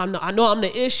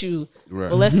the issue,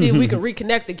 but let's see if we can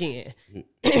reconnect again.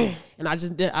 And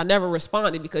I never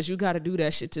responded because you got to do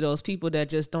that shit to those people that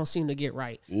just don't seem to get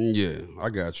right. Yeah, I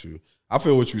got you. I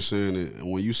feel what you're saying,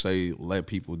 and when you say let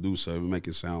people do something, it make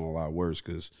it sound a lot worse.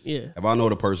 Because if I know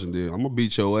the person did, I'm gonna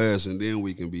beat your ass, and then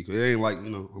we can be. It ain't like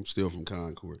I'm still from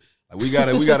Concord. Like we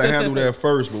gotta handle that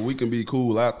first, but we can be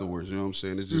cool afterwards. You know what I'm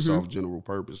saying? It's just off general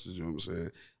purposes. You know what I'm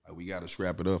saying? Like we gotta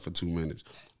scrap it up for 2 minutes.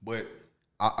 But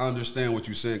I understand what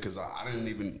you're saying because I didn't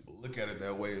even look at it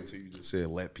that way until you just said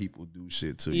let people do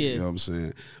shit to you. You know what I'm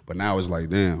saying? But now it's like,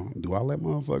 damn, do I let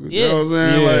motherfuckers? You know what I'm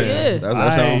saying? Like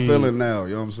that's how I'm feeling now.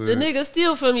 You know what I'm saying? The nigga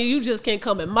steal from you. You just can't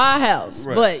come in my house,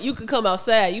 but you can come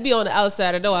outside. You be on the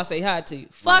outside of the door. I say hi to you.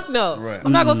 Fuck no. Right.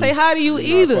 I'm not gonna say hi to you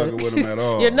either. Not fucking with him at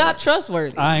all. You're not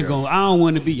trustworthy. I don't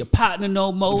want to be your partner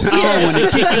no more. I don't want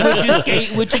to kick you with your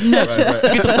skate with your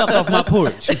nothing. Get the fuck off my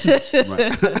porch.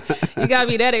 You gotta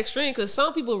be that extreme because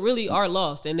some people really are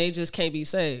lost and they just can't be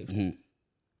saved. Yeah.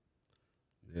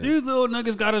 These little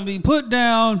niggas gotta be put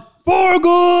down for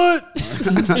good.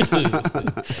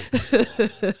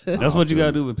 That's what you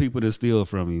gotta do with people that steal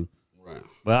from you. Right.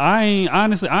 But I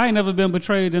ain't never been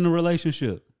betrayed in a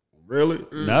relationship. Really?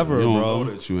 Never, you don't bro.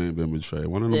 know that you ain't been betrayed.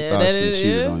 One of them thoughts that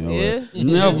cheated on your ass.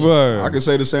 Never. I can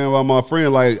say the same about my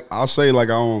friend. Like, I'll say, like,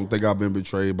 I don't think I've been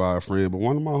betrayed by a friend, but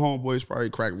one of my homeboys probably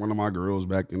cracked one of my girls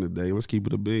back in the day. Let's keep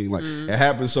it a bean. Like, it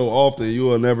happens so often, you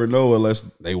will never know unless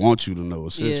they want you to know,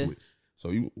 essentially.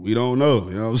 So we don't know,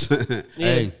 you know what I'm saying?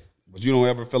 Hey. But you don't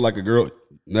ever feel like a girl,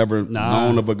 never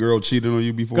known of a girl cheating on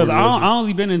you before? Because I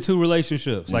only been in 2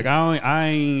 relationships. Like I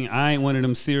ain't one of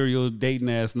them serial dating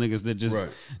ass niggas that just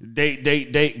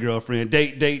date girlfriend,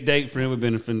 date friend with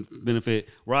benefit,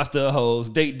 roster of hoes,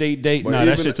 date. But nah,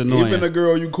 that shit's annoying. Even a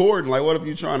girl you courting, like what if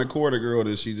you trying to court a girl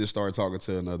and she just started talking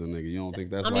to another nigga? You don't think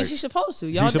that's I mean, she's supposed to.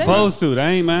 Y'all she's supposed to. That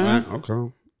ain't mine. Right,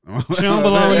 okay. She don't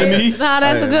belong to me. Nah,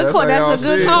 that's a good That's a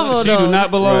good combo, She though. do not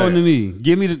belong to me.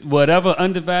 Give me whatever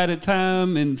undivided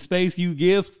time and space you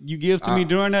give to me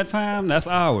during that time. That's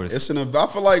ours. I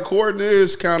feel like courting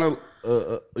is kind of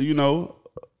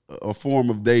a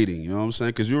form of dating. You know what I'm saying?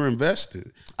 Because you're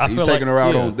invested. You taking her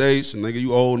out on dates, and nigga,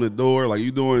 you holding the door, like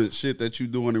you doing shit that you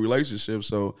do in a relationship.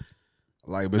 So.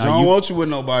 Like, but I don't want you with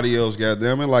nobody else,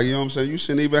 goddammit. Like, you know what I'm saying? You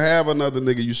shouldn't even have another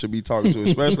nigga you should be talking to,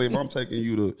 especially if I'm taking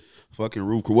you to fucking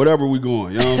roof crew, whatever we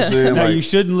going. You know what I'm saying? Now, like, you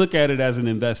shouldn't look at it as an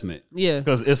investment. Yeah.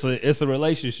 Because it's a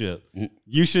relationship.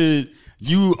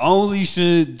 You only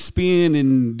should spend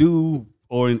and do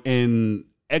and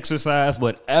exercise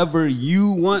whatever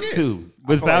you want to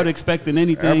without expecting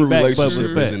anything back but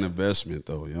respect. Is an investment,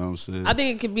 though. You know what I'm saying? I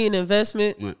think it could be an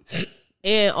investment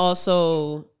and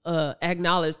also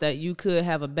acknowledge that you could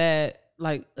have an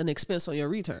expense on your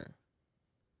return.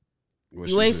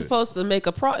 You ain't supposed to make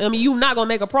a profit. I mean, you're not gonna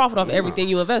make a profit off everything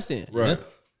you invest in, right?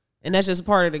 And that's just a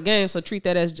part of the game. So treat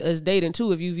that as dating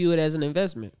too, if you view it as an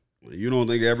investment. You don't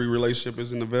think every relationship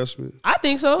is an investment? I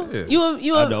think so.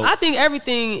 Yeah. I think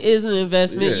everything is an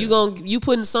investment. Yeah. You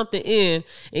putting something in,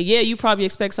 and you probably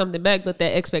expect something back, but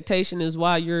that expectation is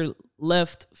why you're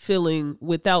left feeling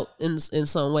without in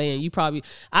some way. And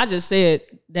I just said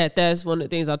that's one of the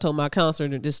things I told my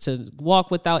counselor, just to walk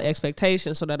without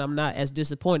expectation so that I'm not as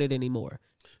disappointed anymore.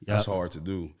 That's hard to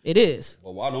do. It is.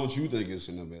 But why don't you think it's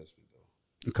an investment though?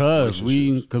 Because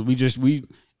we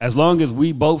as long as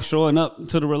we both showing up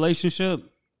to the relationship,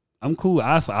 I'm cool.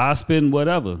 I spend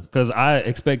whatever because I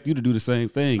expect you to do the same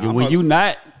thing. And when you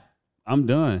not, I'm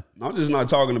done. I'm just not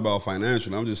talking about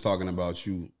financially. I'm just talking about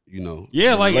you. You know,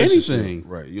 like anything,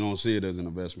 right? You don't see it as an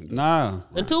investment. Nah. Right.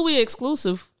 Until we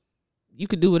exclusive, you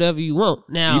could do whatever you want.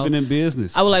 Now, even in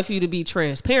business, I would like for you to be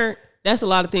transparent. That's a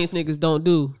lot of things niggas don't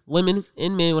do. Women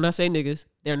and men, when I say niggas,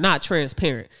 they're not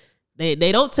transparent.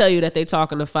 They don't tell you that they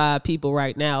talking to 5 people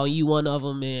right now. You one of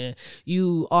them, and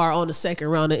you are on the second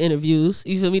round of interviews.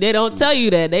 You feel me? They don't tell you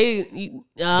that.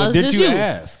 But did you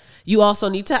ask? You also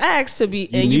need to ask to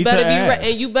be, and you better be,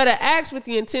 and you better ask with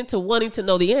the intent to wanting to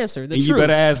know the answer, the truth. You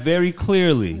better ask very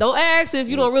clearly. Don't ask if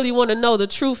you don't really want to know the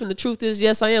truth, and the truth is,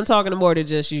 yes, I am talking to more than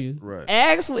just you. Right.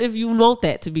 Ask if you want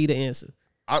that to be the answer.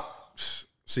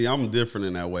 I'm different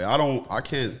in that way. I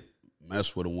can't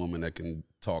mess with a woman that can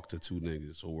talk to 2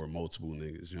 niggas or multiple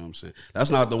niggas. You know what I'm saying? That's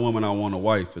not the woman I want a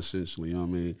wife, essentially. You know what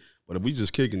I mean? But if we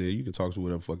just kicking it, you can talk to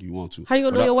whatever fuck you want to. How you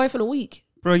gonna know your wife in a week?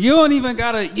 Bro, you don't even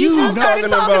gotta use. I'm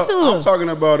talking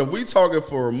about if we talking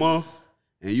for a month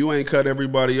and you ain't cut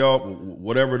everybody off,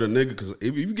 whatever the nigga. Because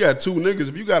if you got 2 niggas,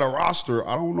 if you got a roster,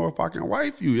 I don't know if I can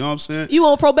wife you. You know what I'm saying? You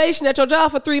on probation at your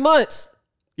job for 3 months.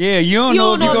 Yeah, you don't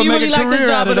know if you really like this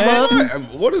job in a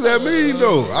month. What does that mean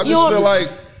though? I just feel like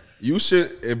you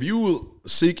should, if you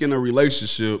seeking a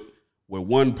relationship with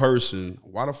one person,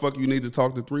 why the fuck you need to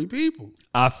talk to 3 people?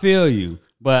 I feel you,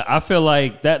 but I feel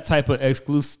like that type of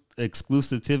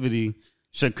exclusivity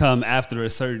should come after a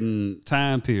certain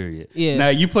time period. Yeah. Now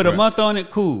you put a month on it,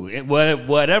 cool.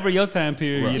 Whatever your time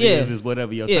period is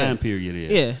whatever your time period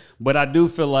is. Yeah. But I do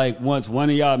feel like once one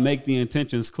of y'all make the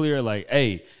intentions clear, like,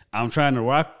 hey, I'm trying to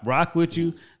rock with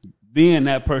you, then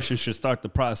that person should start the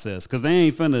process. Because you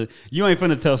ain't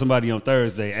finna tell somebody on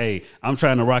Thursday, hey, I'm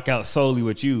trying to rock out solely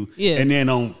with you. Yeah. And then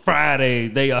on Friday,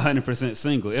 they 100%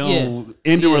 single. End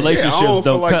the relationships I don't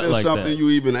feel like cut that's like something that. you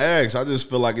even ask. I just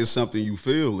feel like it's something you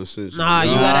feel, essentially. Nah,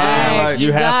 you gotta ask.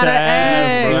 You have to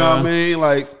ask, bro. You know what I mean?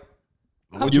 Like,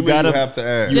 what you have to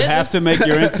ask? You have to make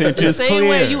your intentions clear. The same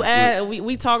way you add,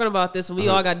 we talking about this and we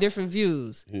all got different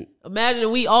views. Imagine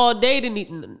we all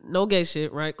dating, no gay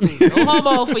shit, right? Cool. No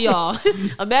homo for y'all.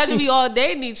 Imagine we all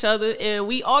dating each other and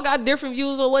we all got different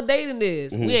views on what dating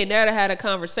is. We ain't never had a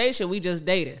conversation, we just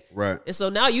dated. Right. And so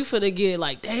now you finna get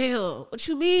like, damn, what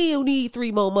you mean you need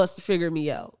 3 more months to figure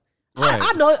me out? Right.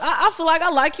 I know, I feel like I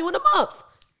like you in a month.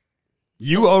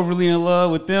 You overly in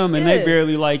love with them and they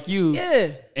barely like you.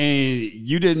 Yeah. And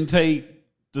you didn't take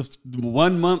the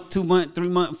 1 month, 2 month, 3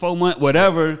 month, 4 month,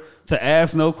 whatever, to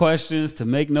ask no questions, to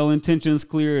make no intentions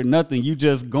clear, nothing. You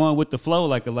just going with the flow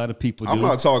like a lot of people do. I'm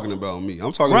not talking about me.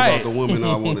 I'm talking about the woman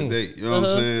I want to date. You know what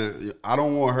I'm saying? I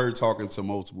don't want her talking to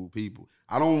multiple people.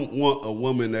 I don't want a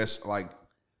woman that's like,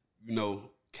 you know,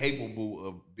 capable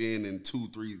of being in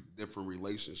 2-3 different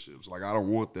relationships. Like, I don't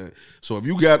want that. So if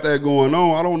you got that going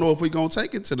on, I don't know if we're going to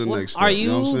take it to the next step. Are you,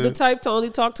 know what I'm the type to only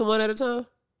talk to one at a time?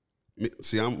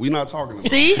 See, we're not talking about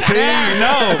See?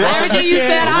 No. Everything you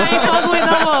said, I ain't fucking with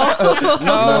no more. We're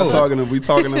not talking. We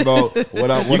talking about what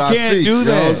I see. You can't do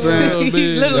that.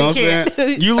 You know what I'm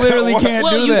saying? You literally can't. You literally can't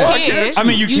Well, do you that. can. I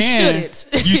mean, you can.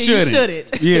 Shouldn't. You shouldn't.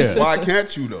 shouldn't. Yeah. Why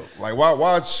can't you though? Like,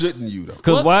 why shouldn't you though?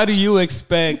 Because why do you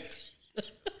expect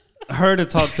her to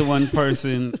talk to one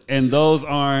person and those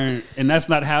aren't, and that's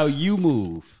not how you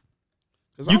move?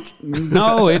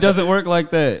 No, it doesn't work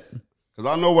like that.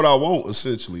 Because I know what I want,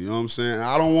 essentially. You know what I'm saying?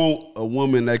 I don't want a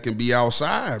woman that can be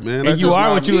outside, man. That's you just are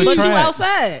not what you me. attract. But you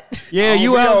outside. Yeah, I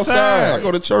you don't be outside. I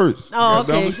go to church. Oh,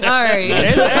 okay. All right.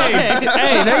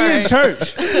 Hey, they in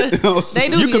church. You know what I'm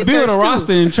saying? They do You be could in build church, a too.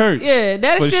 roster in church. Yeah,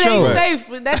 that For shit sure. ain't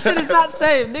safe. That shit is not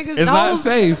safe. Niggas, It's not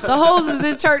safe. The hoes is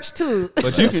in church too.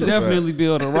 But you can definitely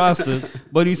build a roster.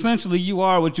 But essentially, you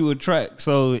are what you attract.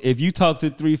 So if you talk to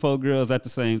 3-4 girls at the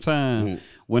same time,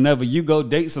 whenever you go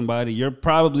date somebody, you're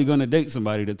probably going to date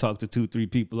somebody to talk to 2-3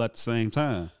 people at the same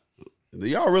time. Do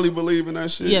y'all really believe in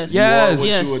that shit? Yes. You are Yes. what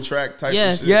Yes. you attract type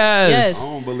Yes. of shit? Yes.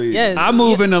 I don't believe Yes. it. I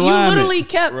move in alignment. You literally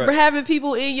kept Right. having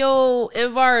people in your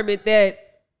environment that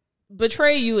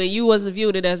betray you, and you wasn't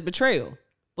viewed it as betrayal.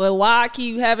 But why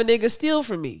keep having niggas steal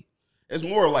from me? It's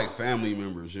more like family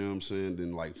members, you know what I'm saying,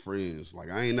 than like friends. Like,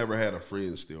 I ain't never had a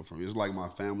friend steal from me. It's like my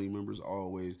family members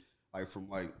always, like from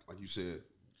like you said,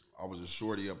 I was a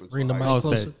shorty up until Bring the high mic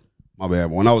school. closer. My bad.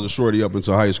 When I was a shorty up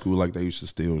until high school, like they used to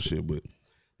steal shit, but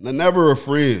never a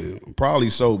friend. Probably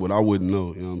so, but I wouldn't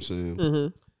know. You know what I'm saying?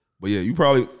 Mm-hmm. But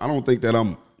yeah, I don't think that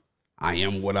I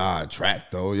am what I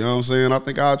attract though. You know what I'm saying? I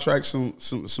think I attract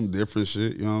some different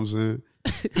shit. You know what I'm saying?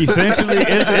 Essentially,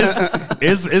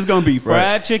 it's going to be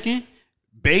fried chicken,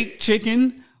 baked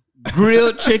chicken,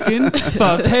 grilled chicken,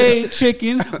 sauteed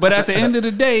chicken. But at the end of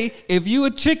the day, if you a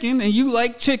chicken and you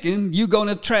like chicken, you going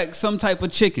to attract some type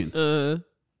of chicken.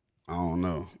 I don't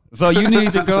know. So you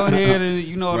need to go ahead and,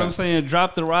 you know what Right. I'm saying,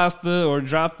 drop the roster or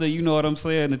drop the, you know what I'm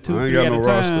saying, the 2, I 3 ain't got at no a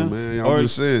time. roster, man. I'm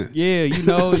just saying. Yeah, you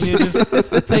know, and you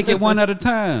just take it one at a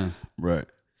time. Right.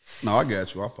 No, I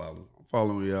got you. I follow. I'm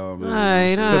following y'all, man. All right,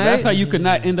 all Because that's right. how you could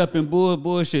not end up in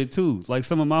bullshit too. Like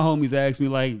some of my homies ask me,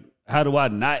 like, how do I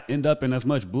not end up in as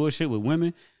much bullshit with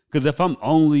women? Because if I'm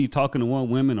only talking to one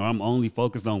woman or I'm only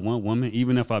focused on one woman,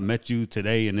 even if I met you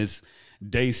today and it's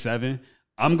day 7,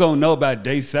 I'm going to know about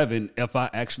day 7 if I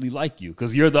actually like you,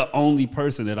 because you're the only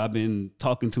person that I've been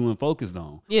talking to and focused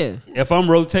on. Yeah. If I'm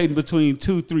rotating between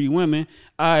 2-3 women,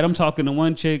 all right, I'm talking to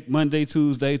one chick Monday,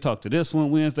 Tuesday, talk to this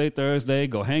one Wednesday, Thursday,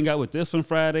 go hang out with this one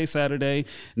Friday, Saturday.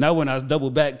 Now when I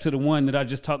double back to the one that I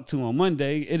just talked to on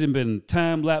Monday, it had been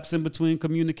time lapse in between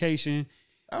communication.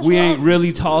 We ain't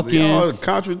really talking. Y'all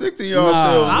contradicting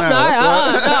yourselves I'm now.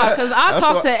 not, because I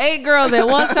talked to 8 girls at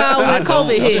one time when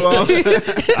COVID hit. That's what I'm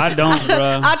saying. I don't,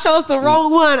 bruh. I chose the wrong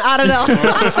one out of them.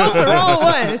 I chose the wrong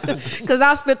one because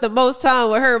I spent the most time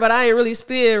with her, but I ain't really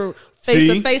spend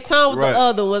face-to-face time with Right. the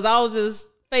other ones. I was just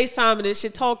FaceTiming and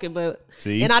shit talking,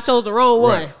 See? and I chose the wrong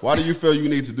one. Right. Why do you feel you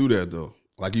need to do that though?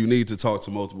 Like you need to talk to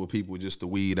multiple people just to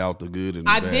weed out the good and the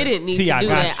I bad. didn't need See, to I do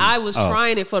got that. you. I was Oh.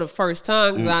 trying it for the first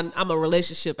time because I'm a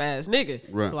relationship ass nigga.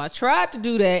 Right. So I tried to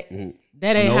do that.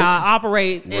 That ain't Nope. how I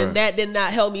operate, and Right. that did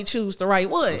not help me choose the right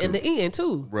one in the end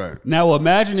too. Right. Now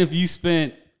imagine if you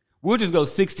spent, we'll just go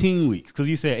 16 weeks because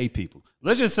you said 8 people.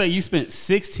 Let's just say you spent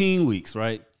 16 weeks,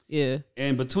 right? Yeah.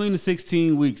 And between the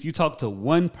 16 weeks, you talked to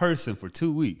one person for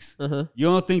 2 weeks. Uh-huh. You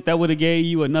don't think that would have gave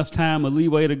you enough time or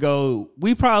leeway to go,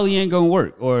 we probably ain't going to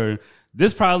work, or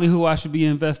this probably who I should be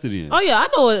invested in? Oh yeah, I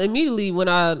know it immediately when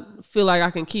I feel like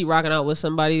I can keep rocking out with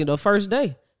somebody the first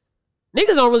day.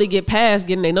 Niggas don't really get past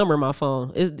getting their number in my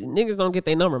phone. Niggas don't get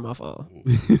their number in my phone.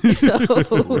 So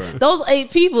those 8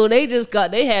 people,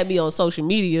 they had me on social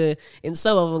media, and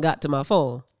some of them got to my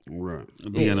phone. Right.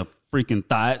 Being a freaking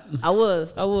thought. I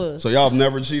was. So y'all have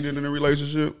never cheated in a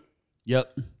relationship?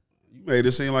 Yep. You made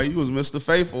it seem like you was Mr.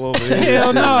 Faithful over here. Hell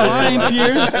Shit, no, man. I ain't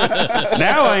pure.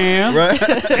 Now I am. Right.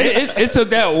 It took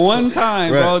that one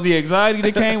time, bro. Right. The anxiety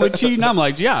that came with cheating. I'm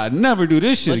like, yeah, I'd never do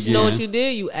this shit But again. you know what you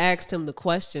did? You asked him the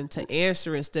question to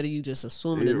answer instead of you just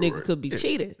assuming the Yeah, nigga right. could be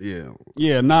cheated Yeah.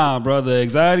 Yeah, nah, bro. The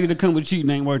anxiety that come with cheating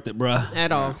ain't worth it, bro.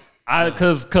 at all.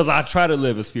 Cause I try to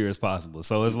live as pure as possible.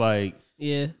 So it's like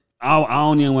Yeah. I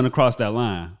don't even want to cross that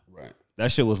line. Right.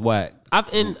 That shit was whack.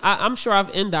 I'm sure I've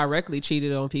indirectly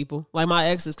cheated on people. Like my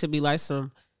exes could be like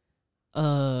some,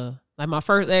 like my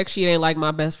first ex, she ain't like my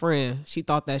best friend. She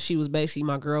thought that she was basically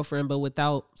my girlfriend, but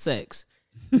without sex.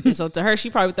 And so to her,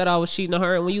 she probably thought I was cheating on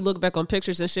her. And when you look back on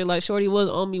pictures and shit, like Shorty was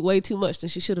on me way too much than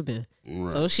she should have been.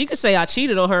 Right. So she could say I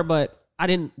cheated on her, but I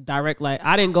didn't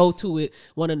I didn't go to it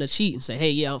wanting to cheat and say,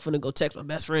 hey, yeah, I'm finna go text my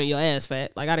best friend, your ass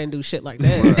fat. Like I didn't do shit like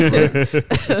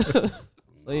that.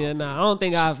 So yeah, I don't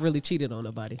think I've really cheated on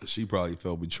nobody. She probably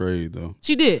felt betrayed though.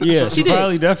 She did. Yeah, she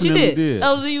probably definitely did.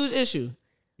 That was a huge issue.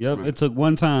 Yep, it took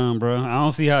one time, bro. I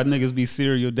don't see how niggas be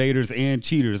serial daters and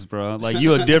cheaters, bro. Like,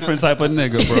 you a different type of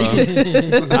nigga,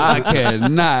 bro. I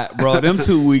cannot, bro. Them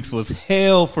 2 weeks was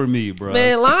hell for me, bro.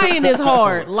 Man, lying is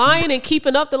hard. Lying and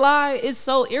keeping up the lie is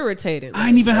so irritating. I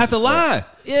ain't even have to lie.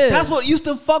 Yeah. That's what used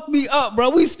to fuck me up,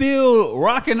 bro. We still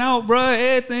rocking out, bro.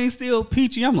 Everything still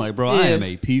peachy. I'm like, bro, I am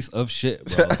a piece of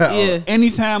shit, bro. Yeah.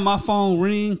 Anytime my phone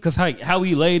ring, because how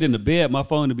we laid in the bed, my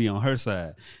phone to be on her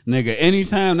side. Nigga,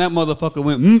 anytime that motherfucker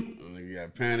went,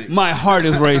 panic. My heart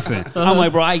is racing. I'm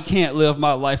like, bro, I can't live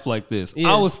my life like this.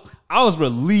 Yeah. I was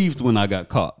relieved when I got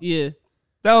caught. Yeah.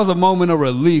 That was a moment of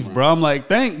relief, bro. I'm like,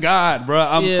 thank God, bro.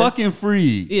 I'm fucking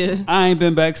free. Yeah. I ain't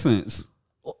been back since.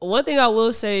 One thing I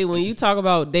will say, when you talk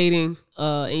about dating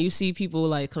and you see people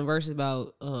like converse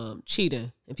about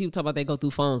cheating and people talk about they go through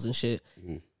phones and shit,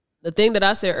 the thing that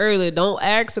I said earlier, don't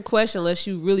ask a question unless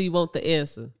you really want the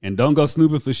answer. And don't go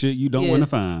snooping for shit you don't want to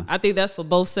find. I think that's for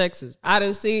both sexes. I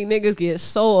done seen niggas get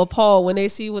so appalled when they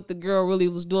see what the girl really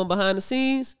was doing behind the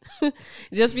scenes.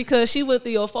 Just because she went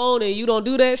through your phone and you don't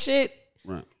do that shit.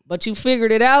 Right. But you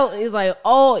figured it out. It's like,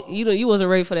 oh, you wasn't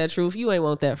ready for that truth. You ain't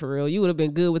want that for real. You would have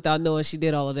been good without knowing she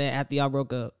did all of that after y'all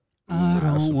broke up. I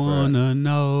don't wanna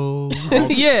know.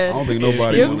 Yeah. I don't think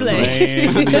nobody wanna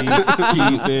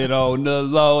know. Keep it on the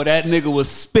low. That nigga was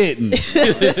spitting.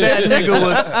 That nigga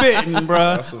was spitting,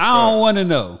 bro. I don't wanna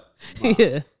know.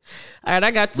 Yeah. All right,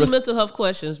 I got two mental health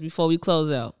questions before we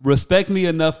close out. Respect me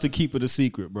enough to keep it a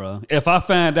secret, bro. If I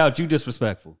find out, you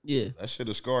disrespectful. Yeah. That shit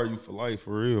will scar you for life,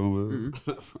 for real, man.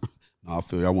 No, I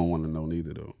feel you. I won't want to know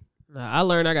neither, though. Nah, I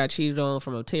learned I got cheated on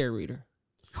from a tarot reader.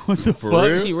 What the For fuck?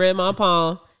 real? She read my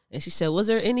palm, and she said, was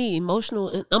there any was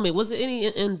there any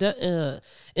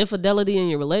infidelity in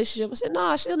your relationship? I said,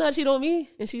 nah, she'll not cheat on me.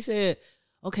 And she said,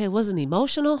 okay, it wasn't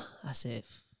emotional? I said,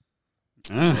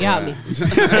 got me.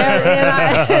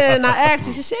 and I asked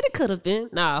her, she said it could have been.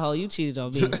 Nah, ho, you cheated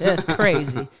on me. That's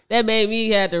crazy. That made me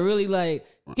have to really like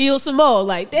heal some more.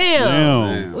 Like,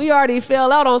 damn. We already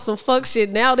fell out on some fuck shit.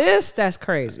 Now that's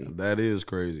crazy. That is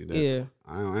crazy. Yeah.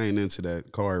 I ain't into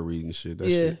that card reading shit. That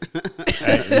shit.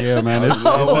 Yeah, man.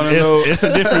 It's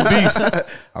a different beast.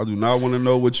 I do not want to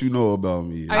know what you know about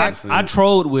me. I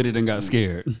trolled with it and got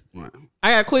scared.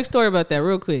 I got a quick story about that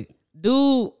real quick.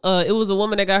 Dude, it was a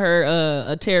woman that got her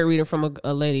a tarot reading from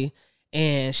a lady,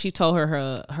 and she told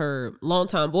her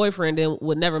longtime boyfriend then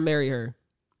would never marry her.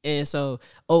 And so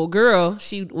old girl,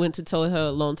 she went to tell her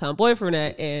longtime boyfriend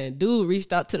that, and dude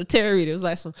reached out to the tarot reader. It was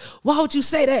like, why would you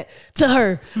say that to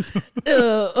her?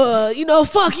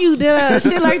 Fuck you,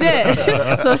 shit like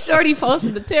that. So Shorty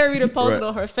posted, the tarot reader posted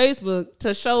on her Facebook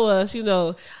to show us,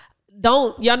 y'all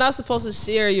not supposed to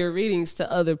share your readings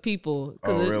to other people.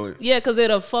 Really? Yeah, because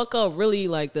it'll fuck up really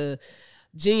like the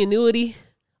genuinity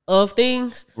of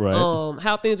things. Right.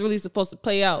 How things really supposed to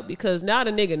play out. Because now the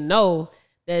nigga know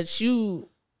that you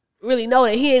really know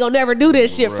that he ain't gonna never do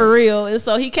this shit for real. And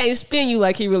so he can't spin you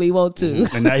like he really want to.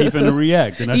 And now he finna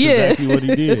react. And that's exactly what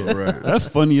he did. Right. That's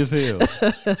funny as hell. You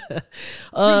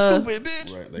stupid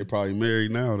bitch. Right. They probably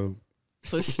married now, though.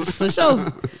 For sure.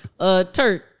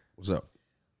 Turk. What's up?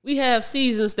 We have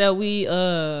seasons that we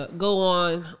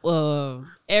go on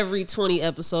every 20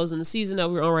 episodes. And the season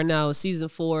that we're on right now is season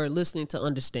 4, Listening to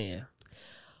Understand.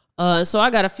 So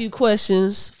I got a few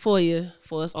questions for you,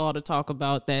 for us all to talk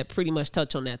about that pretty much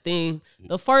touch on that theme.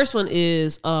 The first one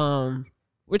is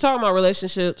we're talking about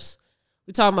relationships.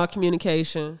 We're talking about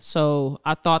communication. So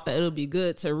I thought that it would be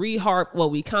good to re-harp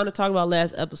what we kind of talked about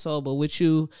last episode, but with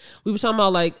you, we were talking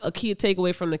about like a key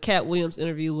takeaway from the Katt Williams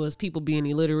interview was people being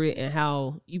illiterate and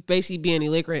how you basically being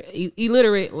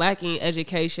illiterate, lacking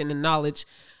education and knowledge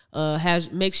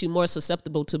makes you more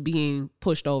susceptible to being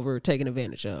pushed over, taken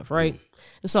advantage of, right?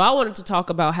 And so I wanted to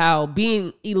talk about how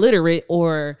being illiterate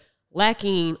or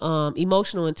lacking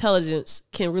emotional intelligence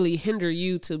can really hinder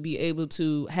you to be able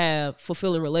to have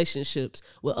fulfilling relationships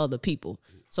with other people.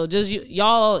 So just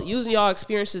y'all using y'all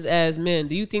experiences as men,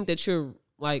 do you think that you're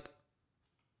like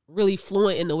really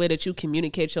fluent in the way that you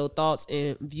communicate your thoughts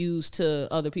and views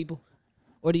to other people?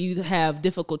 Or do you have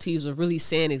difficulties of really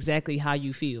saying exactly how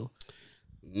you feel?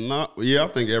 I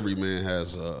think every man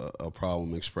has a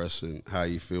problem expressing how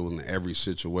you feel in every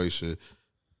situation.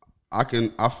 I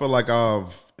feel like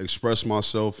I've expressed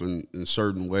myself in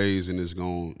certain ways, and it's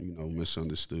gone,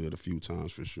 misunderstood a few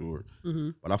times for sure.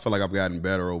 Mm-hmm. But I feel like I've gotten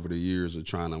better over the years of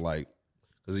trying to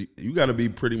because you got to be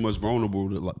pretty much vulnerable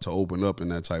to open up in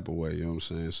that type of way. You know what I'm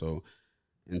saying? So,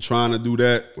 in trying to do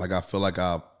that, I feel like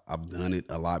I've done it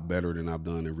a lot better than I've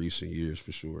done in recent years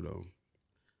for sure, though.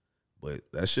 But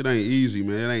that shit ain't easy,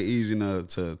 man. It ain't easy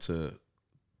to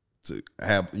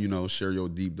have, share your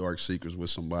deep, dark secrets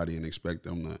with somebody and expect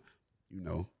them to,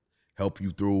 help you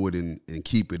through it and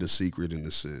keep it a secret in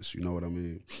a sense. You know what I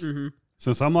mean? Mm-hmm.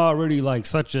 Since I'm already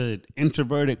such an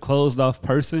introverted, closed off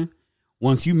person,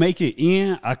 once you make it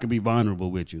in, I could be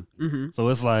vulnerable with you. Mm-hmm. So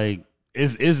it's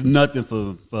it's nothing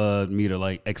for me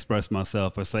to express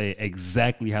myself or say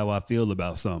exactly how I feel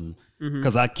about something.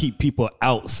 Because I keep people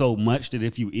out so much that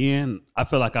if you in, I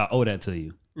feel like I owe that to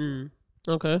you. Mm.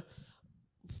 Okay.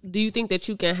 Do you think that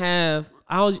you can have,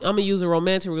 I'm going to use a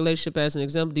romantic relationship as an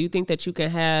example. Do you think that you can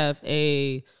have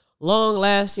a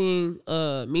long-lasting,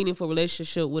 meaningful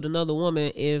relationship with another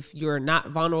woman if you're not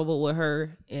vulnerable with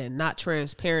her and not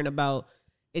transparent about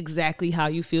exactly how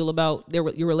you feel about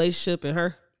your relationship and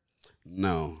her?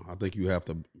 No, I think you have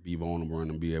to be vulnerable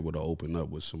and be able to open up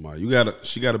with somebody.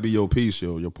 She got to be your piece,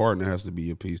 yo. Your partner has to be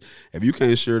your piece. If you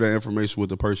can't share that information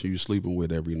with the person you're sleeping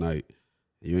with every night,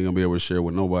 you ain't gonna be able to share it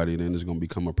with nobody. Then it's gonna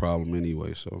become a problem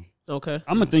anyway. So okay,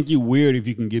 I'm gonna think you weird if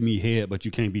you can give me head, but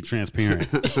you can't be transparent.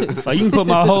 So you can put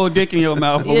my whole dick in your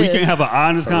mouth, but we can't have an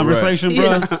honest conversation,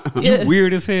 bro. You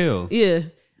weird as hell. Yeah.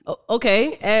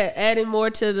 Okay. Adding more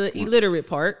to the illiterate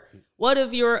part. What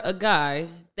if you're a guy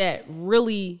that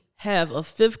really have a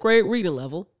 5th grade reading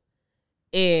level,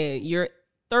 and you're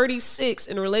 36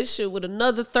 in a relationship with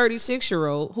another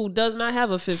 36-year-old who does not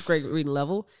have a 5th grade reading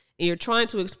level, and you're trying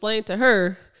to explain to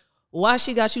her why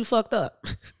she got you fucked up?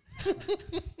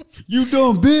 You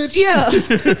dumb bitch.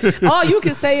 Yeah. All you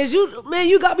can say is,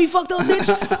 you got me fucked up,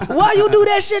 bitch. Why you do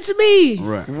that shit to me?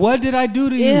 Right. What did I do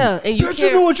to you? Yeah. And bitch,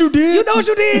 you know what you did? You know what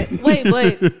you did? Wait,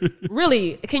 but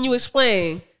really, can you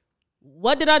explain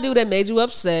what did I do that made you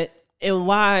upset, and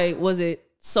why was it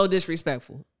so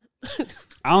disrespectful?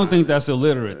 I don't think that's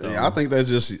illiterate, though. Yeah, I think that's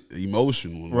just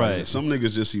emotional. Right. Like, some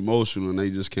niggas just emotional and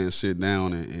they just can't sit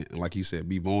down and, like he said,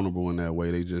 be vulnerable in that way.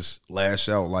 They just lash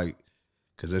out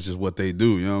because that's just what they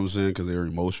do. You know what I'm saying? Because they're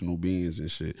emotional beings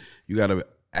and shit. You got to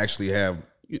actually have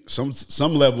some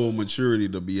level of maturity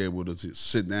to be able to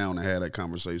sit down and have that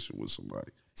conversation with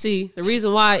somebody. See, the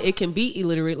reason why it can be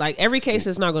illiterate, every case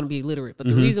is not going to be illiterate, but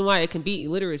the reason why it can be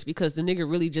illiterate is because the nigga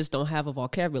really just don't have a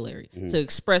vocabulary to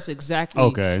express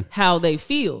exactly how they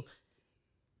feel.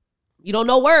 You don't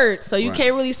know words, so you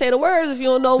can't really say the words if you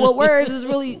don't know what words is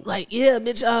really yeah,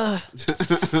 bitch,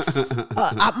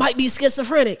 I might be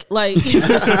schizophrenic. You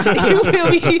feel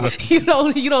me?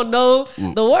 You don't know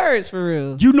the words for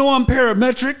real. You know I'm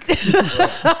parametric.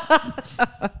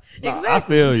 Exactly. I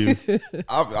feel you.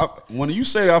 When you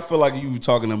say that, I feel like you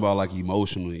talking about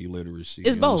emotional illiteracy.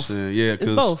 It's you know both. What I'm saying? Yeah,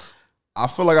 it's both. I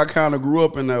feel like I kind of grew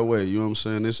up in that way. You know what I'm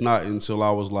saying? It's not until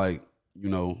I was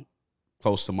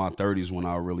close to my 30s when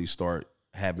I really start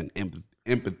having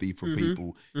empathy for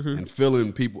people and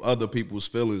feeling other people's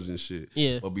feelings and shit.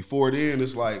 Yeah. But before then,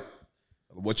 it's like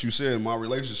what you said in my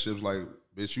relationships,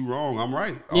 bitch, you wrong, I'm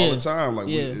right all the time.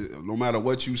 No matter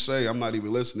what you say, I'm not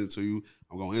even listening to you.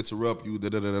 I'm gonna interrupt you.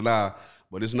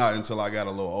 But it's not until I got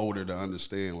a little older to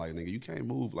understand, nigga, you can't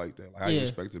move like that. How you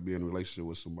expect to be in a relationship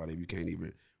with somebody if you can't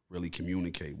even really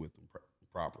communicate with them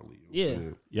properly? You know what I'm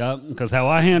saying? Yeah, because how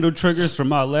I handled triggers from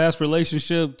my last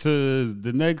relationship to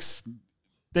the next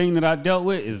thing that I dealt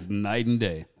with is night and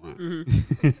day.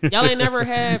 Y'all ain't never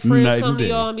had friends come to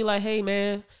y'all and be like, hey,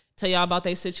 man, tell y'all about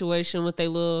their situation with their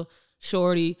little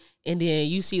shorty, and then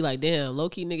you see damn,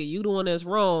 low-key nigga, you the one that's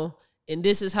wrong, and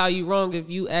this is how you wrong if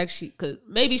you actually, because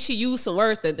maybe she used some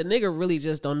words that the nigga really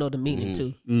just don't know the meaning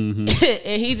to.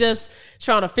 And he just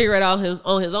trying to figure it out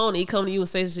on his own. He come to you and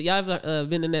say, y'all ever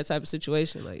been in that type of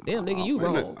situation? Damn, nigga, you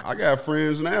wrong. I got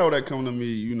friends now that come to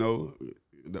me,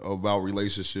 about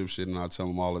relationship shit, and I tell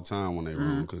them all the time when they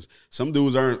wrong, because some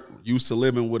dudes aren't used to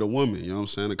living with a woman. You know what I'm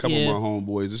saying? A couple of my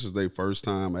homeboys, this is their first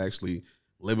time actually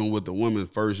living with the woman,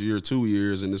 first year, 2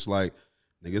 years, and it's nigga,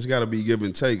 it's got to be give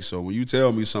and take. So when you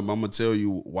tell me something, I'm going to tell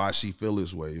you why she feel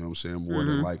this way. You know what I'm saying? More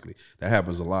than likely. That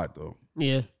happens a lot, though.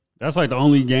 Yeah. That's the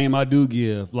only game I do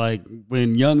give.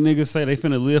 When young niggas say they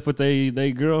finna live with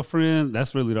they girlfriend,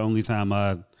 that's really the only time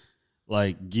I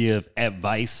give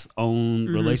advice on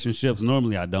relationships.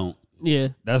 Normally I don't. Yeah.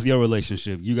 That's your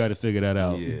relationship. You got to figure that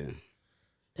out. Yeah.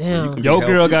 Damn. Your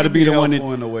girl got to be the one that.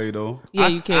 in a way though. Yeah,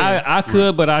 you can. I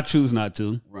could, but I choose not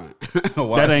to. Right.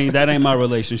 That ain't my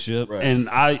relationship, Right.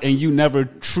 and you never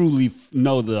truly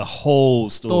know the whole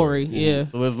story. Yeah.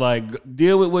 So it's like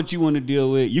deal with what you want to deal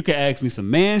with. You can ask me some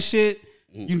man shit.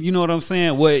 You know what I'm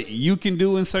saying? What you can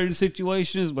do in certain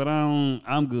situations, but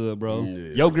I'm good, bro.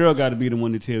 Yeah. Your girl got to be the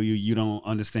one to tell you don't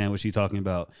understand what she's talking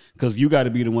about, because you got to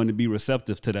be the one to be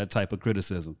receptive to that type of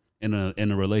criticism in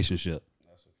a relationship.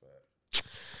 That's a fact.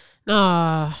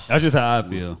 Nah, That's just how I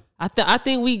feel. I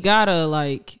think we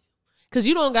gotta because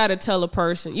you don't gotta tell a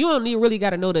person. You don't really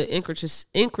gotta know the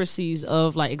intricacies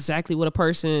of like exactly what a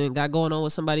person got going on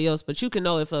with somebody else. But you can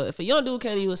know if a young dude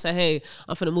came to you and say, "Hey,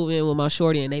 I'm finna move in with my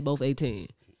shorty," and they both 18.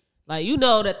 Like, you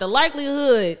know that the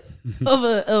likelihood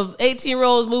of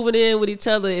 18-year-olds moving in with each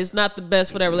other is not the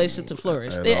best for that relationship to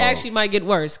flourish. It actually might get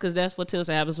worse, because that's what tends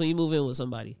to happen when you move in with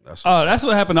somebody. That's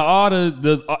what happened to all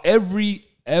the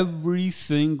every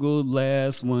single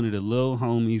last one of the little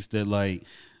homies that like,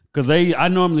 because I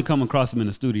normally come across them in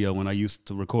the studio when I used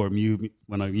to record music,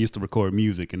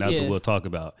 and that's what we'll talk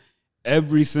about.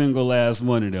 Every single last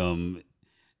one of them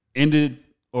ended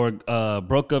or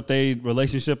broke up their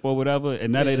relationship or whatever,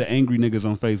 and now they the angry niggas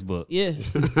on Facebook. Yeah.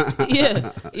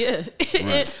 Yeah.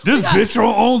 Right. This bitch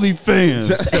on OnlyFans.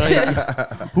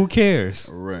 Like, who cares?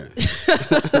 Right.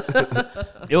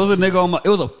 It was a nigga it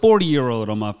was a 40-year-old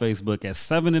on my Facebook at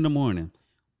 7 a.m.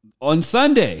 on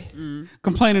Sunday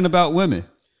complaining about women.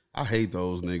 I hate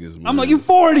those niggas, man. I'm like, you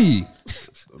 40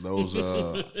 those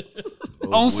on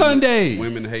women, Sunday.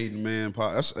 Women hating man.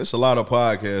 It's a lot of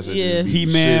podcasts. That Yeah. just be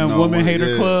He-Man shitting on Woman women.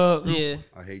 Hater Club. Yeah.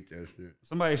 I hate that shit.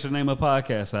 Somebody should name a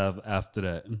podcast after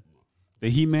that. The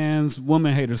He-Man's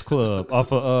Woman Haters Club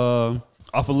off of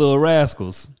Little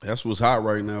Rascals. That's what's hot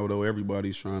right now, though.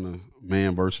 Everybody's trying to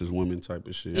man versus women type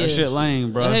of shit. That shit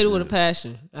lame, bro. I hate it with a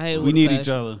passion. We need each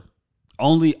other.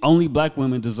 Only black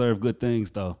women deserve good things,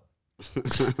 though.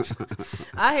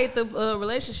 I hate the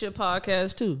relationship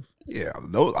podcast too. Yeah,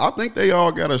 I think they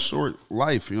all got a short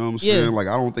life. You know what I'm saying? Like,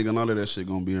 I don't think none of that shit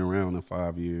gonna be around in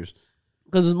 5 years.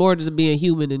 Because it's more just being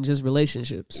human than just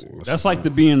relationships. That's like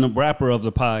being the rapper of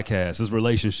the podcast. It's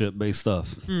relationship based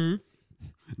stuff. Mm-hmm.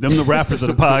 Them the rappers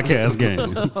of the podcast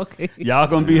game. Okay. Y'all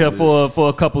gonna be here for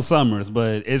a couple summers,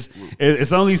 but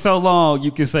it's only so long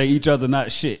you can say each other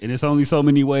not shit, and it's only so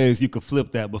many ways you can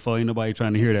flip that before ain't nobody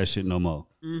trying to hear that shit no more.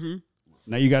 Mm-hmm.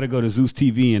 Now you got to go to Zeus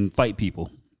TV and fight people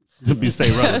to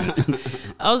stay relevant.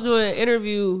 I was doing an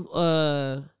interview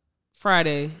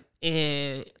Friday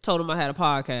and told him I had a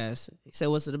podcast. He said,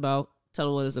 "What's it about?" Tell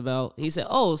him what it's about. He said,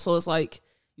 "Oh, so it's like,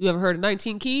 you ever heard of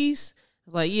 19 Keys?" I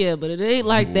was like, "Yeah, but it ain't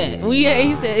like that."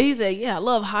 He said, "Yeah, I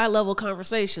love high level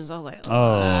conversations." I was like,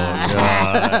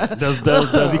 God.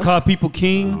 Does he call people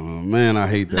king? Man, I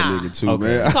hate that nigga too,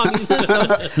 man. He called me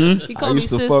sister. He called I me used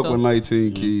to sister. fuck with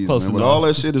 19 Keys, Close man. But enough. all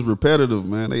that shit is repetitive,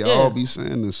 man. They all be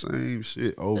saying the same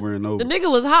shit over and over. The nigga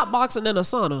was hotboxing in a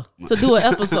sauna to do an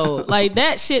episode. Like,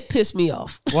 that shit pissed me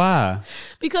off. Why?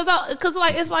 Because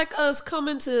like, it's like us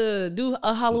coming to do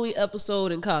a Halloween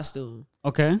episode in costume.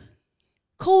 Okay.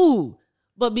 Cool.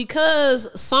 But because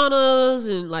saunas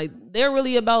and like, they're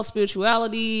really about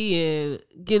spirituality and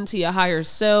getting to your higher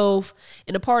self,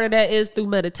 and a part of that is through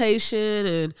meditation,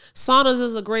 and saunas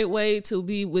is a great way to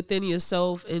be within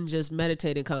yourself and just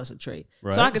meditate and concentrate.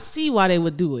 Right. So I could see why they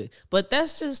would do it, but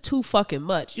that's just too fucking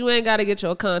much. You ain't got to get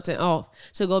your content off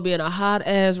to go be in a hot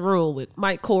ass room with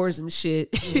mic cords and shit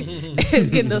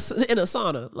and get in a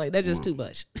sauna. Like, that's just too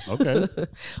much. Okay.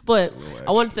 But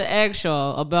I wanted to ask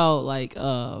y'all about like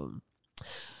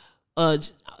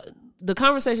the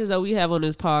conversations that we have on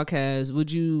this podcast.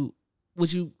 Would you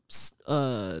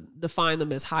define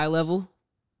them as high level?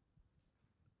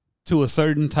 To a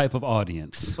certain type of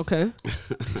audience. Okay.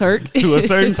 Turk. To a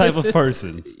certain type of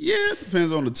person. Yeah, it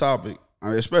depends on the topic. I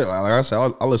mean, especially, like I said,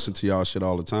 I listen to y'all shit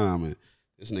all the time, and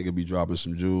this nigga be dropping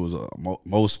some jewels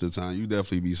most of the time. You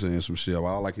definitely be saying some shit. I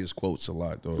like his quotes a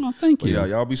lot, though. Oh, thank you. Yeah,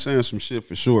 y'all be saying some shit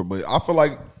for sure. But I feel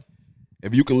like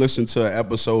if you can listen to an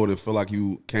episode and feel like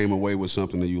you came away with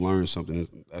something and you learned something,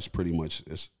 that's pretty much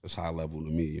it's high level to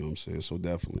me. You know what I'm saying? So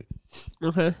definitely.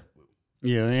 Okay.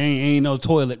 Yeah, ain't no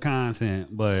toilet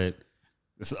content, but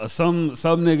some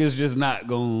niggas just not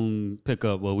gonna pick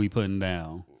up what we putting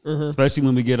down. Especially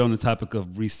when we get on the topic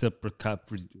of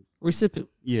Recipient.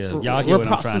 Yeah, y'all get what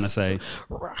I'm trying to say.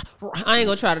 I ain't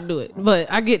gonna try to do it,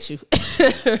 but I get you.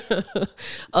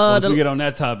 Once we get on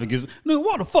that topic, is nigga,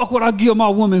 why the fuck would I give my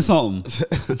woman something?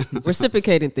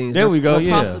 Reciprocating things. There we go.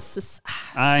 Yeah,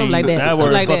 Something like that. That Something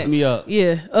word like fucked that. me up.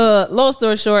 Yeah. Long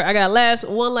story short, I got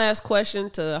one last question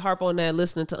to harp on that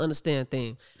listening to understand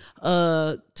thing.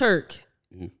 Turk,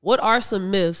 what are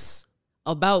some myths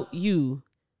about you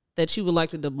that you would like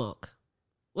to debunk?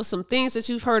 What's some things that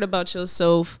you've heard about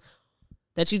yourself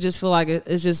that you just feel like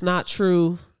it's just not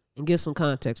true, and give some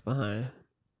context behind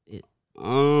it?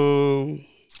 I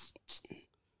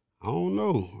don't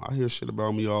know. I hear shit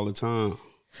about me all the time.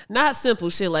 Not simple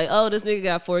shit like, oh, this nigga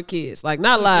got 4 kids. Like,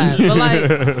 not lies, but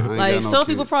like some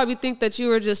people probably think that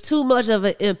you are just too much of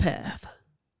an empath.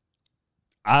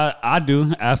 I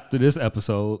do after this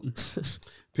episode.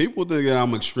 People think that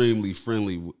I'm extremely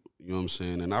friendly, you know what I'm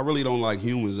saying? And I really don't like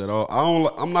humans at all.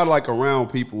 I'm not like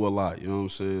around people a lot, you know what I'm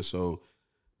saying? So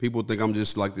people think I'm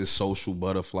just like this social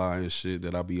butterfly and shit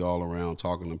that I be all around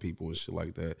talking to people and shit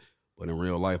like that. But in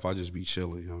real life, I just be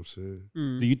chilling, you know what I'm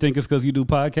saying? Do you think it's because you do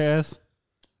podcasts?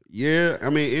 Yeah, I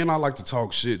mean, and I like to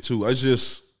talk shit too. It's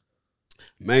just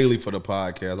mainly for the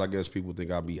podcast. I guess people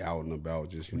think I be out and about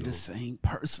just, you know, the same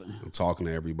person. talking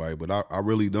to everybody. But I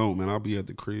really don't, man. I'll be at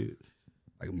the crib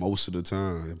like most of the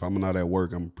time. If I'm not at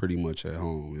work, I'm pretty much at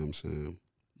home, you know what I'm saying?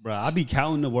 Bro, I be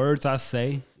counting the words I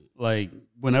say, like,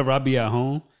 whenever I be at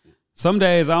home. Some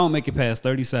days I don't make it past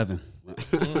 37.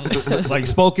 Like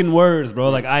spoken words,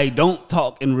 bro. Like I don't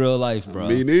talk in real life, bro.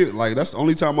 Me neither. Like that's the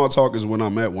only time I talk is when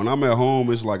I'm at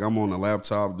home. It's like I'm on the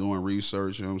laptop doing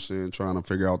research. You know what I'm saying, trying to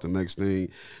figure out the next thing,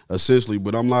 essentially.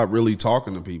 But I'm not really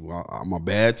talking to people. I'm a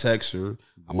bad texter.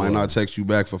 I might not text you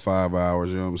back for 5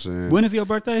 hours. You know what I'm saying? When is your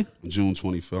birthday? June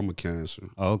 25th. I'm a Cancer.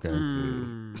 Oh, okay.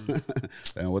 Yeah.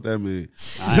 And what that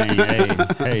means?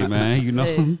 Hey, man. You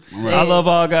know, I love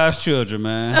all God's children,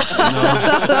 man. You know,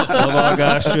 love all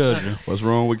God's children. What's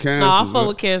wrong with Cancer? No, I fuck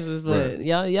with Cancers, but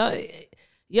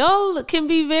y'all can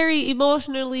be very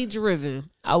emotionally driven,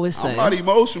 I would say. I'm not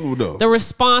emotional though. The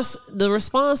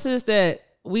responses that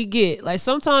we get, like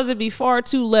sometimes it be far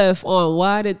too left on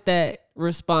why did that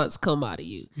response come out of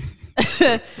you.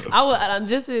 I'm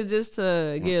just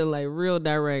to get like real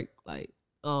direct, like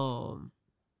you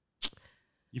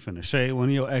finna shade one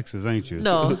of your exes, ain't you?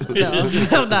 No,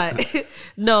 I'm not.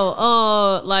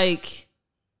 No, like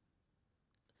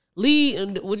Lee,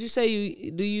 would you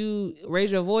say do you raise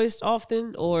your voice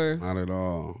often or not at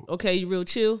all? Okay, you real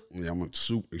chill? Yeah, I'm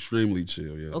extremely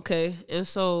chill, yeah. Okay. And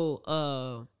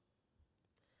so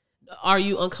are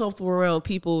you uncomfortable around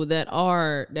people that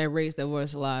raise their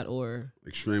voice a lot or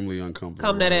extremely uncomfortable?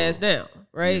 Calm that ass down,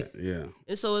 right? Yeah.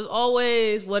 And so it's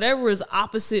always whatever is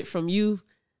opposite from you,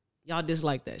 y'all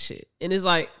dislike that shit. And it's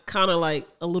like kind of like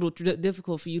a little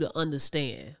difficult for you to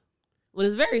understand. When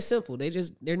it's very simple.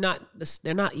 They're not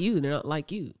you. They're not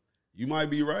like you. You might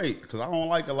be right, because I don't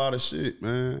like a lot of shit,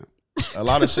 man. A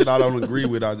lot of shit I don't agree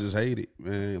with, I just hate it,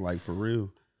 man. Like, for real.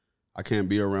 I can't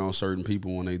be around certain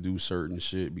people when they do certain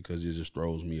shit because it just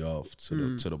throws me off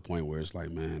to the point where it's like,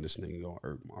 man, this nigga gonna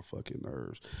irk my fucking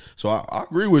nerves. So I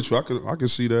agree with you. I can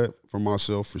see that for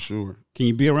myself for sure. Can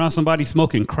you be around somebody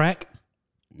smoking crack?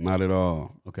 Not at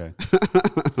all. Okay. I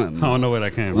don't know where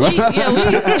that came from. And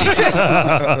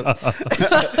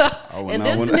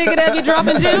this the nigga that be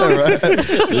dropping jewels?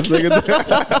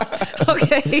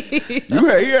 Okay.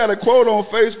 He had a quote on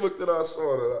Facebook that I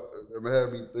saw that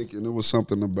had me thinking. It was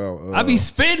something about... I be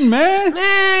spitting, man.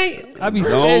 I be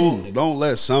spitting. Don't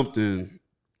let something...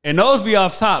 And those be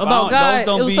off top. About God. It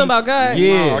was something about God?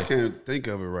 Yeah. No, I can't think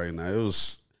of it right now.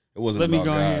 It wasn't. Let me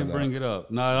go ahead and bring it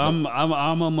up. No, I'm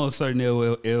almost certain it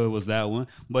was that one.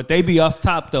 But they be off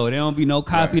top though. They don't be no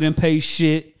copied and paste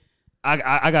shit.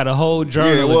 I got a whole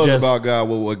journal. Yeah, it was about God.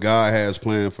 What God has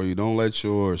planned for you. Don't let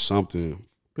your something.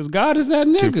 Because God is that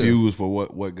nigga. Confused for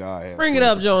what God has. Bring it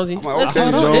up, Jonesy. Like, Let's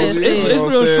okay, Jonesy. It's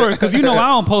real short because you know I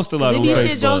don't post a lot on Facebook.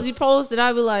 If shit Jonesy posted,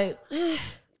 I'd be like.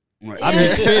 I be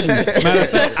spitting. Matter of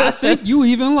fact, I think you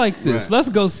even like this. Let's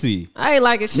go see. I ain't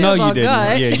like it shit no, about you didn't.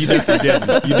 God. Yeah, you definitely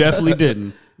didn't. You definitely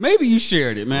didn't. Maybe you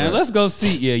shared it, man. Let's go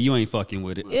see. Yeah, you ain't fucking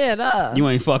with it. Yeah, nah. You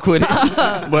ain't fuck with it.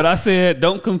 But I said,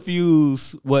 don't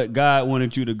confuse what God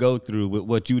wanted you to go through with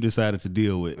what you decided to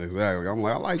deal with. Exactly. I'm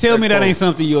like, I like. Tell me that quote. ain't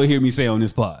something you'll hear me say on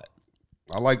this pod.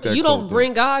 I like that. You don't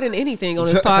bring God in anything on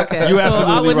this podcast. You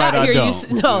absolutely I would right, not hear I you.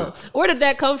 don't. No, where did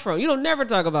that come from? You don't never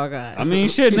talk about God. I mean,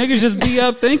 shit, niggas just be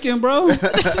up thinking, bro.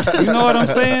 You know what I'm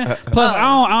saying? Plus,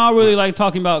 I don't really like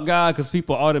talking about God because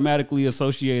people automatically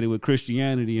associate it with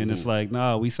Christianity, and it's like,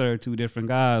 nah, we serve two different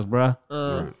gods, bro.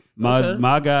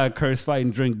 My God curse, fight,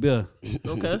 and drink beer.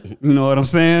 Okay. You know what I'm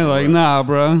saying? Like, nah,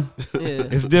 bro. Yeah.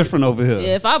 It's different over here.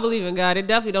 Yeah, if I believe in God, it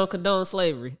definitely don't condone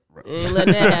slavery. Ain't let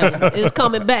that happen. It's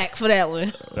coming back for that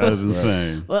one. That is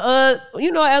insane. Well,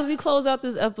 as we close out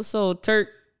this episode, Turk,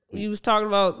 you was talking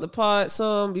about the pod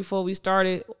some before we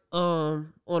started. I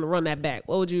want to run that back.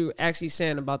 What would you actually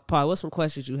saying about the pod? What's some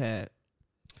questions you had?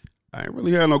 I ain't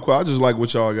really had no question. I just like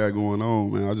what y'all got going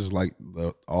on, man. I just like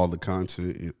all the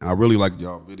content. I really like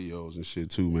y'all videos and shit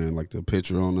too, man. Like the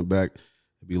picture on the back,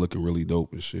 it be looking really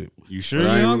dope and shit. You sure you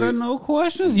don't got no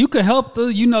questions? You could help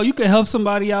you could help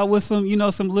somebody out with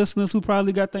some, some listeners who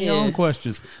probably got their own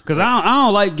questions. Because I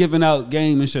don't like giving out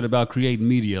game and shit about creating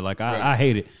media. Like I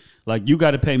hate it. Like you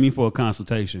got to pay me for a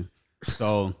consultation.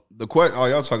 So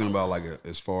y'all talking about like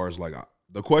as far as like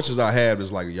the questions I have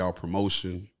is like y'all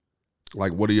promotion.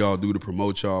 Like, what do y'all do to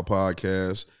promote y'all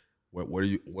podcast? What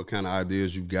kind of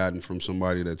ideas you've gotten from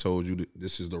somebody that told you that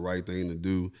this is the right thing to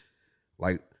do?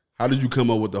 Like, how did you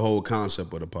come up with the whole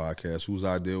concept of the podcast? Whose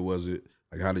idea was it?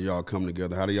 Like, how did y'all come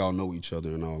together? How do y'all know each other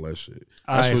and all that shit?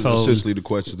 That's essentially the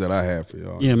questions that I have for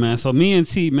y'all. Yeah, man. So me and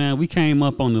T, man, we came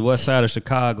up on the west side of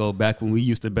Chicago back when we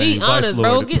used to bang Be honest, Vice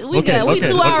bro. Lord. We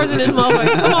 2 hours in this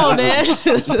motherfucker. Come on,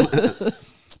 man.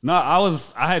 No,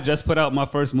 I had just put out my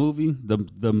first movie,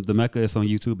 the Mecca. It's on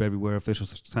YouTube everywhere, official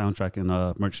soundtrack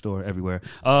and merch store everywhere.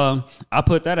 I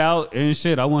put that out and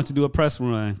shit. I wanted to do a press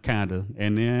run, kinda,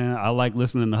 and then I like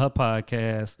listening to her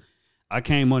podcast. I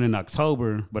came on in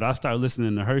October, but I started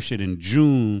listening to her shit in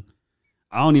June.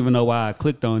 I don't even know why I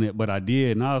clicked on it, but I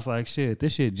did, and I was like, shit,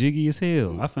 this shit jiggy as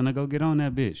hell. I finna go get on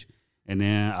that bitch. And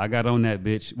then I got on that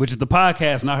bitch, which is the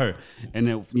podcast, not her. And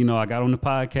then, I got on the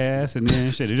podcast, and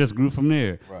then shit, it just grew from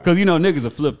there. Because, niggas will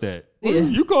flip that. Yeah.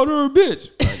 You called her a bitch.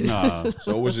 Like, nah.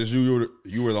 So it was just you were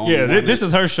the only one. Yeah, this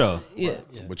is her show. Yeah.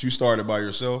 But you started by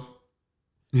yourself?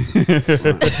 You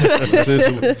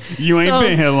ain't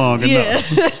been here long enough.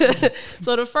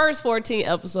 So the first 14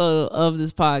 episodes of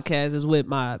this podcast is with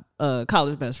my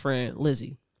college best friend,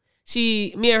 Lizzie.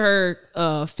 Me and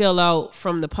her fell out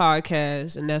from the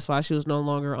podcast, and that's why she was no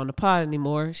longer on the pod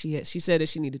anymore. She said that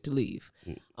she needed to leave.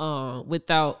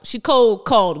 She cold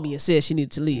called me and said she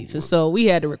needed to leave, and so we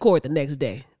had to record the next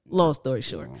day. Long story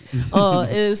short,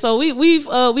 and so we've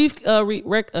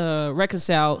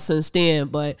reconciled since then.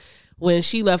 But when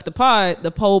she left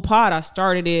the whole pod, I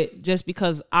started it just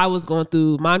because I was going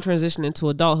through my transition into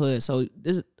adulthood. So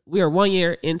we are 1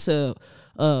 year into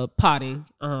potting.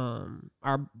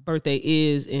 Our birthday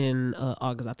is in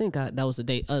August. I think that was the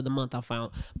date of the month I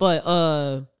found. But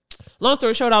long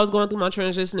story short, I was going through my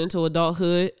transition into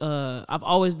adulthood. I've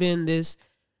always been this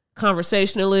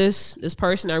conversationalist, this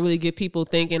person that really get people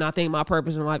thinking. I think my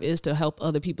purpose in life is to help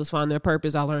other people find their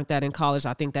purpose. I learned that in college.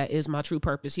 I think that is my true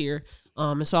purpose here.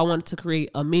 And so I wanted to create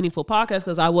a meaningful podcast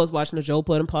because I was watching the Joe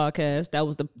Budden podcast. That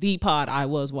was the pod I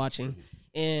was watching.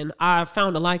 And I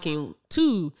found a liking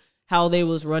to how they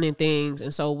was running things.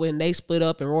 And so when they split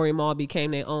up and Rory Maul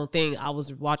became their own thing, I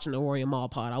was watching the Rory Maul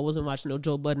pod. I wasn't watching no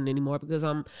Joe Budden anymore because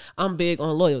I'm big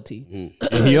on loyalty.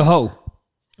 And he a hoe.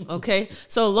 Okay.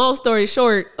 So long story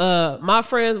short, my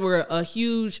friends were a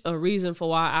huge reason for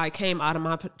why I came out of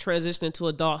my transition into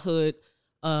adulthood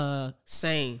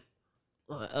sane,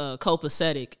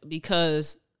 copacetic,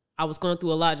 because I was going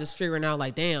through a lot, just figuring out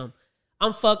like, damn,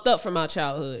 I'm fucked up from my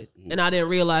childhood. And I didn't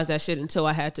realize that shit until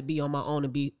I had to be on my own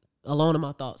and be alone in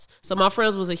my thoughts. So my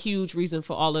friends was a huge reason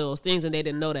for all of those things, and they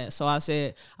didn't know that. So I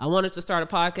said, I wanted to start a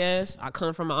podcast. I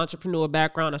come from an entrepreneur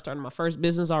background. I started my first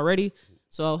business already.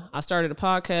 So I started a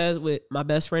podcast with my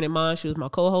best friend in mine. She was my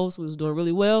co-host. We was doing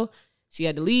really well. She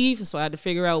had to leave. So I had to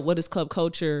figure out what is club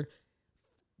culture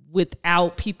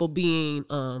without people being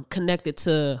connected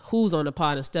to who's on the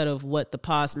pod instead of what the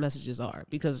pod's messages are.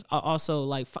 Because I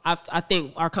also I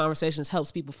think our conversations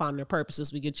helps people find their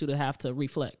purposes. We get you to have to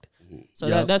reflect.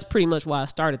 So that's pretty much why I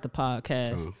started the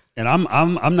podcast. And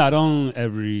I'm not on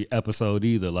every episode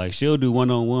either. Like she'll do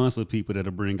one-on-ones with people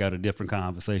that'll bring out a different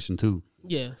conversation too.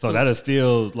 Yeah. So that'll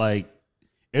still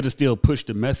it'll still push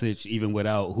the message even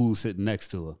without who's sitting next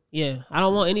to her. Yeah. I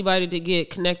don't want anybody to get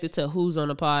connected to who's on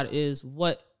the pod. Is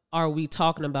what are we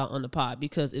talking about on the pod?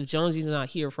 Because if Jonesy's not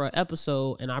here for an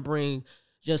episode and I bring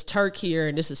just Turk here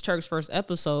and this is Turk's first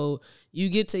episode, you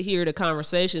get to hear the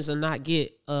conversations and not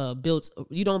get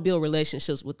you don't build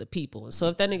relationships with the people. And so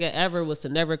if that nigga ever was to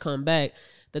never come back,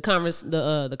 the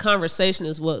conversation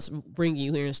is what's bringing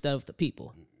you here instead of the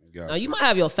people. Gotcha. Now you might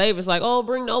have your favorites like, oh,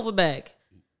 bring Nova back.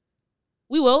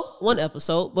 We will, one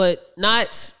episode, but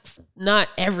not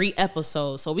every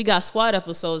episode. So we got squad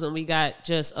episodes and we got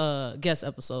just guest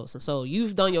episodes. And so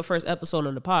you've done your first episode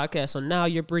on the podcast, so now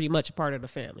you're pretty much a part of the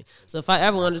family. So if I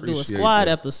ever wanted to do a squad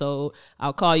episode,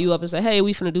 I'll call you up and say, hey,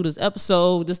 we finna do this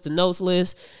episode, this the notes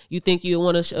list. You think you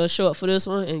want to show up for this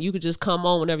one? And you could just come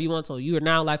on whenever you want. So you are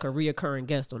now like a reoccurring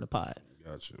guest on the pod.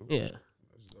 Gotcha. Yeah.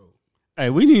 Hey,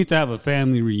 we need to have a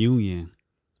family reunion.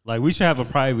 Like we should have a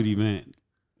private event.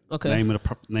 Okay.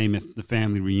 Name it the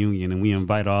family reunion, and we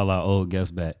invite all our old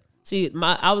guests back. See,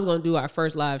 I was gonna do our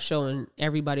first live show, and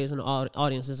everybody is in the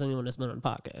audience. Is anyone that's been on the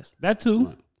podcast? That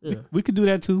too. Yeah. We could do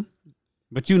that too.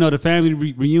 But the family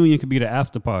reunion could be the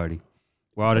after party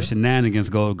where all the shenanigans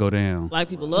go down. Black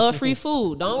people love free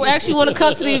food. Don't actually want to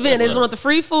come to the event. They just want the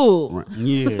free food. Right.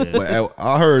 Yeah. But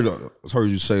I heard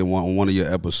you say on one of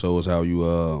your episodes how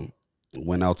you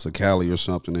went out to Cali or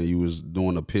something and you was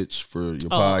doing a pitch for your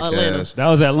podcast. Atlanta. That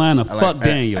was Atlanta. Fuck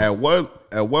Daniel.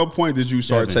 At what point did you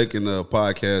start taking the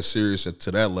podcast serious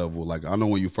to that level? Like, I know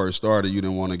when you first started, you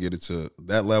didn't want to get it to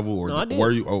that level, or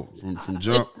were you from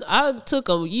jump? I took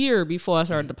a year before I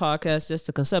started the podcast just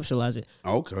to conceptualize it.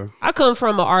 Okay. I come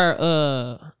from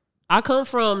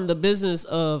the business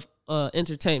of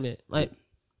entertainment. Like,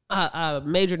 I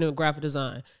majored in graphic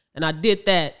design, and I did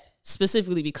that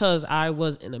specifically because I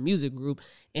was in a music group,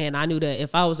 and I knew that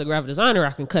if I was a graphic designer,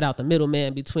 I can cut out the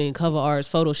middleman between cover arts,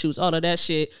 photo shoots, all of that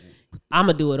shit. I'm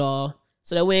gonna do it all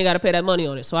so that we ain't got to pay that money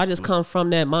on it. So I just come from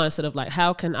that mindset of like,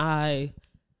 how can I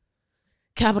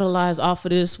capitalize off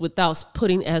of this without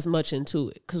putting as much into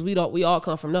it? Because we all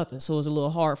come from nothing, so it was a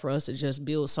little hard for us to just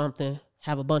build something,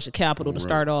 have a bunch of capital to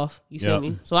start off. You feel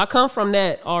me? So I come from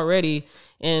that already.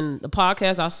 And the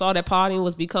podcast, I saw that podding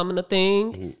was becoming a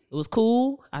thing. It was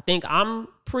cool. I think I'm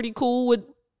pretty cool with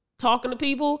talking to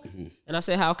people. And I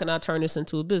said, how can I turn this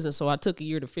into a business? So I took a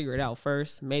year to figure it out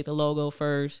first, made the logo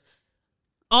first.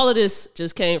 All of this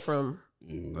just came from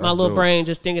my little brain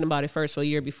just thinking about it first for a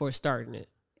year before starting it.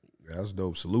 That's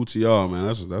dope. Salute to y'all, man.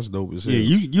 That's dope as hell.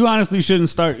 Yeah, you honestly shouldn't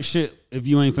start shit if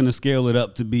you ain't finna scale it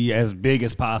up to be as big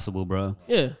as possible, bro.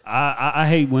 Yeah. I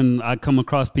hate when I come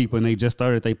across people and they just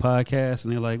started their podcast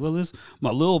and they're like, well, it's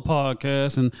my little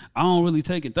podcast and I don't really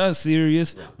take it that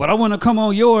serious, but I want to come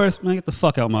on yours. Man, get the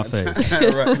fuck out my face.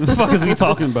 What the fuck is we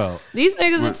talking about? These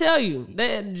niggas will tell you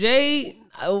that Jay,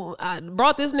 I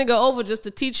brought this nigga over just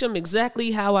to teach him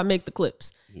exactly how I make the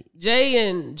clips. Jay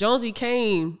and Jonesy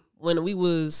came when we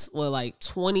was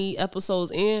 20 episodes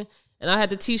in, and I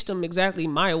had to teach them exactly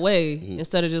my way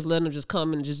instead of just letting them just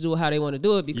come and just do it how they want to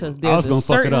do it, because there's a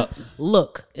certain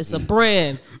look. It's a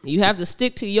brand. You have to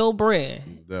stick to your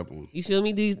brand. Definitely. You feel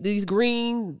me? These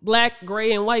green, black,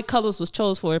 gray, and white colors was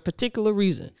chose for a particular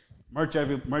reason. Merch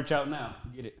out now.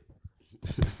 Get it.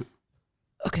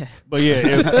 Okay. But yeah,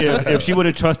 if she would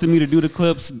have trusted me to do the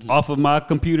clips off of my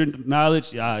computer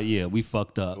knowledge, yeah, we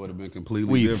fucked up. It would have been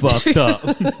completely different. We fucked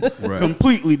up. Right.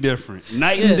 Completely different.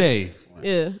 Night and day.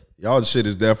 Yeah. Y'all shit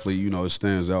is definitely, it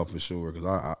stands out for sure.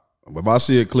 Because if I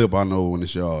see a clip, I know when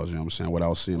it's y'all's, you know what I'm saying,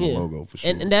 without seeing the logo for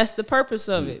sure. And that's the purpose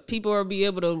of it. People will be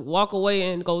able to walk away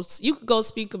and go, you could go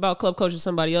speak about club culture to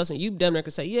somebody else, and you damn near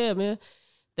can say, yeah, man,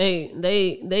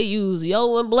 They use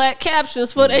yellow and black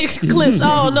captions for their clips.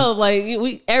 I don't know.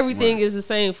 Like everything is the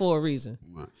same for a reason.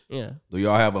 Right. Yeah. Do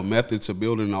y'all have a method to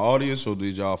building the audience, or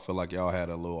did y'all feel like y'all had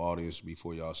a little audience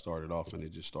before y'all started off and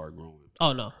it just started growing?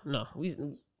 Oh no.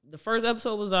 The first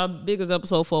episode was our biggest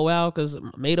episode for a while because I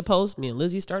made a post. Me and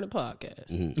Lizzie started a podcast.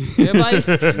 Everybody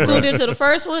tuned into the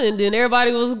first one, and then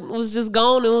everybody was just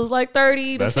gone. It was like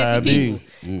 30 to 50 people.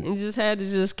 And you just had to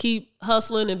just keep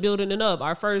hustling and building it up.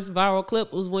 Our first viral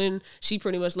clip was when she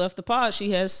pretty much left the pod.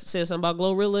 She has said something about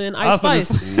Glorilla and Ice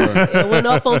Spice. It went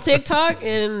up on TikTok,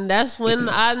 and that's when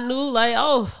I knew, like,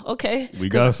 oh, okay. We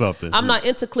got something. I'm not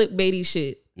into clickbaity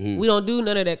shit. We don't do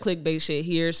none of that clickbait shit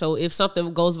here. So if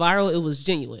something goes viral, it was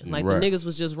genuine. Like the niggas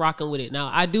was just rocking with it. Now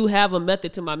I do have a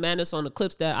method to my madness on the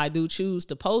clips that I do choose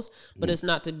to post, but it's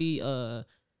not to be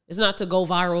it's not to go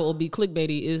viral or be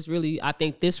clickbaity. It's really, I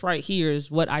think this right here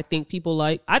is what I think people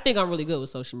like. I think I'm really good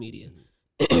with social media.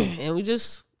 And we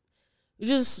just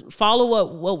follow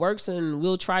what works, and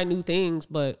we'll try new things,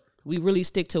 but we really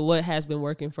stick to what has been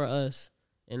working for us.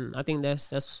 And I think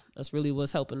that's really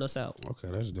what's helping us out. Okay,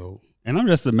 that's dope. And I'm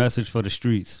just a message for the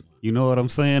streets. You know what I'm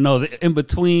saying? Those in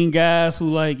between guys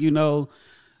who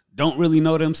don't really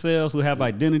know themselves, who have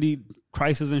identity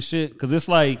crisis and shit. Cause it's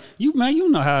like, you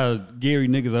know how Gary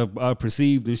niggas are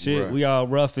perceived and shit. Right. We all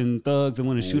rough and thugs and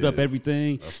want to shoot up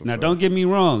everything. Now, don't get me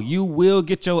wrong. You will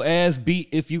get your ass beat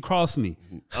if you cross me.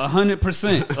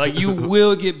 100%. Like, you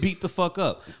will get beat the fuck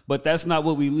up. But that's not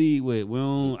what we lead with.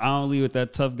 I don't lead with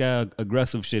that tough guy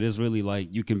aggressive shit. It's really like,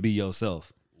 you can be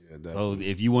yourself. Yeah, so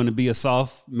if you want to be a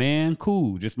soft man,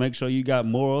 cool. Just make sure you got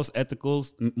morals,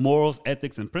 ethics,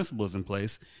 and principles in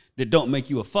place that don't make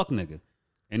you a fuck nigga.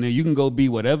 And then you can go be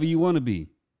whatever you want to be.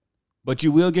 But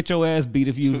you will get your ass beat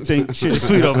if you think shit is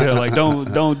sweet over here. Like,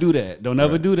 don't do that. Don't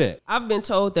ever do that. I've been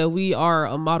told that we are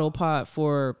a model pod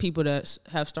for people that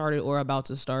have started or about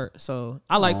to start. So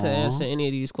I like to answer any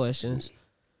of these questions.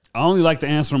 I only like to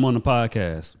answer them on the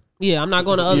podcast. Yeah, I'm not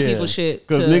going to other people's shit.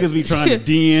 Because niggas be trying to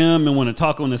DM and want to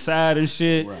talk on the side and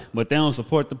shit, but they don't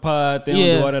support the pod. They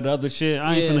don't do all that other shit.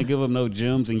 I ain't finna give up no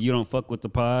gems and you don't fuck with the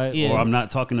pod, or I'm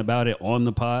not talking about it on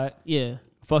the pod. Yeah.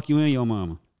 Fuck you and your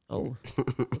mama. Oh,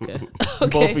 okay.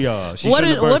 Both of y'all.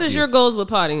 What is your goals with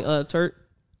potting, Turk?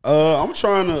 I'm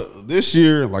trying to this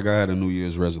year. Like I had a New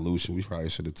Year's resolution. We probably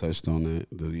should have touched on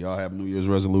that. Do y'all have New Year's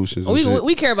resolutions?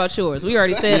 We care about yours. We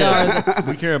already said ours.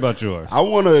 We care about yours. I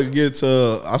want to get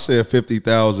to. I said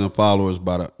 50,000 followers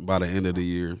by the end of the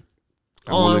year.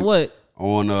 On what?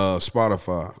 On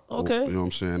Spotify. Okay. You know what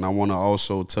I'm saying. I want to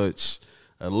also touch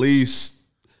at least.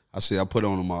 I put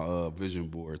on my vision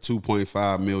board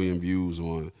 2.5 million views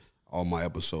on all my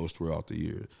episodes throughout the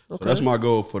year. Okay. So that's my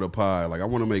goal for the pod. Like I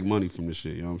want to make money from this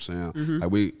shit. You know what I'm saying?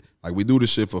 Mm-hmm. Like we do this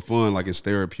shit for fun. Like it's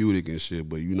therapeutic and shit.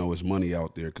 But you know it's money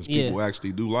out there because people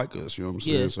actually do like us. You know what I'm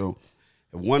saying? Yeah. So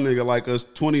if one nigga like us,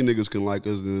 20 niggas can like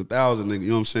us, then 1,000 niggas. You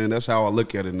know what I'm saying? That's how I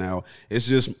look at it now. It's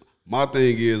just my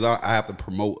thing is I have to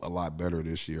promote a lot better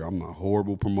this year. I'm a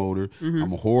horrible promoter. Mm-hmm.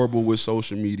 I'm horrible with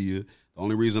social media. The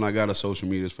only reason I got a social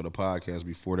media is for the podcast.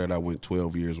 Before that, I went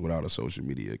 12 years without a social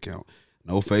media account.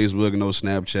 No Facebook, no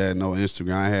Snapchat, no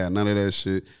Instagram. I had none of that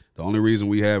shit. The only reason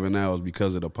we have it now is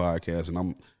because of the podcast. And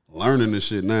I'm learning this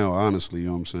shit now, honestly, you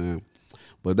know what I'm saying?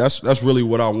 But that's really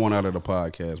what I want out of the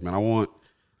podcast, man. I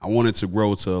want it to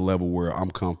grow to a level where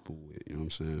I'm comfortable with, you know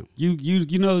what I'm saying?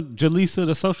 You know Jaleesa,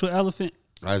 the social elephant?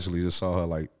 I actually just saw her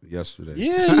like yesterday.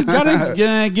 Yeah, you gotta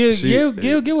give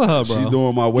her, bro. She's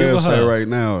doing my website right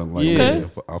now. And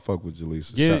like, I fuck with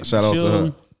Jaleesa. Shout out to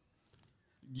her.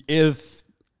 If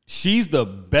she's the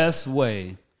best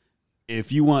way,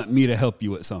 if you want me to help you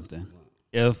with something,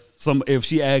 if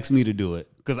she asks me to do it,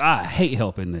 because I hate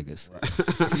helping niggas.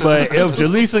 Right. But if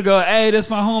Jaleesa go, hey, that's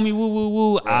my homie, woo woo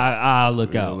woo, I'll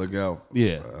look out. Look out.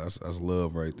 Yeah, that's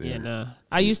love right there. Yeah, nah.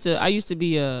 I used to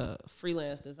be a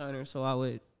freelance designer, so I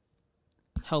would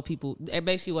help people.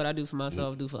 Basically, what I do for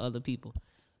myself, do for other people.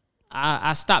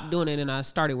 I stopped doing it and I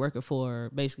started working for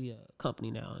basically a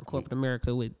company now in corporate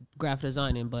America with graphic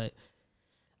designing. But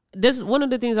this one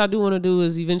of the things I do want to do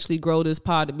is eventually grow this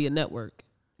pod to be a network.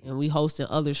 And we hosting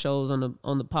other shows on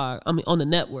the pod. I mean on the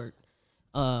network,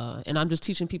 and I'm just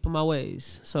teaching people my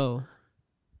ways. So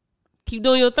keep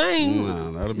doing your thing.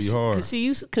 Nah, that'll be hard.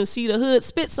 You can see the hood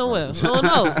spit somewhere. I don't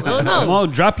know. Come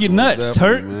on, drop your nuts,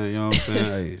 Turk. Man, you know what I'm saying?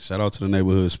 Hey, shout out to the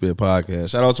Neighborhood Spit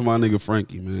podcast. Shout out to my nigga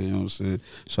Frankie, man. You know what I'm saying?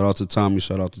 Shout out to Tommy.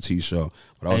 Shout out to T-Shaw.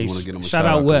 But I always want to get him a shout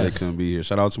out because they couldn't be here.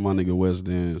 Shout out to my nigga West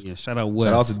Dance. Yeah, shout out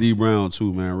West. Shout out to D Brown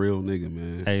too, man. Real nigga,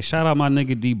 man. Hey, shout out my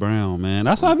nigga D Brown, man.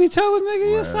 That's what I be telling nigga.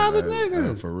 You're a solid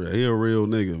nigga. For real, he a real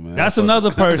nigga, man. That's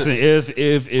another person.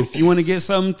 If you want to get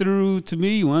something through to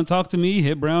me, you want to talk to me,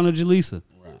 hit Brown or Jaleesa.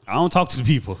 Right. I don't talk to the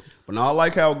people. But now I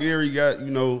like how Gary got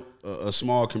a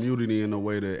small community in a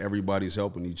way that everybody's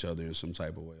helping each other in some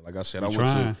type of way. Like I said, I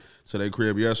went to their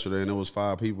crib yesterday and there was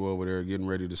 5 people over there getting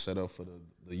ready to set up for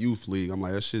the youth league. I'm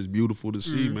like, that shit's beautiful to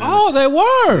see, man. Oh, they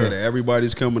were. Yeah, that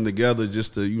everybody's coming together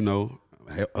just to,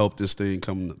 help this thing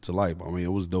come to life. I mean,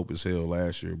 it was dope as hell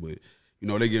last year, but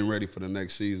they're getting ready for the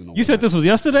next season. You said this was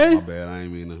yesterday? My bad, I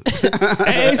ain't mean to.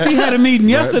 AAC had a meeting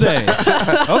yesterday. Okay.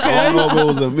 I don't know if it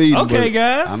was a meeting. Okay,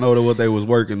 guys. I know that what they was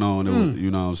working on. It was,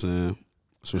 you know what I'm saying?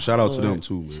 So shout out to them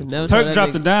too, man. Turk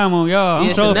dropped a dime on y'all.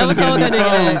 I'm sure never told that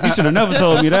nigga. You should have never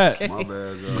told me that. Okay. My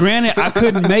bad, y'all. Granted, I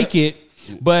couldn't make it,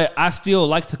 but I still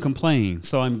like to complain,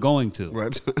 so I'm going to.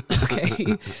 Right.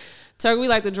 Okay. Turk, we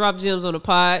like to drop gems on the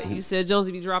pod. You said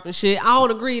Jonesy be dropping shit. I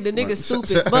don't agree. The nigga's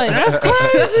stupid, but that's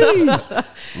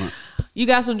crazy. You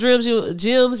got some gems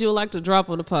you'll like to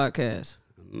drop on the podcast?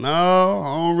 No,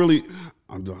 I don't really.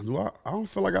 I don't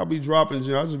feel like I'll be dropping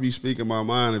gems. I'll just be speaking my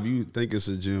mind. If you think it's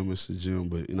a gem, it's a gem.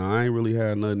 But I ain't really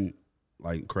had nothing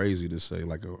like crazy to say,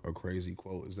 like a crazy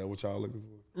quote. Is that what y'all looking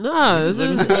for? No, this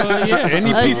is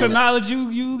any piece of knowledge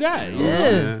you got.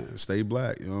 Yeah, stay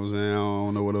black. You know what I'm saying? I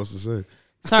don't know what else to say.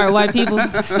 Sorry, white people.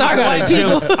 Sorry, white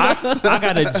people. I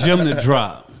got a gem to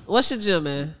drop. What's your gem,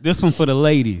 man? This one for the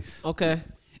ladies. Okay.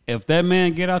 If that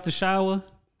man get out the shower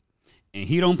and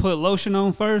he don't put lotion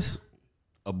on first,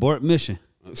 abort mission.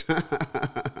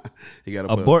 He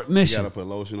gotta abort mission. He gotta put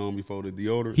lotion on before the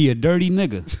deodorant. He a dirty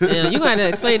nigga. Yeah, you gotta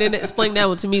explain that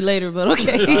one to me later, but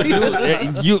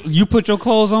okay. You put your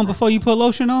clothes on before you put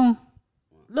lotion on?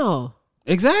 No.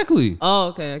 Exactly. Oh,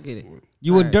 okay, I get it.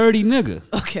 You a dirty nigga.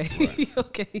 Okay. Right.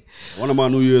 Okay. One of my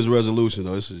New Year's resolutions,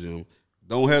 though, this is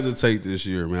don't hesitate this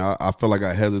year, man. I feel like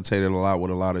I hesitated a lot with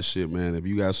a lot of shit, man. If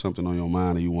you got something on your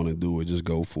mind and you want to do it, just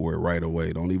go for it right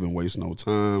away. Don't even waste no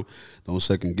time. Don't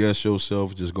second guess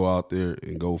yourself. Just go out there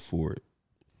and go for it.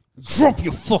 Drop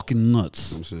your fucking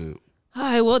nuts. You know what I'm saying? All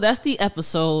right, well, that's the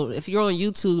episode. If you're on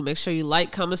YouTube, make sure you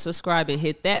like, comment, subscribe, and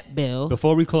hit that bell.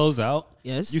 Before we close out,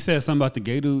 yes, you said something about the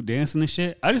gay dude dancing and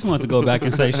shit. I just wanted to go back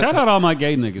and say, shout out all my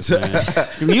gay niggas,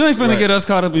 man. You ain't finna get us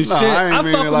caught up in shit. I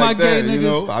fuck with my gay niggas. You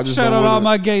know? I just shout out all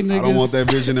my gay niggas. I don't want that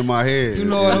vision in my head. You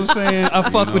know what I'm saying? I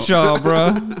fuck with y'all,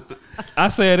 bro. I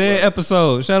said every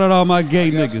episode. Shout out all my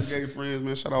gay niggas. Some gay friends,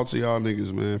 man. Shout out to y'all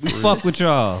niggas, man. We fuck with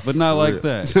y'all, but not like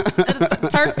that.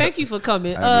 Turk, thank you for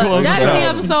coming. That is the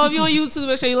episode. If you're on YouTube,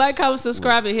 make sure you like, comment,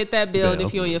 subscribe, and hit that bell. And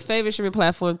if you're on your favorite streaming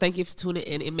platform, thank you for tuning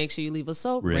in and make sure you leave us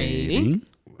a rating.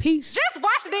 Peace. Just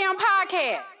watch the damn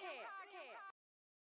podcast.